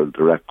get for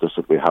directives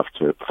that we have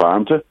to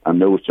farm to, and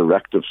those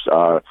directives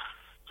are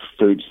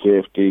food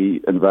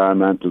safety,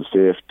 environmental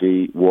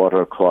safety,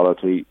 water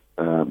quality,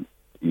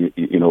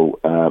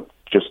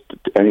 just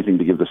anything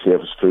to give the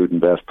safest food and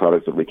best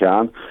product that we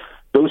can.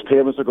 Those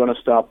payments are going to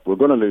stop. We're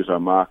going to lose our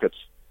markets,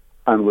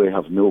 and we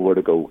have nowhere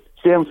to go.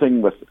 Same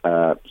thing with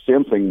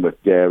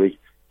dairy.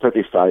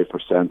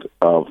 35%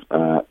 of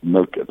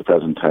milk at the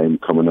present time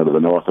coming out of the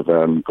north of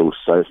Ireland goes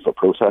south for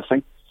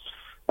processing.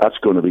 That's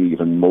going to be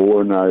even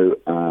more now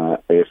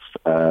if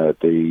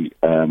the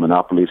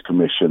Monopolies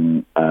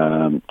Commission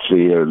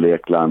clear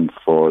Lakeland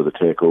for the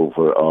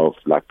takeover of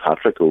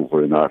Blackpatrick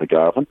over in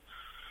Artagarvan.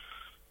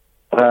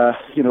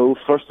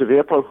 1st of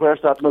April,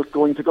 where's that milk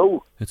going to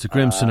go? It's a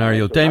grim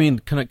scenario. Damien,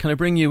 can I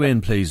bring you in,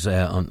 please,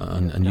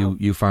 on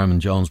you farm in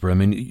Jonesboro? I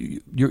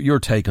mean, your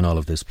take on all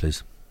of this,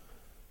 please.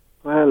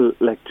 Well,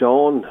 like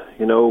John,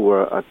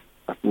 we're at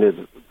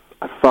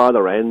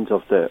farther ends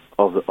of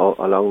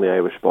along the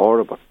Irish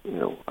border, but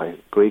I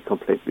agree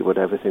completely with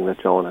everything that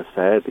John has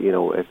said.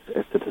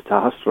 It's a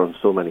disaster on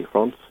so many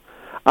fronts,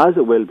 as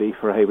it will be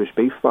for Irish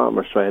beef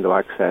farmers trying to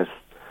access,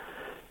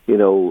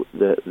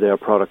 their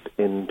product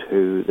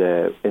into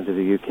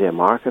the UK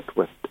market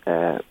with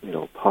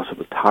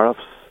possible tariffs.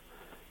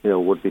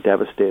 Would be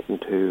devastating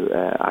to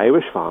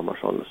Irish farmers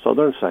on the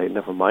southern side.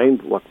 Never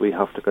mind what we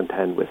have to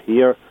contend with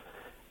here.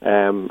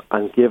 And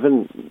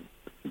given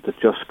the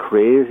just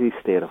crazy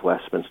state of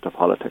Westminster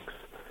politics,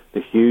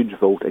 the huge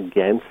vote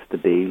against the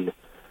deal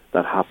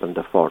that happened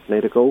a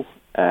fortnight ago,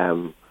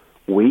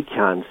 we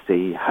can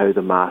see how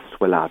the maths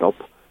will add up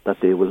that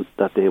they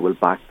will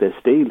back this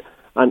deal.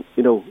 And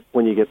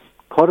when you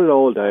cut it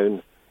all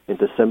down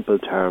into simple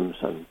terms,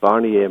 and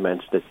Barnier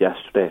mentioned it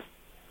yesterday,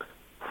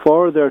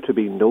 for there to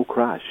be no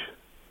crash,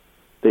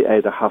 they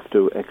either have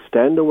to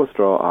extend or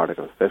withdraw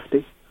Article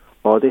 50,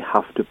 or they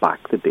have to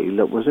back the deal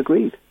that was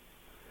agreed.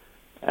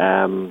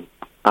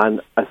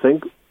 And I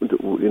think,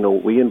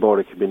 we in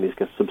border communities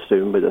get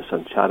subsumed by this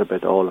and chat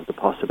about all of the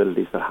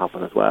possibilities that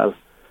happen as well.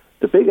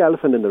 The big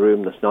elephant in the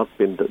room that's not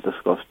been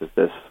discussed is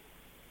this.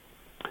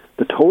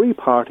 The Tory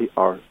party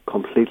are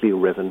completely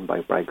riven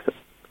by Brexit.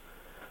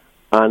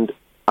 And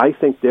I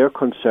think their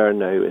concern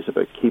now is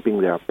about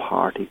keeping their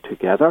party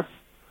together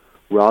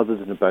rather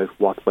than about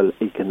what will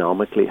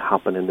economically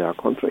happen in their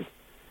country,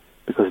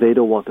 because they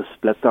don't want to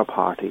split their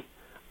party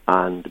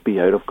and be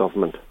out of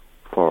government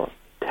for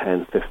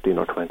 10, 15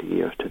 or 20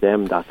 years. To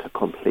them, that's a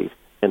complete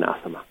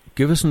anathema.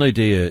 Give us an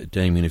idea,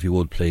 Damien, if you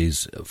would,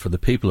 please, for the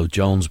people of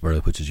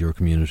Jonesboro, which is your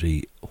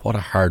community, what a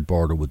hard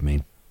border would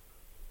mean.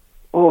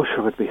 Oh, sure,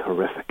 it would be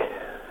horrific.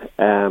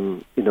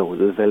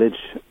 The village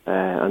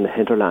and the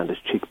hinterland is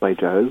cheek by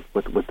jowl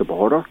with the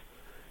border.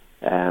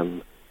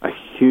 A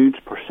huge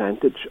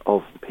percentage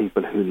of the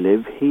people who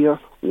live here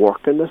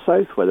work in the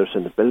south, whether it's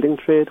in the building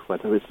trade,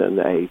 whether it's in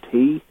the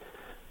IT,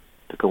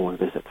 to go and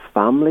visit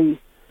family,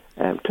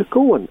 to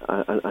go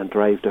and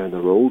drive down the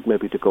road,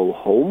 maybe to go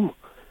home.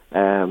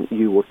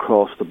 You would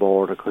cross the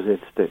border because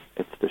it's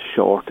the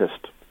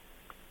shortest,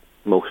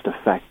 most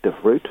effective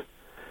route.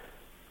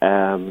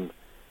 And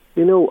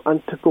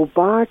to go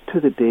back to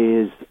the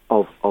days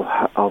of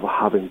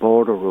having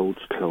border roads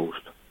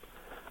closed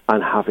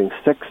and having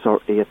 6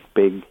 or 8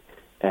 big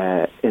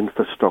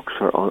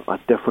infrastructure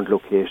at different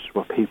locations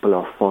where people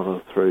are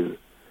funneled through.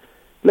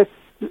 This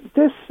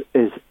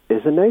is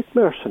a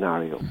nightmare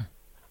scenario.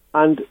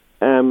 And,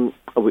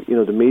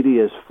 the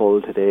media is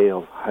full today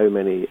of how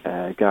many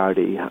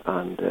Gardaí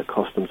and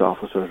customs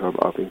officers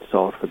are being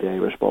sought for the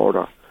Irish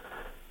border.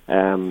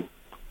 And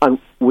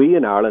we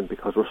in Ireland,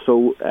 because we're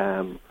so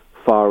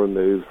far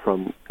removed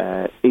from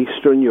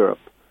Eastern Europe,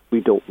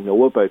 we don't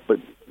know about. But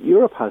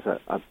Europe has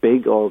a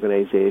big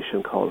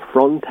organisation called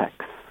Frontex.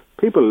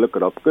 People look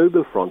it up,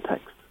 Google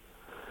Frontex.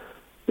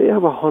 They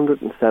have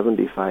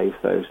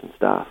 175,000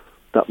 staff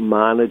that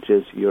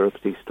manages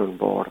Europe's eastern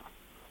border.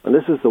 And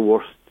this is the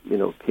worst,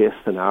 case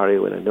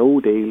scenario in a no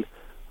deal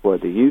where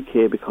the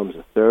UK becomes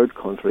a third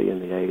country in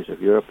the eyes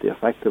of Europe. They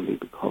effectively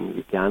become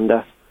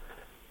Uganda.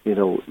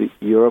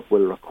 Europe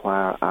will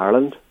require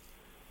Ireland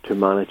to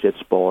manage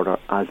its border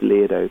as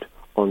laid out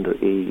under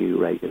EU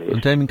regulations.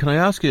 And Damien, can I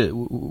ask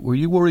you, were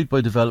you worried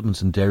by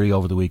developments in Derry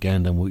over the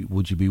weekend, and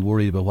would you be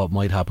worried about what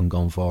might happen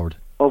going forward?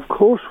 Of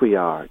course we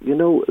are.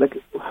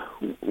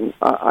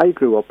 I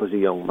grew up as a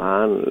young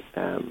man,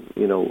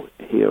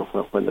 here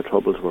when the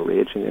Troubles were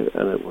raging,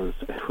 and it was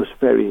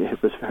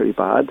very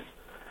bad.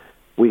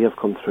 We have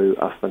come through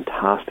a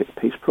fantastic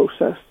peace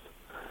process.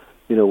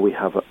 We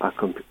have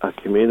a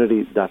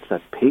community that's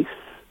at peace.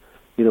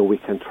 We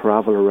can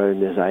travel around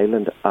this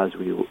island as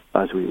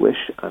we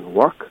wish and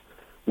work.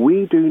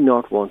 We do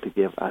not want to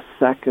give a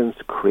second's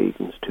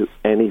credence to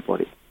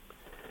anybody,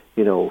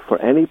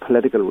 for any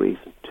political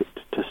reason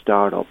to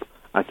start up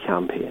a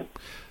campaign.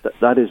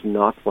 That is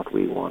not what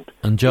we want.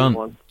 And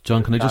John,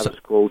 can I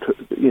just go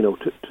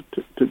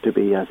to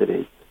be as it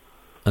is?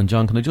 And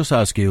John, can I just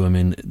ask you? I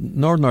mean,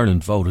 Northern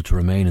Ireland voted to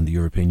remain in the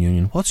European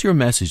Union. What's your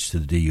message to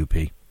the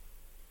DUP?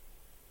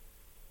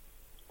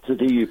 To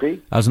the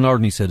DUP? As an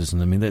ordinary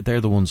citizen, I mean, they're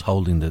the ones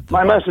holding the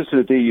My message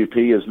to the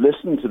DUP is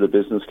listen to the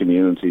business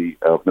community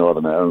of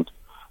Northern Ireland,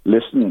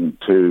 listen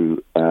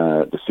to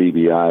the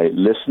CBI,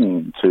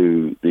 listen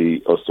to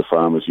the Ulster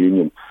Farmers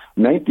Union.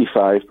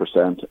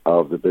 95%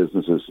 of the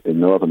businesses in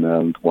Northern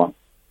Ireland want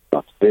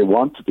that. They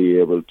want to be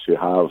able to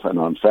have an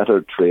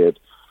unfettered trade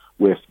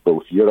with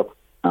both Europe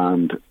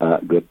and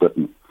Great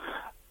Britain.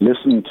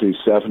 Listen to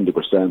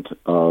 70%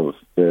 of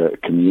the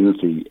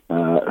community,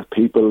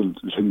 people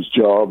whose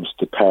jobs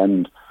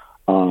depend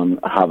on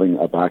having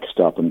a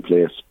backstop in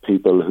place,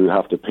 people who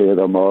have to pay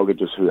their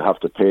mortgages, who have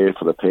to pay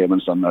for the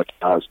payments on their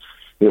cars,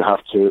 who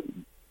have to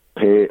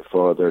pay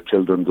for their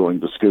children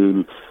going to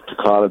school, to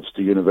college,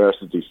 to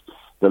universities.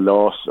 The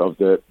loss of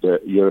the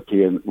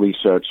European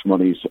research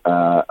monies,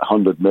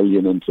 100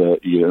 million into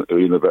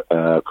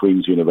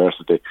Queen's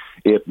University,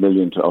 8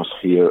 million to us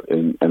here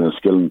in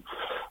Enniskillen.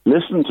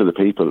 Listen to the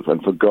people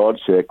and for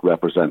God's sake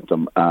represent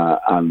them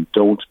and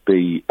don't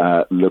be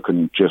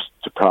looking just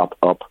to prop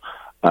up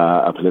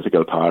a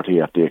political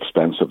party at the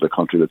expense of the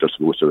country that they're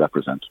supposed to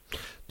represent.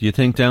 Do you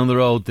think down the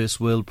road this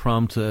will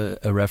prompt a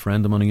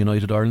referendum on a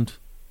united Ireland?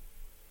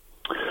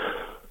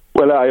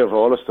 Well, I have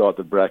always thought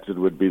that Brexit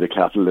would be the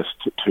catalyst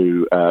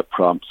to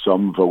prompt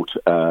some vote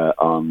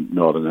on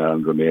Northern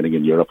Ireland remaining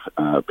in Europe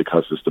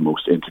because it's the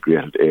most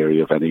integrated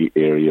area of any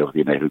area of the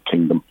United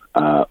Kingdom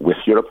with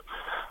Europe.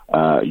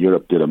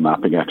 Europe did a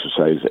mapping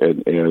exercise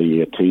in early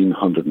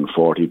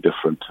 140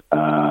 different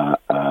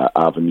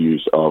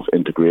avenues of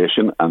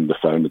integration, and they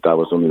found that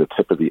was only the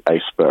tip of the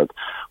iceberg.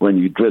 When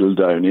you drill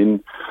down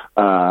in,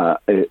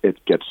 it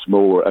gets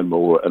more and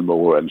more and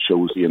more and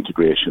shows the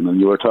integration. And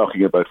you were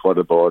talking about what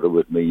a border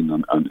would mean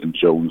in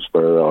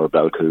Jonesborough or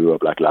Belcoo or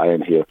Black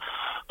Lion here.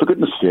 For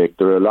goodness sake,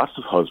 there are lots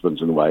of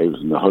husbands and wives,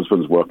 and the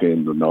husband's working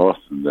in the north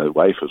and the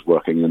wife is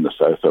working in the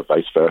south, or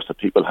vice versa.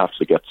 People have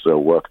to get to their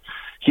work.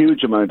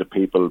 Huge amount of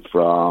people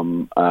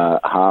from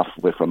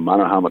halfway from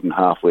Manorhamilton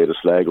halfway to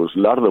Sligo, a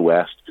lot of the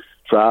west,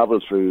 travel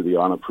through the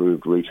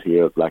unapproved route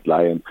here at Black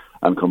Lion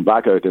and come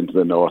back out into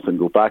the north and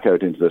go back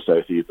out into the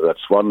south, either at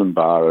Swanland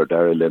Bar or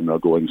Derrylin or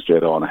going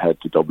straight on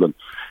ahead to Dublin.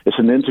 It's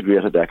an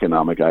integrated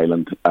economic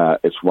island.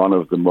 It's one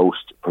of the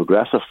most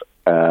progressive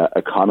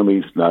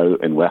economies now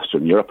in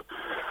Western Europe.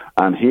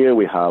 And here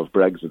we have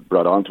Brexit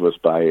brought onto us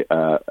by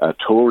a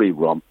Tory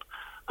rump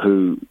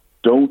who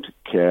don't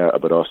care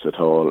about us at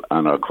all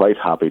and are quite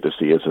happy to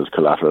see us as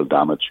collateral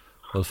damage.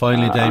 Well,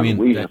 finally,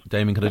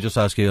 Damien, could I just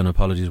ask you, and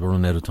apologies, we're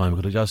running out of time,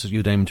 could I just ask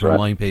you, Damien, to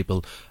remind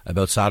people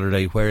about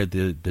Saturday, where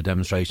the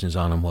demonstration is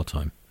on and what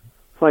time?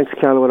 Thanks,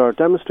 Cal. Well, our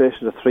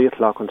demonstration is at 3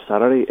 o'clock on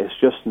Saturday. It's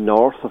just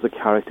north of the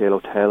Carrickdale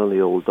Hotel on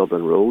the old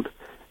Dublin Road.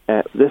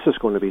 This is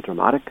going to be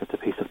dramatic. It's a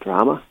piece of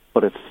drama,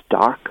 but it's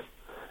stark.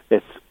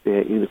 It's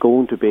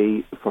going to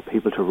be for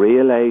people to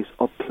realise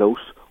up close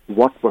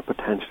what we're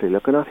potentially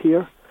looking at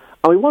here.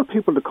 And we want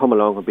people to come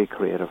along and be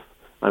creative.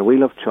 And we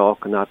love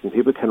chalk and that, and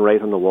people can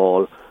write on the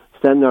wall,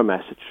 send their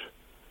message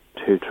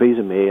to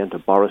Theresa May and to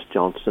Boris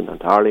Johnson and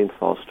to Arlene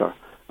Foster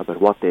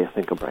about what they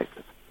think of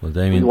Brexit. Well,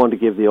 Damien, we want to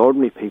give the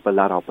ordinary people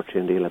that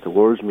opportunity, let the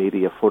world's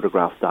media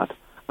photograph that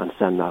and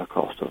send that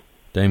across to them.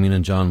 Damien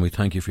and John, we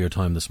thank you for your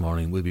time this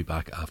morning. We'll be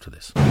back after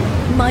this.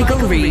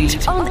 Michael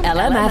Reid on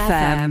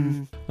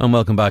LMFM. And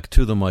welcome back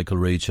to the Michael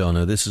Reid Show.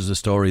 Now, this is a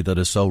story that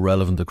is so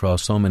relevant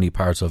across so many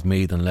parts of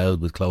Meath and Louth,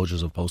 with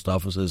closures of post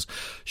offices,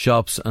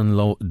 shops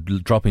and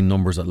dropping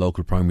numbers at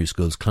local primary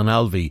schools.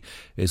 Clonalvey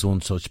is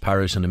one such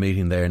parish, and a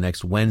meeting there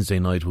next Wednesday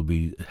night will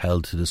be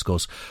held to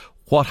discuss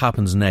what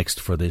happens next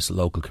for this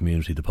local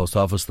community. The post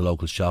office, the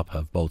local shop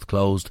have both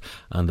closed,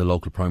 and the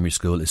local primary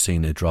school is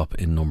seeing a drop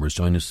in numbers.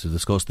 Joining us to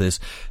discuss this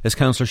is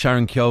Councillor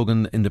Sharon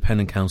Keoghan,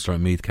 Independent Councillor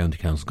at Meath County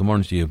Council. Good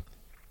morning to you.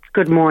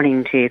 Good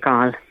morning to you,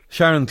 Carl.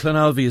 Sharon,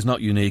 Clonalvey is not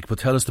unique, but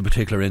tell us the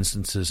particular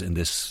instances in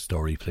this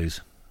story,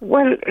 please.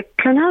 Well,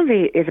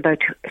 Clonalvey is about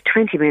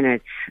 20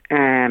 minutes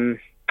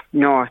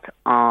north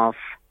of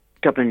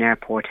Dublin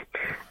Airport,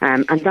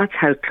 and that's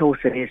how close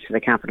it is to the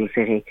capital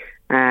city.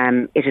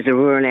 It is a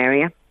rural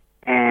area.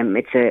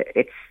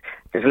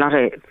 There's a lot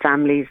of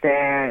families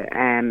there,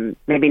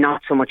 maybe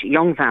not so much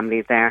young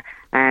families there,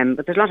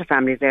 but there's a lot of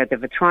families there. They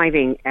have a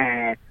thriving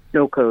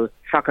local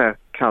soccer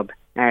club,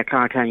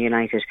 Clartown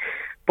United.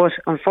 But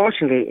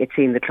unfortunately, it's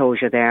seen the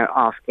closure there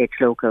of its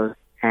local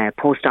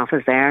post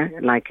office there,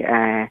 like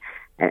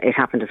it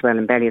happened as well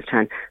in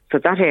Bellewstown. So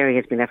that area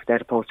has been left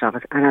without a post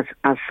office, and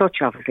as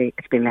such, obviously,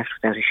 it's been left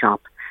without a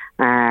shop.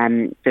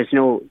 There's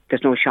no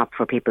shop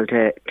for people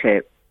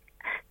to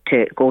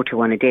go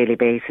to on a daily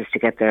basis to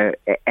get their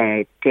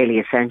daily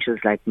essentials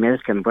like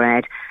milk and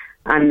bread.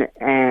 And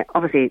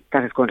obviously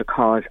that is going to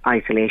cause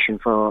isolation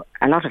for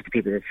a lot of the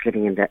people that's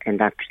living in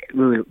that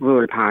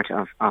rural part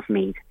of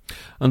Meath.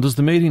 And does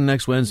the meeting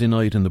next Wednesday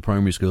night in the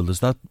primary school, does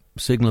that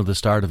signal the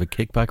start of a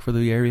kickback for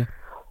the area?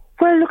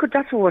 Well, look,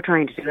 that's what we're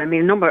trying to do. I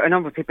mean, a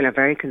number of people are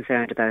very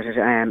concerned about it.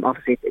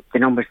 Obviously, the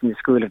numbers in the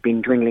school have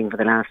been dwindling for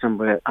the last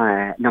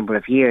number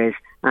of years,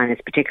 and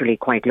it's particularly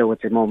quite low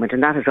at the moment.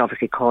 And that is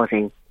obviously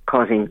causing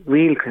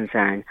real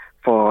concern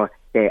for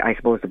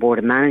the Board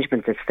of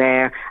Management that's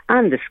there,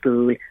 and the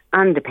school,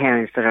 and the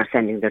parents that are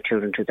sending their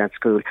children to that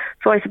school.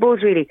 So I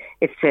suppose really,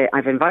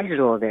 I've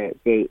invited all the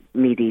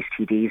Meath East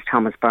TDs,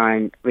 Thomas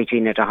Byrne,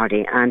 Regina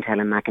Doherty, and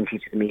Helen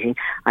McEntee to the meeting.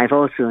 I've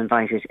also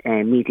invited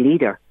Meath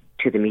Leader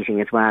to the meeting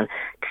as well,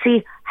 to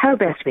see how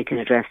best we can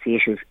address the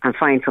issues and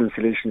find some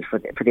solutions for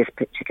this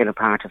particular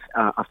part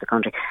of the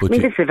country.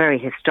 This is a very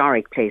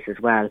historic place as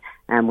well,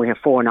 and we have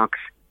 4 knocks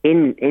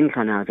in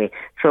Clonalvy.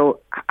 So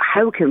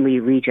how can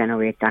we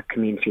regenerate that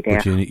community there?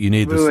 But you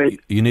need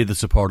the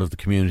support of the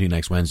community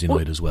next Wednesday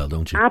night as well,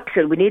 don't you?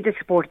 Absolutely. We need the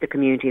support of the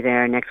community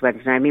there next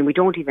Wednesday night. I mean, we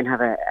don't even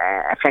have a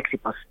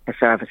flexibus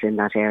service in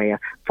that area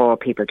for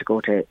people to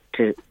go to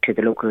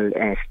the local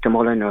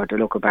Stamullen or the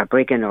local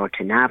Barbriggan or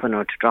to Navan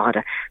or to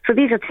Drogheda. So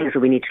these are things that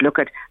we need to look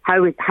at,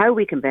 how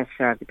we can best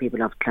serve the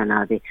people of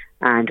Clonalvy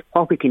and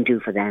what we can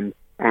do for them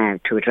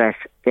to address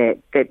the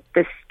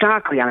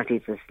stark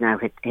realities that's now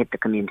hit the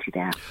community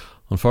there.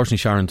 Unfortunately,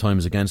 Sharon, time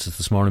is against us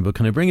this morning, but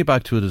can I bring you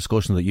back to a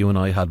discussion that you and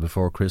I had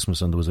before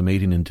Christmas, and there was a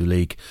meeting in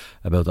Duleek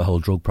about the whole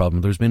drug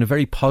problem. There's been a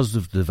very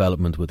positive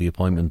development with the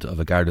appointment of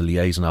a Garda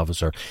liaison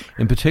officer,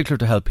 in particular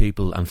to help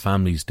people and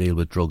families deal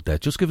with drug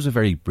debt. Just give us a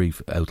very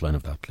brief outline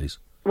of that, please.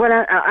 Well,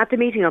 at the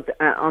meeting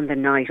on the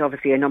night,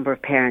 obviously a number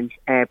of parents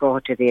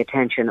brought to the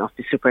attention of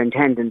the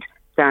superintendent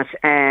that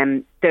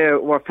there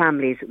were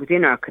families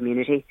within our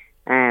community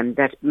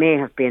that may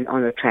have been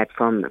under threat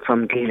from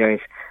dealers,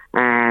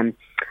 and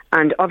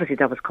obviously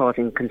that was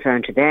causing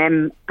concern to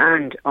them,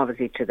 and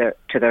obviously to the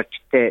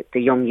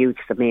young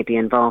youths that may be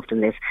involved in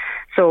this.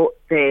 So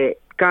the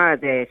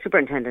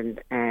superintendent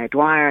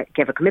Dwyer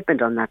gave a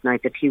commitment on that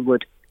night that he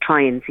would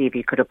try and see if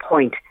he could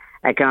appoint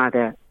a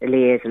Garda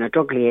liaison, a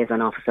drug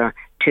liaison officer,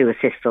 to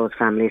assist those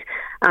families.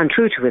 And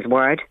true to his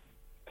word,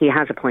 he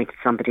has appointed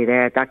somebody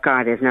there. That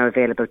Garda is now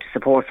available to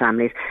support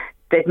families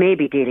that may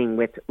be dealing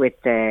with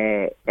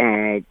dealers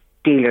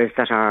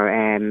that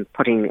are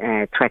putting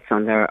threats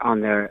on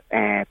their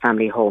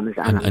family homes.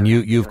 And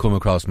you've come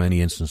across many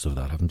instances of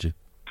that, haven't you?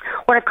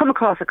 Well, I've come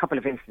across a couple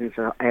of instances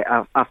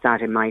of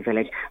that in my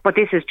village, but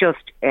this is just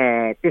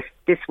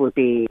this will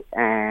be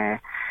in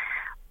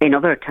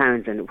other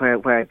towns and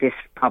where this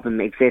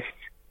problem exists.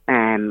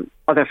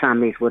 Other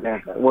families would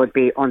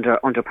be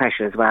under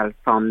pressure as well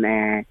from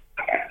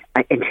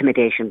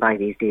intimidation by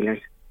these dealers.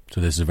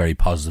 So this is a very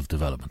positive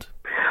development.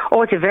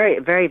 Oh, it's a very,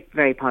 very,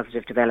 very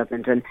positive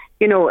development. And,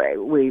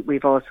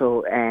 we've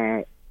also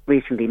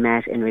recently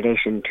met in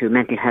relation to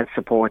mental health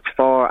supports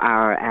for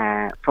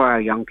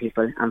our young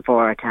people and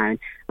for our town.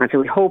 And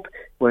so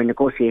we're in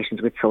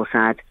negotiations with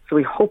SOSAD. So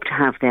we hope to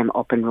have them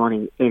up and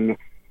running in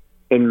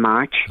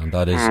March. And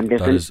that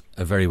is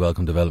a very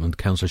welcome development.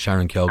 Councillor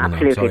Sharon Keoghan,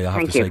 I'm sorry I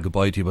have to say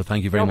goodbye to you, but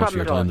thank you very much for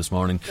your time this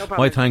morning.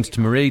 My thanks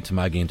to Marie, to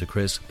Maggie and to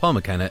Chris. Paul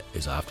McKenna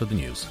is after the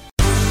news.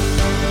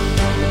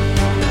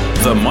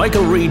 The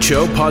Michael Reid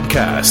Show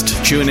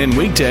podcast. Tune in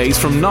weekdays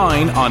from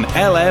 9 on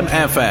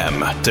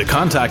LMFM. To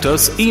contact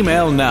us,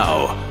 email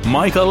now,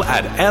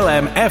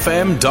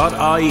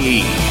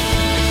 michael@lmfm.ie.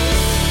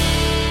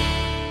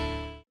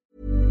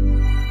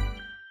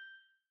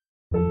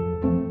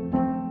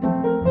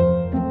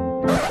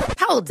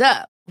 Hold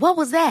up. What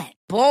was that?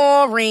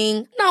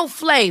 Boring. No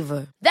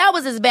flavor. That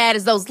was as bad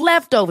as those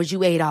leftovers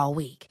you ate all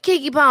week.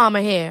 Keke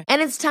Palmer here.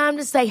 And it's time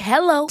to say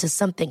hello to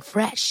something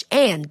fresh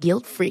and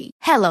guilt-free.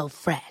 Hello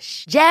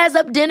Fresh. Jazz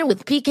up dinner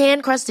with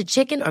pecan-crusted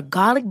chicken or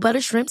garlic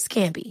butter shrimp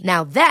scampi.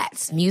 Now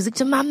that's music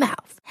to my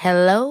mouth.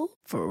 Hello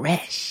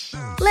Fresh.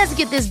 Let's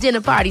get this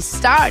dinner party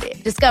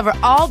started. Discover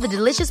all the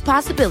delicious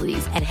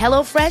possibilities at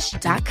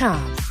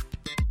HelloFresh.com.